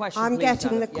get to the question, I'm please,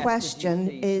 getting Anna? the question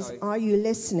is, are you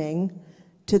listening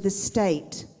to the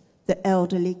state that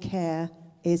elderly care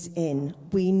is in?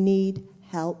 We need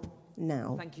help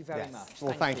now. Thank you very much.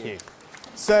 Well, thank you.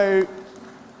 So,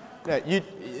 you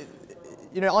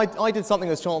know, I did something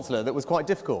as Chancellor that was quite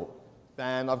difficult,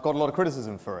 and I've got a lot of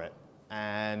criticism for it.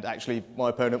 And actually, my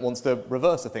opponent wants to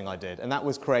reverse the thing I did, and that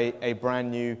was create a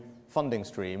brand new funding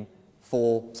stream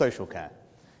for social care.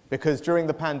 Because during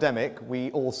the pandemic,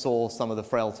 we all saw some of the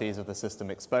frailties of the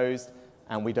system exposed,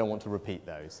 and we don't want to repeat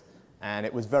those. And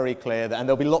it was very clear that, and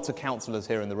there'll be lots of councillors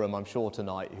here in the room, I'm sure,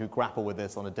 tonight, who grapple with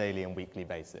this on a daily and weekly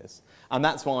basis. And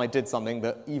that's why I did something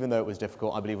that, even though it was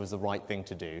difficult, I believe was the right thing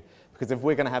to do. Because if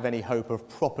we're going to have any hope of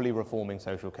properly reforming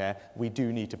social care, we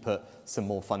do need to put some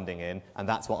more funding in, and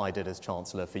that's what I did as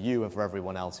Chancellor for you and for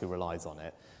everyone else who relies on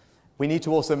it. We need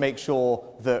to also make sure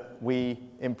that we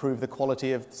improve the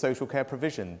quality of social care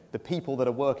provision. The people that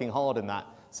are working hard in that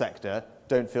sector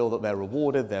don't feel that they're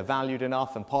rewarded, they're valued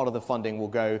enough, and part of the funding will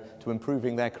go to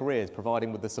improving their careers,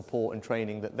 providing with the support and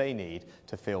training that they need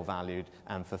to feel valued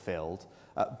and fulfilled.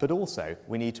 But also,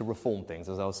 we need to reform things,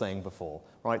 as I was saying before,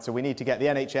 right? So we need to get the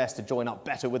NHS to join up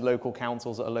better with local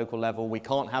councils at a local level. We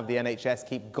can't have the NHS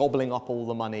keep gobbling up all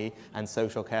the money and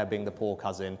social care being the poor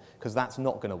cousin, because that's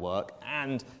not going to work.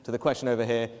 And to the question over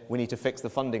here, we need to fix the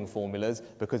funding formulas,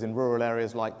 because in rural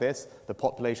areas like this, the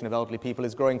population of elderly people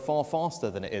is growing far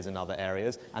faster than it is in other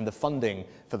areas, and the funding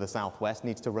for the South West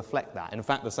needs to reflect that. In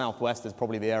fact, the South West is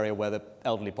probably the area where the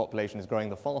elderly population is growing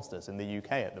the fastest in the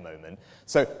UK at the moment.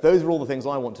 So those are all the things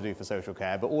I want to do for social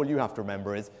care, but all you have to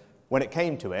remember is When it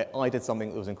came to it, I did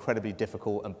something that was incredibly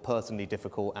difficult and personally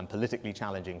difficult and politically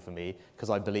challenging for me because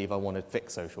I believe I want to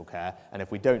fix social care, and if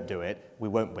we don't do it, we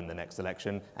won't win the next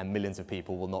election and millions of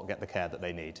people will not get the care that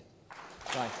they need.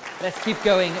 Right, let's keep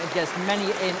going and get as many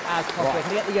in as possible. Right.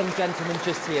 Can I get the young gentleman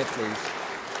just here, please?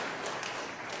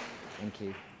 Thank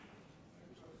you.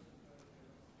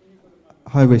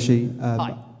 Hi, Rishi.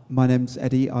 Hi. My name's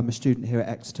Eddie. I'm a student here at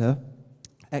Exeter.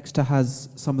 Exeter has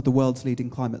some of the world's leading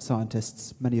climate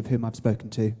scientists, many of whom I've spoken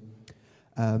to.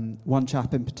 One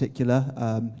chap in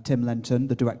particular, Tim Lenton,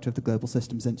 the director of the Global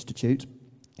Systems Institute,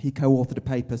 he co-authored a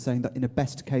paper saying that in a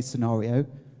best-case scenario,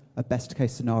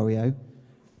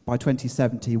 by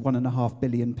 2070, 1.5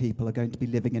 billion people are going to be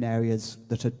living in areas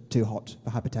that are too hot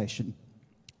for habitation.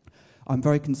 I'm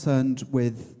very concerned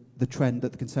with the trend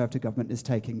that the Conservative government is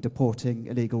taking, deporting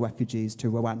illegal refugees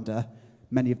to Rwanda.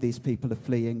 Many of these people are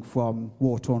fleeing from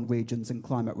war-torn regions and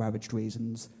climate-ravaged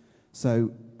regions. So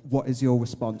what is your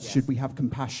response? Yes. Should we have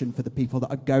compassion for the people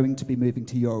that are going to be moving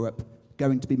to Europe,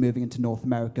 going to be moving into North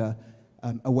America,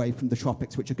 away from the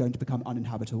tropics, which are going to become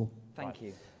uninhabitable? Thank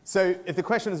you. So if the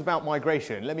question is about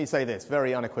migration, let me say this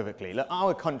very unequivocally. Look,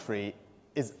 our country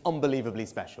is unbelievably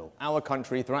special. Our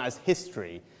country, throughout its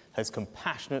history, has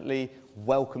compassionately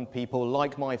welcomed people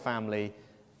like my family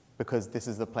because this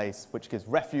is the place which gives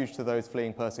refuge to those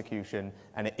fleeing persecution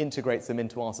and it integrates them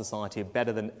into our society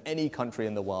better than any country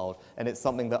in the world. And it's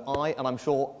something that I, and I'm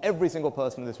sure every single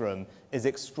person in this room, is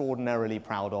extraordinarily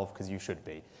proud of, because you should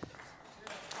be.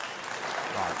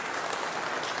 Right.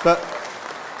 But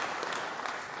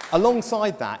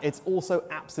alongside that, it's also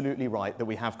absolutely right that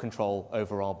we have control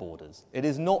over our borders. It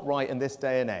is not right in this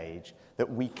day and age that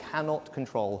we cannot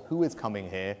control who is coming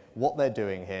here, what they're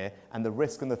doing here, and the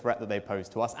risk and the threat that they pose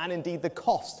to us, and indeed the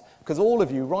cost. Because all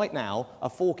of you right now are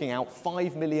forking out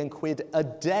 5 million quid a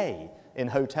day in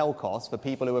hotel costs for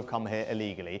people who have come here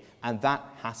illegally, and that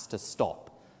has to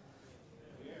stop.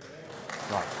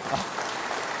 Right.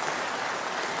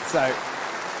 So,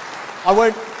 I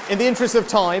won't, in the interest of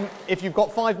time, if you've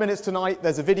got 5 minutes tonight,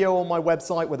 there's a video on my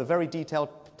website with a very detailed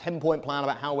 10-point plan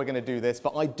about how we're going to do this,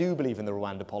 but I do believe in the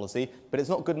Rwanda policy, but it's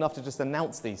not good enough to just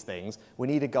announce these things. We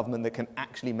need a government that can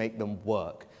actually make them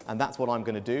work, and that's what I'm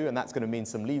going to do, and that's going to mean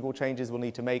some legal changes we'll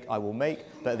need to make, I will make,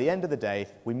 but at the end of the day,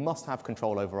 we must have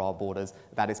control over our borders.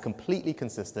 That is completely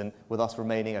consistent with us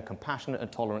remaining a compassionate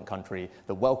and tolerant country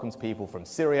that welcomes people from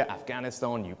Syria,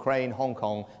 Afghanistan, Ukraine, Hong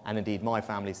Kong, and indeed my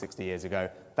family 60 years ago.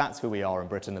 That's who we are in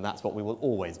Britain, and that's what we will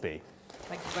always be.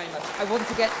 Thank you very much. I want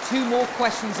to get 2 more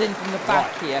questions in from the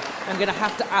back here. I'm going to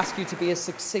have to ask you to be as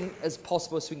succinct as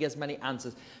possible so we can get as many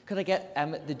answers. Could I get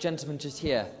the gentleman just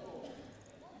here?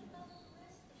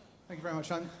 Thank you very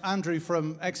much. I'm Andrew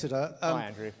from Exeter. Hi,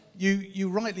 Andrew. You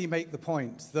rightly make the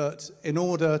point that in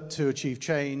order to achieve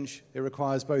change, it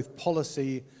requires both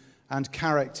policy and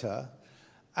character.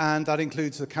 And that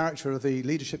includes the character of the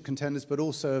leadership contenders, but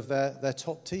also of their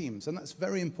top teams. And that's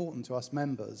very important to us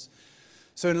members.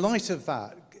 So in light of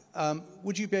that,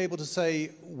 would you be able to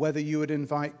say whether you would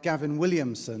invite Gavin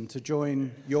Williamson to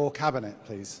join your cabinet,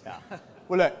 please? Yeah.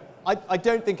 Well, look, I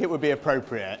don't think it would be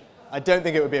appropriate. I don't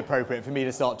think it would be appropriate for me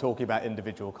to start talking about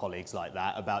individual colleagues like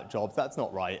that, about jobs. That's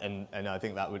not right, and I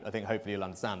think hopefully you'll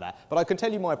understand that. But I can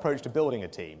tell you my approach to building a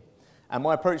team. And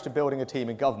my approach to building a team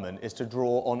in government is to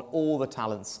draw on all the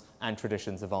talents and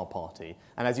traditions of our party.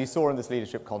 And as you saw in this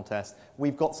leadership contest,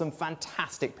 we've got some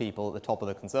fantastic people at the top of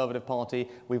the Conservative Party.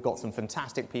 We've got some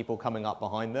fantastic people coming up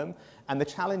behind them. And the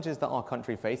challenges that our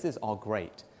country faces are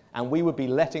great. And we would be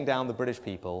letting down the British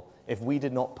people if we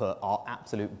did not put our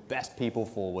absolute best people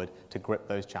forward to grip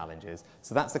those challenges.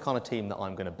 So that's the kind of team that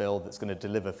I'm going to build that's going to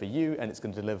deliver for you and it's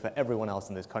going to deliver for everyone else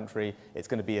in this country. It's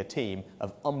going to be a team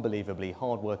of unbelievably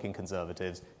hard-working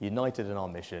Conservatives united in our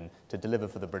mission to deliver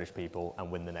for the British people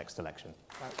and win the next election.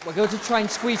 Right, we're going to try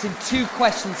and squeeze in 2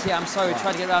 questions here. I'm sorry, we're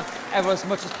trying to get around everyone as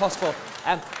much as possible.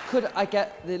 Could I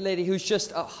get the lady who's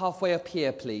just halfway up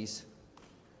here, please?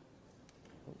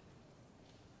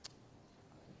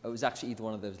 Oh, it was actually either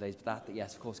one of those ladies, but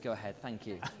yes, of course, go ahead. Thank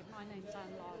you. My name's Anne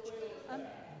Large.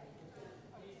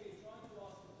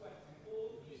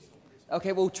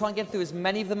 Okay, we'll try and get through as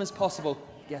many of them as possible.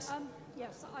 Yes.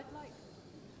 Yes,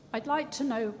 I'd like to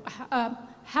know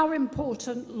how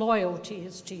important loyalty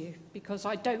is to you, because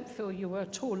I don't feel you were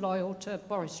at all loyal to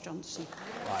Boris Johnson.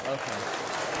 Right, okay.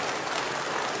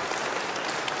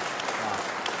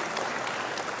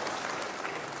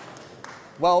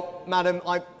 Well, madam,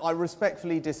 I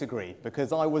respectfully disagree,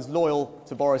 because I was loyal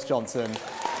to Boris Johnson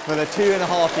for the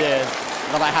 2.5 years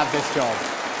that I have this job.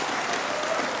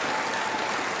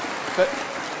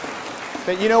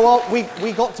 But you know what?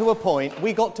 We got to a point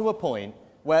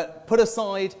where put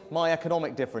aside my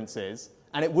economic differences,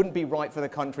 and it wouldn't be right for the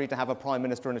country to have a Prime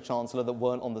Minister and a Chancellor that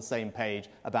weren't on the same page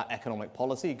about economic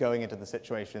policy going into the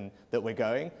situation that we're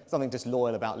going. Something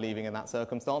disloyal about leaving in that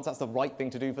circumstance. That's the right thing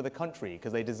to do for the country,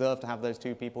 because they deserve to have those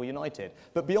two people united.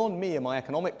 But beyond me and my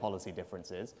economic policy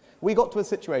differences, we got to a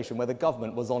situation where the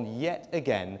government was on yet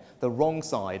again the wrong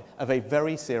side of a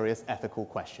very serious ethical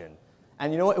question.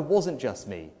 And you know what? It wasn't just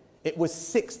me. It was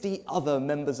 60 other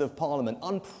members of Parliament,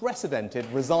 unprecedented,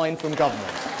 resigned from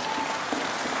government.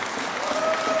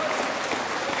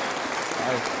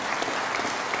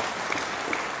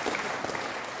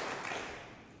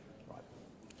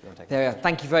 There we are.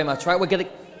 Thank you very much. Right, we're going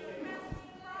to...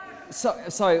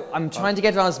 Sorry, I'm trying to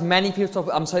get around as many people.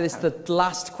 I'm sorry, this is the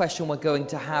last question we're going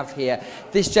to have here.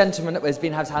 This gentleman has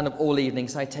been having his hand up all evening,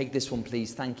 so I take this one,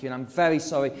 please. Thank you. And I'm very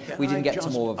sorry we didn't get to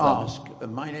more of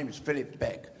them. My name is Philip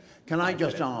Beck. Can I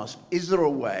just ask, is there a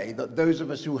way that those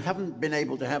of us who haven't been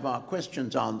able to have our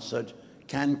questions answered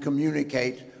can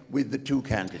communicate with the two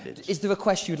candidates? Is there a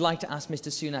question you'd like to ask Mr.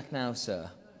 Sunak now, sir?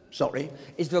 Sorry?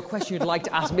 Is there a question you'd like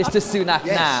to ask Mr. Sunak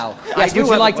now? Yes, Would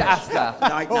you like to ask that?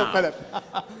 Right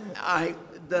now.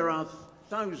 There are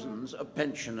thousands of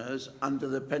pensioners under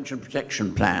the Pension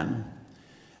Protection Plan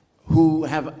who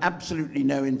have absolutely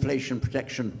no inflation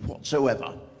protection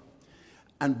whatsoever.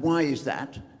 And why is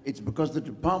that? It's because the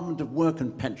Department of Work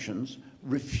and Pensions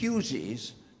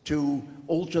refuses to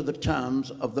alter the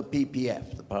terms of the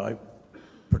PPF, the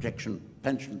Protection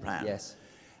Pension Plan. Yes.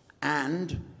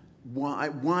 And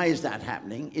why is that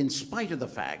happening, in spite of the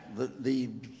fact that the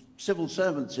civil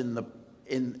servants in the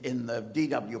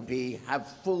DWP have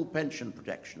full pension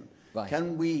protection? Right.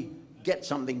 Can we get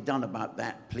something done about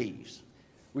that, please?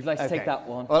 We'd like to take that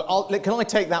one. Well, can I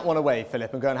take that one away,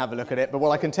 Philip, and go and have a look at it? But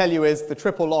what I can tell you is the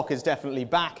triple lock is definitely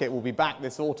back. It will be back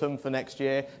this autumn for next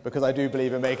year, because I do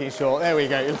believe in making sure... There we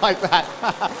go, you like that.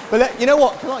 But you know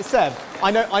what, can I, Seb,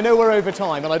 I know we're over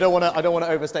time, and I don't want to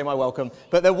overstay my welcome,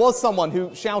 but there was someone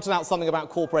who shouted out something about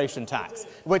corporation tax,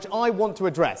 which I want to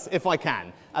address, if I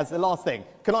can, as the last thing.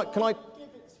 Can I...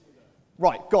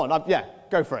 Right, go on, yeah,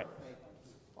 go for it.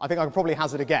 I think I could probably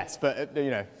hazard a guess, but, you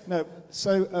know. No,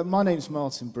 so my name's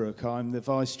Martin Brooke. I'm the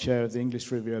Vice Chair of the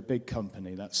English Review, a big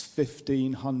company. That's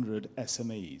 1,500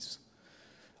 SMEs.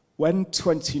 When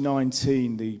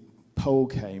 2019, the poll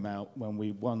came out when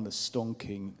we won the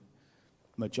stonking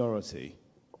majority,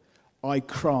 I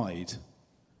cried.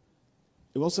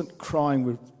 It wasn't crying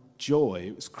with joy,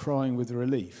 it was crying with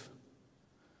relief.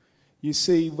 You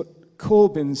see,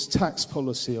 Corbyn's tax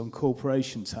policy on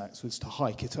corporation tax was to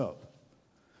hike it up.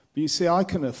 But you see, I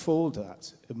can afford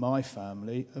that in my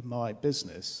family and my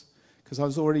business because I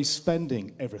was already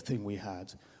spending everything we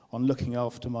had on looking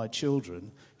after my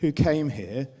children who came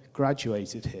here,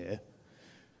 graduated here.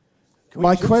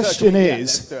 My question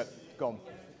is,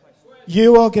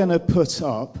 you are going to put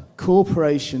up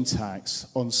corporation tax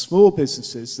on small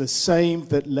businesses the same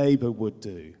that Labour would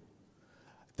do.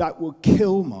 That would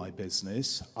kill my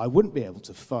business. I wouldn't be able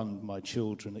to fund my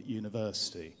children at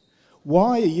university.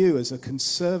 Why are you, as a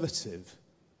Conservative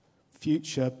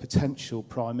future potential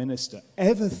Prime Minister,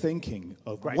 ever thinking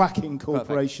of whacking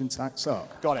corporation tax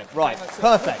up? Got it, right,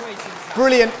 perfect.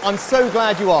 Brilliant, I'm so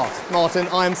glad you asked, Martin.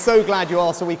 I am so glad you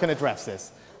asked so we can address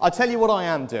this. I'll tell you what I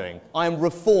am doing. I am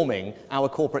reforming our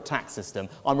corporate tax system.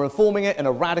 I'm reforming it in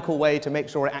a radical way to make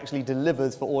sure it actually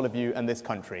delivers for all of you and this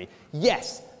country.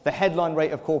 Yes, the headline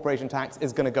rate of corporation tax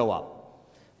is going to go up.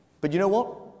 But you know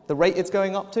what? The rate it's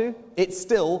going up to, it's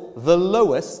still the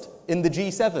lowest in the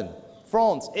G7.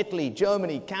 France, Italy,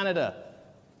 Germany, Canada,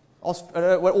 all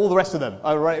the rest of them,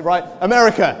 right?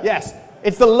 America, yes.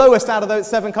 It's the lowest out of those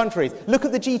 7 countries. Look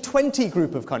at the G20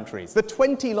 group of countries, the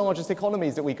 20 largest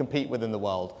economies that we compete with in the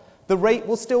world. The rate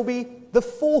will still be the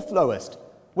 4th lowest,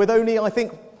 with only, I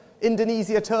think,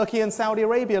 Indonesia, Turkey, and Saudi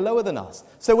Arabia lower than us.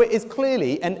 So it is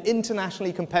clearly an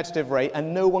internationally competitive rate,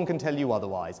 and no one can tell you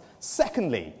otherwise.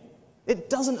 Secondly,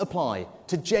 it doesn't apply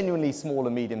to genuinely small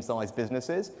and medium-sized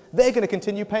businesses. They're going to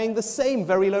continue paying the same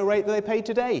very low rate that they pay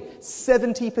today.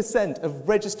 70% of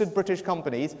registered British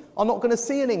companies are not going to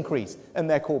see an increase in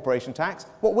their corporation tax.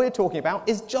 What we're talking about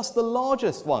is just the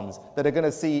largest ones that are going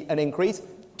to see an increase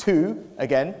to,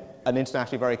 again, an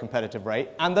internationally very competitive rate.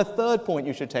 And the third point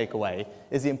you should take away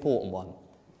is the important one.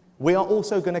 We are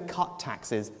also going to cut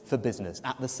taxes for business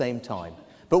at the same time.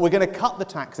 But we're going to cut the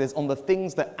taxes on the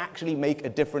things that actually make a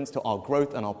difference to our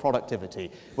growth and our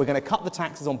productivity. We're going to cut the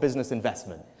taxes on business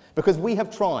investment. Because we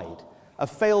have tried a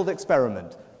failed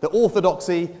experiment. The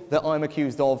orthodoxy that I'm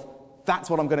accused of, that's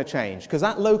what I'm going to change. Because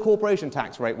that low corporation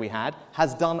tax rate we had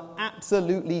has done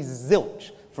absolutely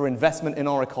zilch for investment in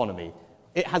our economy.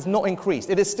 It has not increased.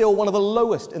 It is still one of the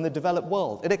lowest in the developed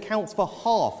world. It accounts for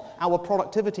half our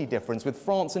productivity difference with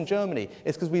France and Germany.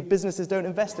 It's because we businesses don't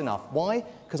invest enough. Why?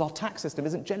 Because our tax system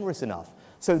isn't generous enough.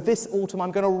 So this autumn,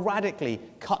 I'm going to radically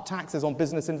cut taxes on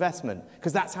business investment,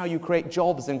 because that's how you create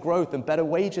jobs and growth and better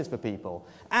wages for people.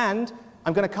 And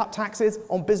I'm going to cut taxes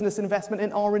on business investment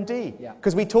in R&D.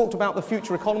 Because we talked about the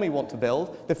future economy we want to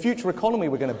build. The future economy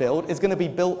we're going to build is going to be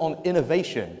built on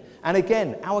innovation. And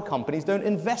again, our companies don't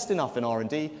invest enough in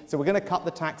R&D, so we're going to cut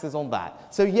the taxes on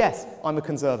that. So yes, I'm a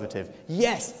conservative.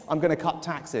 Yes, I'm going to cut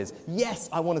taxes. Yes,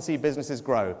 I want to see businesses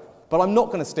grow. But I'm not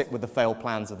going to stick with the failed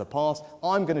plans of the past.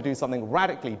 I'm going to do something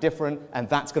radically different, and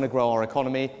that's going to grow our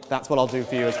economy. That's what I'll do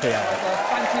for you as PR. Well,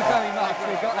 thank you very much.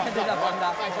 We've got ended up on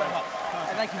that. Thanks very much.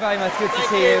 Thank you very much. Good to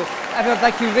see you. Everyone,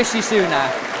 thank you, Rishi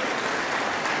Sunak.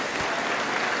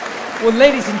 Well,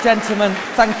 ladies and gentlemen,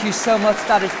 thank you so much.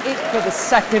 That is it for the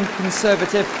second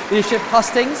Conservative Leadership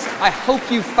Hustings. I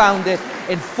hope you found it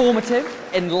informative,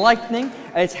 enlightening,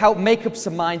 and it's helped make up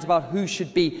some minds about who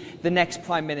should be the next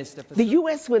Prime Minister. The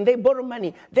US, when they borrow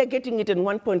money, they're getting it in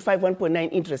 1.5,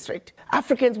 1.9 interest rate.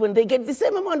 Africans, when they get the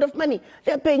same amount of money,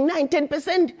 they're paying 9,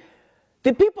 10%.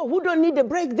 The people who don't need a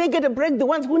break, they get a break. The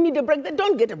ones who need a break, they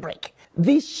don't get a break.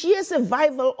 The sheer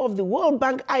survival of the World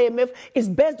Bank, IMF, is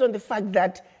based on the fact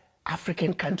that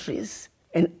African countries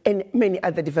and many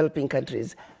other developing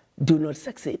countries do not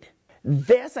succeed.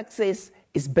 Their success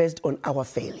is based on our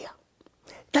failure.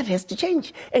 That has to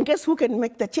change. And guess who can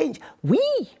make that change? We,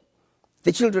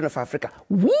 the children of Africa,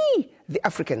 we, the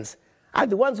Africans, are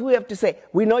the ones who have to say,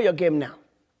 we know your game now.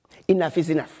 Enough is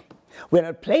enough. We're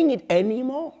not playing it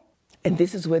anymore. And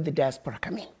this is where the diaspora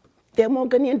come in. There are more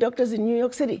Ghanaian doctors in New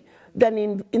York City than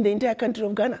in the entire country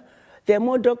of Ghana. There are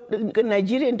more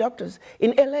Nigerian doctors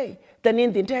in LA than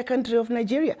in the entire country of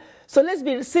Nigeria. So let's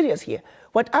be serious here.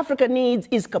 What Africa needs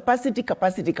is capacity,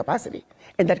 capacity, capacity.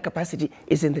 And that capacity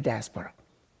is in the diaspora.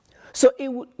 So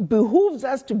it behooves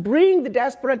us to bring the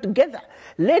diaspora together.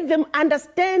 Let them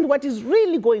understand what is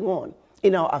really going on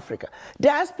in our Africa.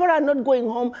 Diaspora are not going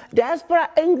home. Diaspora are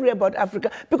angry about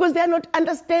Africa because they are not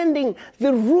understanding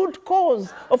the root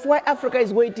cause of why Africa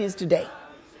is where it is today.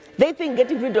 They think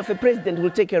getting rid of a president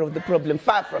will take care of the problem.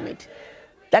 Far from it.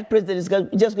 That president is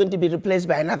just going to be replaced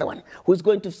by another one who is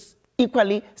going to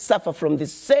equally suffer from the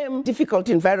same difficult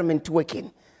environment to work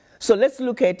in. So let's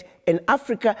look at an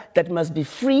Africa that must be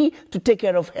free to take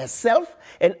care of herself,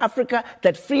 an Africa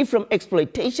that's free from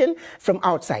exploitation from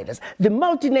outsiders. The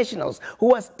multinationals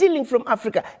who are stealing from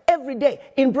Africa every day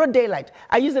in broad daylight.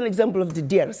 I use an example of the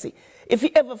DRC. If you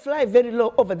ever fly very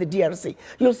low over the DRC,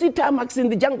 you'll see tarmacs in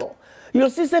the jungle. You'll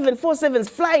see 747s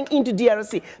flying into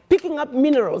DRC, picking up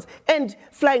minerals and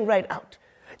flying right out.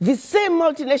 The same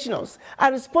multinationals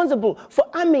are responsible for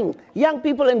arming young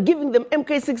people and giving them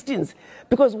MK-16s.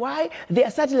 Because why?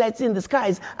 Their satellites in the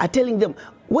skies are telling them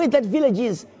where that village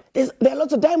is. There are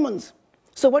lots of diamonds.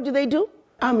 So what do?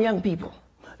 Arm young people,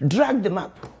 drag them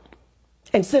up,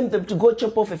 and send them to go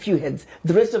chop off a few heads.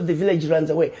 The rest of the village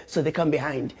runs away, so they come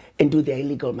behind and do their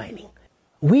illegal mining.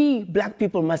 We black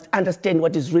people must understand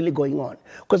what is really going on.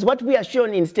 Because what we are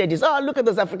shown instead is, oh, look at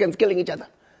those Africans killing each other.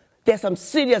 There are some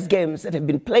serious games that have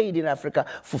been played in Africa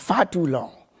for far too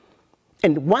long.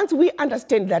 And once we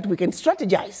understand that, we can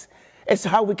strategize as to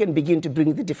how we can begin to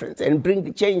bring the difference and bring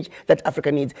the change that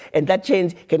Africa needs. And that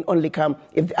change can only come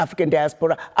if the African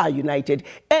diaspora are united.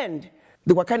 And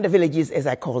the Wakanda villages, as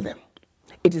I call them,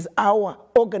 it is our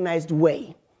organized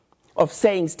way of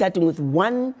saying, starting with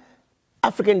one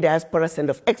African diaspora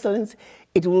center of excellence,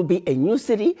 it will be a new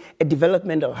city, a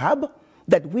developmental hub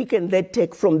that we can then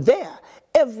take from there.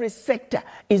 Every sector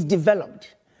is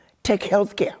developed. Take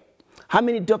healthcare. How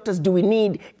many doctors do we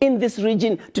need in this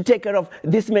region to take care of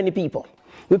this many people?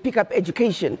 We pick up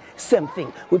education, same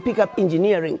thing. We pick up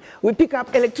engineering. We pick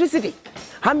up electricity.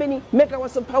 How many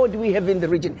megawatts of power do we have in the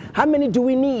region? How many do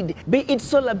we need? Be it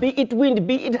solar, be it wind,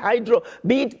 be it hydro,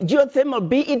 be it geothermal,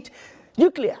 be it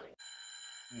nuclear.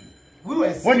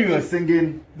 When you were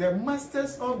singing, the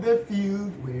masters of the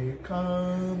field were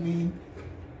coming.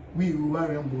 We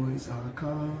Warrior boys are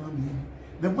coming.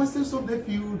 The masters of the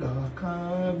field are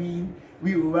coming.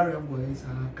 We Warrior boys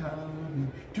are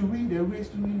coming. To win the race,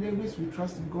 we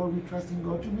trust in God, we trust in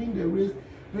God. To win the race,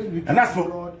 we trust in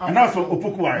God. And that's for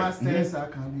Opokuwari. Masters are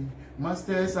coming.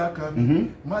 Masters are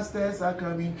coming. Masters are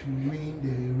coming to win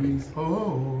the race. Oh,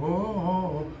 oh,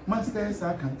 oh, oh. Masters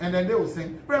are coming. And then they will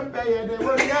sing. Then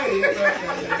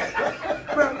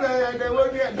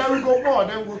we go more.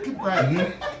 Then we'll keep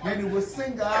quiet. Then they will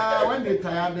sing. When they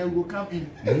tire, they will come in.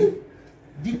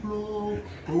 Diplo,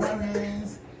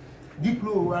 Warriors,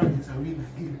 Diplo-Warriors are in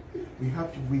again. We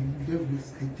have to win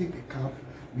this and take a cup.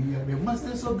 We are the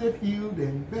masters of the field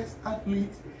and best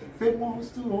athletes, famous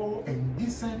to all and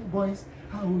decent boys.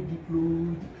 How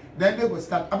Diplo? Then they will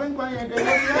start. I've been quiet.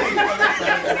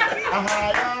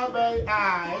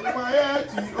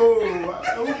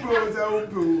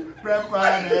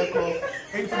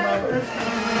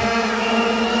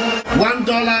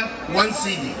 1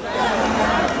 CD.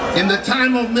 In the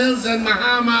time of Mills and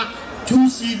Mahama, 2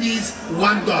 CDs,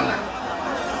 $1.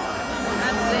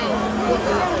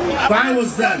 If I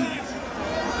was them,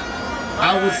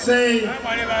 I would say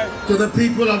to the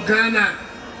people of Ghana,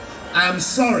 I'm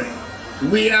sorry.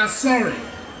 We are sorry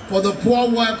for the poor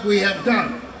work we have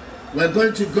done. We're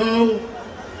going to go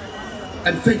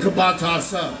and think about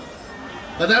ourselves.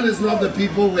 But that is not the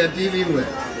people we're dealing with.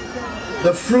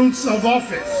 The fruits of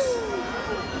office,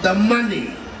 the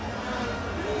money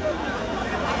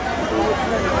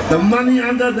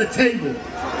under the table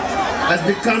has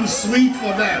become sweet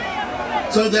for them,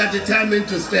 so they're determined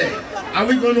to stay. Are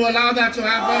we going to allow that to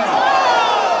happen?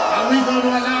 Are we going to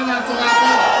allow that to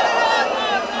happen?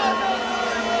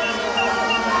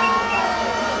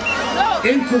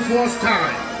 In Kufuor's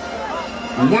time,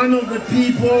 one of the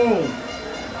people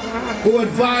who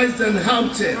advised and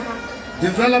helped him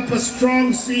develop a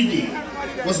strong CD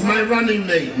was my running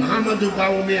mate, Muhammadu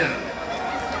Bawumia.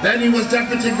 Then he was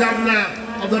deputy governor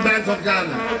of the Bank of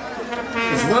Ghana.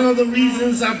 It's one of the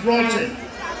reasons I brought him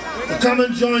to come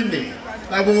and join me,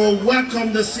 that we will work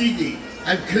on the CD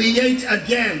and create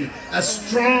again a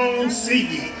strong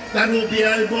CD that will be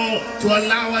able to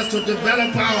allow us to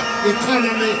develop our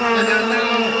economy and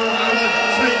allow our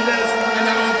traders and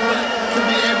our to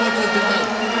be able to develop.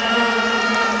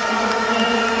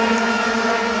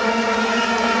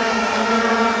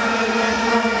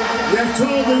 We have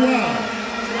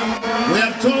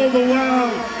told the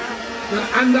world that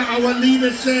under our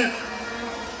leadership,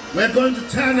 we're going to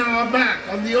turn our back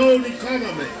on the old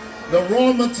economy, the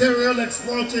raw material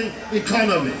exporting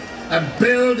economy, and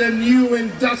build a new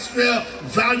industrial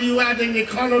value-adding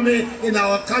economy in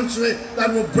our country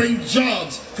that will bring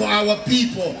jobs for our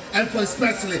people and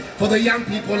especially for the young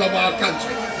people of our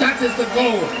country. That is the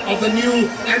goal of the new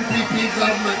NPP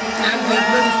government and the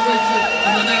administration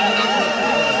of the National Government.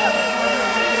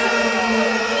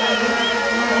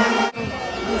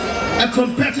 A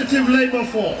competitive labor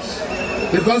force,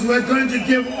 because we're going to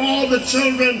give all the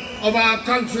children of our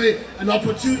country an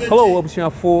opportunity. Hello,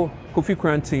 Obsiafo. Kofi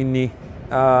Quarantine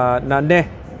Nane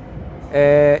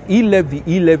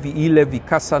e-levy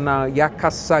kasana ya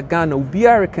kasa Ghana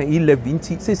ubiara kan e-levy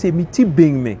nti say miti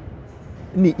bing me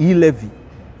ni e-levy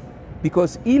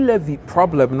because e-levy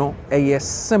problem no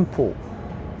simple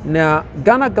na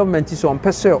Ghana government is on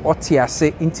pese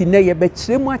otiase nti na ye be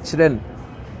kire mu akire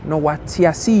no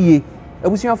watiase ye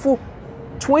ebusuafo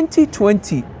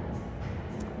 2020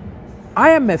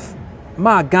 IMF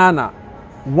ma Ghana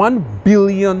 $1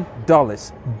 billion,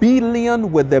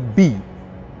 billion with a B.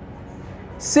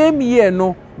 Same year,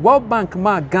 no, World Bank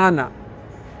ma Ghana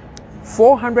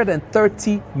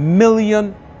 $430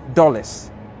 million.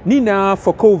 Nina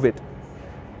for COVID.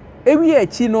 Every year,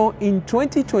 chino in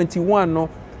 2021, no,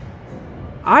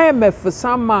 IMF for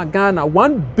some ma Ghana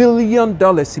 $1 billion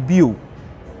bill,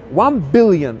 1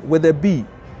 billion with a B.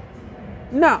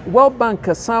 Now, World Bank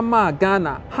sama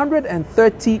Ghana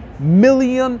 $130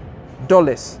 million.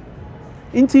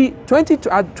 Inti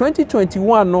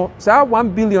 2021 no sa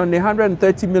 1 billion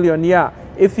 130 million yeah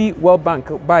if World Bank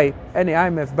buy any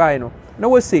IMF buy no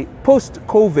we say post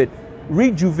COVID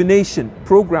rejuvenation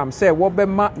program say what be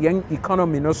ma young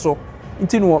economy no so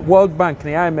inti no World Bank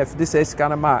and IMF this is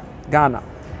Ghana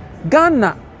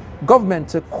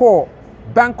government core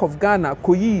Bank of Ghana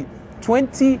koyi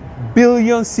 20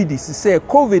 billion cedis say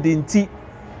COVID inti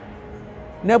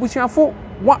na buchiafo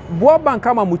World Bank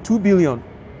ama mu 2 billion.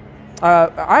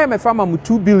 IMF ama mu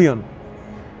 2 billion.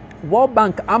 World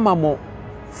Bank ama mu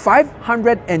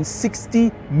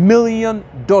 $560 million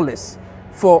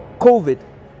for COVID.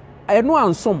 Eno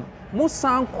ansom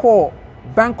musan call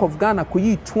Bank of Ghana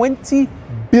koyi 20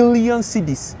 billion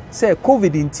cedis say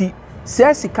COVID inti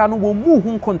say sika no wo mu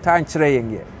hu konta nkyere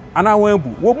yen ye. Ana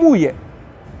wanbu wo mu ye.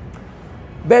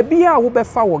 Baby a wo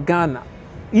befa wo Ghana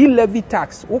e-levy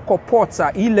tax, woko ports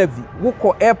are e-levy,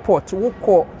 woko airport,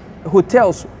 woko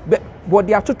hotels, but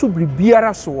they are to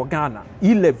biara so Ghana,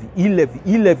 e-levy.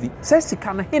 Sesi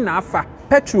kana hina afa,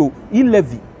 petrol,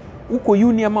 e-levy, woko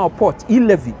union port,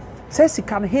 e-levy. Sesi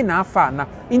kana hina afa na,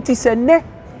 inti se ne,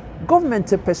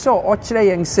 government peso ochre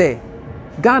yang se,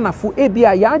 Ghana fu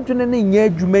ebia ya adwene ne nye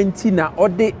adwumenti na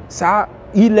ode sa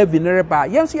e-levy nereba.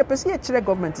 Yenso ye pese ye chire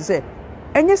government se,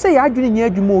 enye se ya adwene nya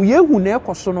adwuma o ye hu na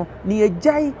ekoso no ne ye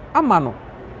jai ama no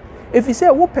if you say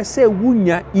wo pese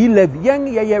wunya e-levy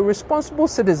ye responsible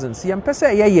citizens ye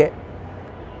pese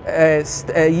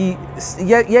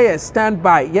ye stand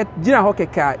by ye gina ho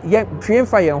keka ye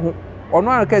twemfa ye ho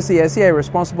ono an ka say ye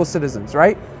responsible citizens,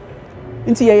 right?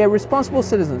 Inti ye responsible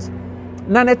citizens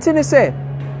na netine say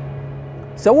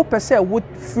wo pese wo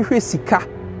fihwe sika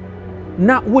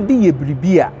na wo di ye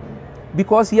bribia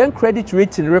because yen credit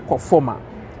rating record forma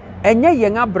enye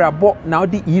yen abrabo na wo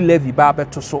di e-levy ba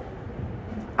beto so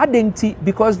adenti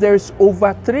because there is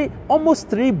almost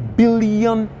 3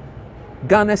 billion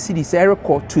Ghana cedis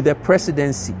record to the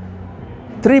presidency.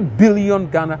 3 billion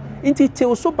Ghana. It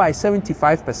also by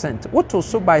 75%. What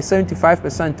also by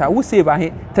 75%? I will save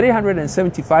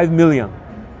 $375 million.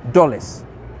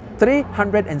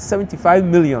 $375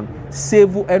 million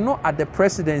save not at the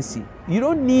presidency. You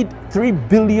don't need 3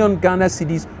 billion Ghana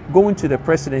cedis going to the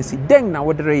presidency. Then now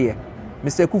what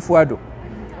Mr. Kufuado.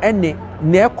 Ene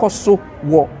ne ekoso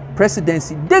wo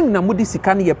presidency den na mudi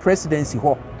sikane ye presidency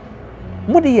ho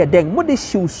mudi ye den mudi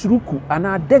shiw suruku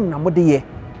ana den na mudi ye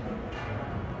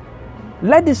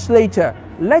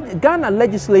Ghana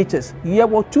legislators ye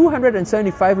wo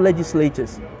 275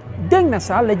 legislators den na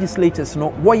sa legislators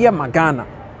no wo ye magana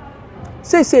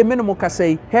say minimum ka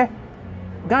say he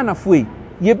Ghana foi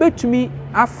ye betumi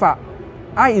afa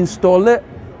I install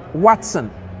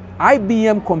Watson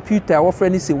IBM computer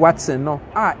offering is Watson no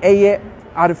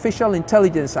artificial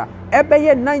intelligence over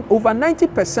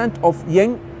 90% of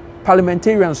young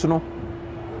parliamentarians no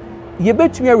you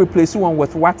bet me replace one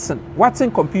with Watson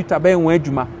computer be won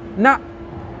adwuma na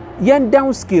yen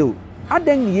downscale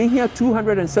aden ye here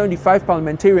 275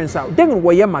 parliamentarians out then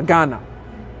wo ye magana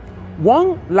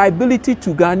one liability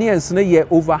to Ghanaians na ye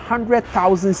over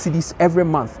 100,000 cedis every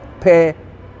month per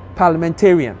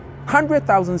parliamentarian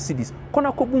 100,000 cedis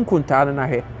kona kobun kontana na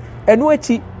he eno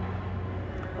echi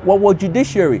wo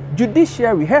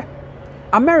judiciary he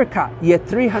America ye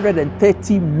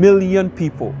 330 million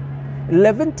people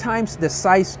 11 times the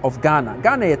size of Ghana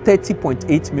ye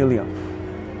 30.8 million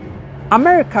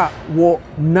America wo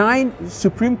 9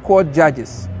 Supreme Court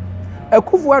judges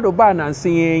Akufo-Addo ba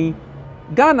nansen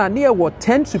Ghana near wo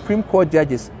 10 Supreme Court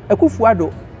judges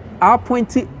Akufo-Addo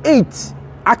appointed 8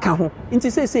 aka ho inti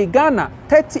say Ghana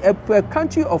 30 a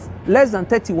country of less than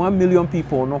 31 million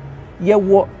people no ye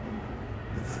wo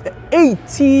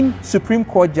 18 Supreme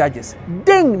Court judges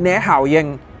den na how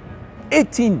yen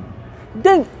 18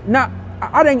 den na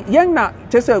adan yen na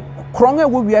chese kronga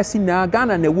wo wiase na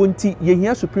Ghana na wonti ye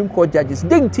hia Supreme Court judges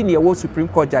den ti na wo Supreme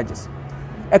Court judges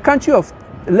a country of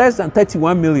less than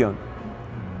 31 million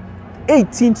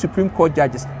 18 Supreme Court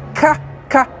judges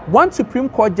one Supreme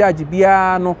Court judge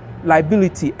bia no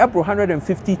liability ebro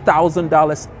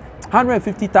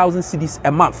 $150,000 cedis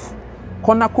a month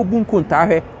kona kobun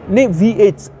konta ne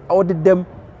V8 ordered them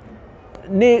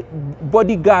ne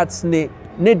bodyguards ne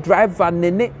driver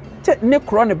ne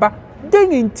krone ba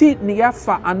then inti ne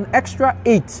yafa an extra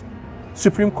 8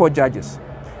 Supreme Court judges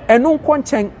and no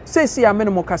kwanchen say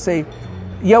minimum ka say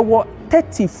ye wo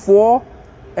 34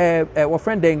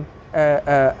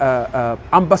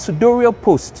 ambassadorial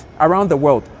posts around the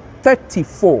world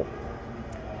 34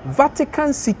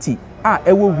 Vatican City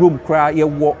ewo Rome kra ye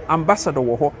wo ambassador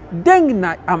wo ho den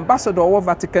na ambassador wo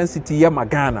Vatican City ye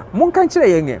magana mon kan kire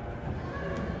ye nge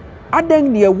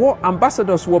aden ne wo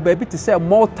ambassadors wo ba bi te say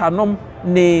Malta nom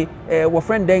ne wo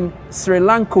friend den Sri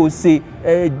Lanka se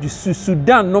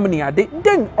Sudan nom ne ade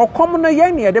den okom no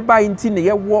ye ne de ba inti ne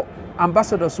ye wo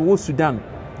ambassadors wo Sudan.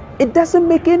 It doesn't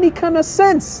make any kind of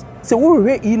sense. So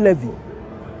we e-levy.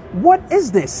 What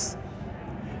is this?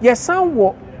 Yes,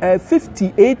 some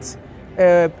 58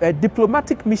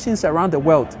 diplomatic missions around the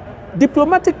world.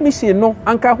 Diplomatic mission no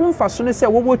anka hon fa so ne say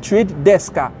wo trade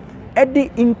desk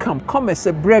edi income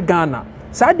commerce bre Ghana.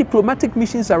 Sa diplomatic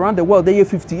missions around the world they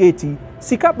 58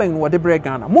 sika ben wo de bre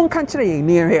Ghana. Mon kan kire ye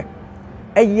near here.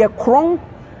 Eye kron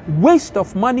waste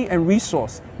of money and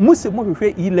resource. Muse mo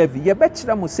hwehwe e-levy. Ye be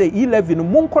kira mo say e-levy no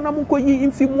mon kona mon koyi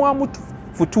imfimu amutu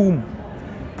futum.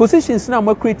 Positions na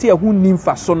mo create a hu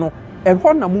nimfa so no. E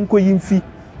ho na mon koyi imfi.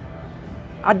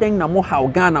 Aden na mo haw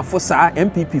Ghana fo saa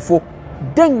MPP fo.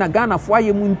 Den na Ghana fo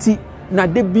aye mu nti na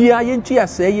de bia yentu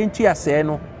ase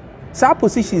no. Saa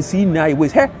positions in na we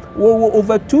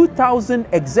over 2,000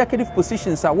 executive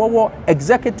positions are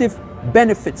executive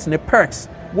benefits and perks.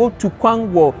 Wo to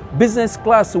kwan wo business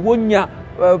class wonya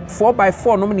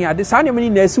 4x4 no many ade saa ne many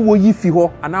na esi wo yi fi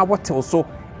ho ana wotel so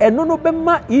eno no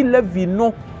bema e-levy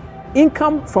no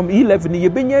income from e-levy ne ye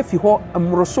benya fi ho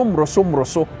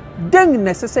mroso den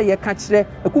necessary ye ka kire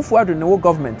Akufo-Addo ne wo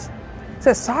government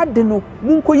Say sad no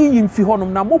munko yi mfi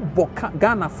honom na mo boka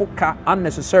Ghana foka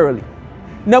unnecessarily.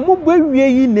 Na mo bewie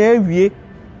yi na awie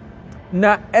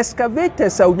na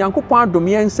excavators a Onyankopon adom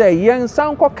yen say yen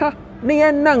sankoka na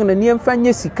yen nan na yen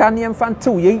fanye sika na yen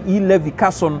fantew yen levy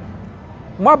kason.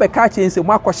 Mo abeka chen say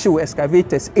mo akohyew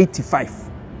excavators 85.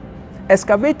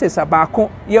 Excavators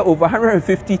abako ye over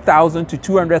 150,000 to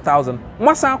 200,000.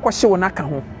 Mo san akohyew na ka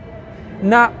ho.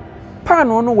 Na pan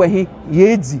no we he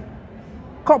yedi.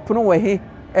 Cup no we he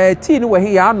tea no we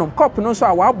he ya anom. Cup no so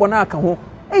a wa abɔ na aka ho.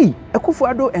 Hey,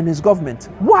 Akufo-Addo and his government.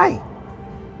 Why?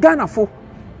 Ghana fo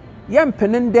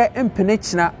yempene nde empene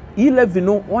china 11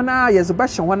 no wana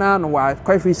yezebasha wana no wa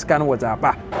kwafri scan was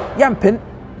aba yempen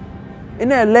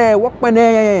ina le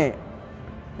wokpene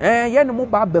ye no mo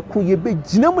ba beku ye be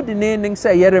gina mu de ne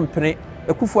say yerempene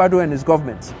Akufo-Addo and his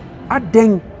government.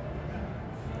 Aden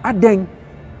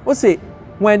o say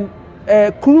when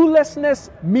cluelessness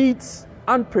meets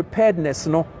unpreparedness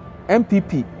no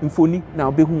MPP infoni na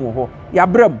obehu wo ho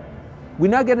yabram we're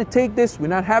not going to take this, we're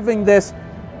not having this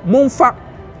monfa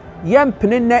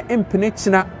yempene na empene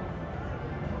china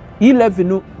 11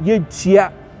 no ye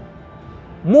tua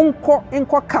monko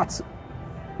inko cut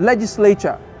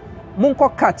legislature monko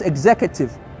cut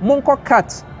executive monko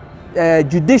cut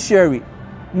judiciary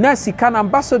na sika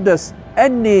ambassadors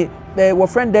any were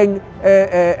friending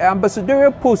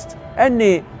ambassadorial post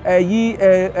any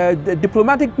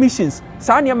diplomatic missions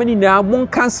sa nyamani na mon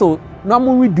cancel na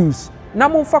mon reduce na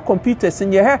mon fa computers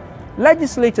in your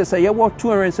legislature say you want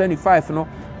 275 no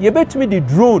you bet me the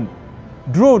drone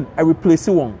I replace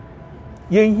one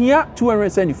you here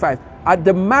 275 at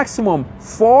the maximum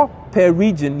 4 per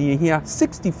region you here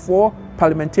 64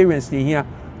 parliamentarians you here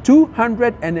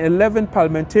 211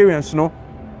 parliamentarians no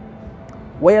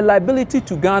where liability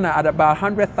to Ghana at about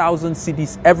 100,000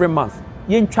 cedis every month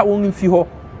yen twa won mfi ho.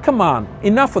 Come on,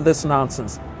 enough of this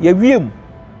nonsense. Yewiem.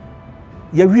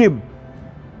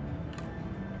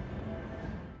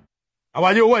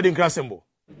 Are you wedding class symbol?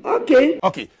 Okay.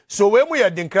 So when we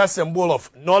are the class symbol of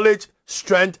knowledge,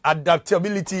 strength,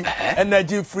 adaptability,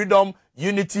 energy, freedom,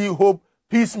 unity, hope,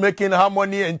 peacemaking,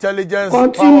 harmony, intelligence,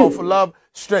 power of love,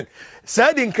 strength.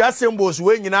 Said in class symbols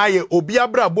when you know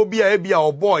obiabra bobia ebia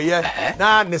or boy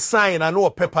na ne sign and no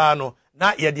paper no.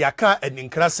 Na ye di aka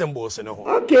and class symbols no ho.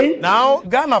 Okay. Now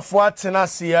Ghana for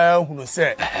tenasia hunu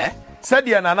say said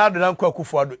ye na nado na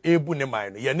Akufo-Addo ebu ne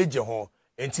man ye ne je ho.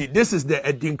 Enti this is the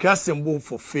Edinkra symbol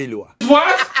for failure.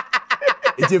 What?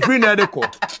 It's a free nadeko.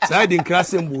 Say Edinkra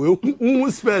symbol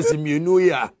who spares mienu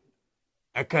ya.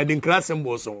 Edinkra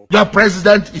symbol so. The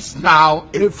president is now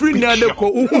a free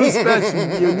nadeko who spares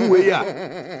mienu ya.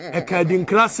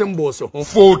 Edinkra symbol so.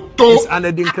 Photo is an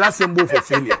Edinkra symbol for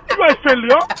failure. You are a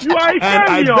failure. You are a failure.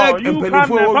 And I beg you can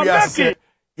never make it.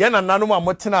 Yana nanoma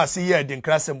motena see here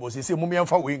Edinkra symbols. He say mummy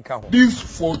amfa we nka ho. This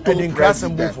photo Edinkra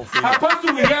symbol for failure.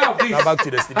 Apostle, we hear of this. Now back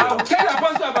to the studio. I'll tell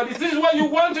Apostle about this. This is what you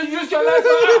want to use your life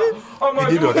for. Oh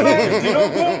my God.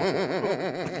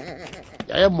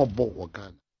 I am a boy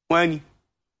wakan. When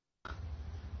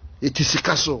it is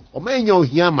Sikaso, or may you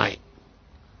hear my.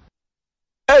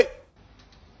 Hey!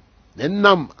 Then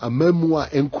nam a memoir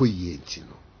enquire.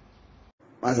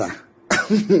 Maza.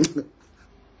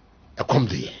 I come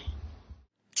there.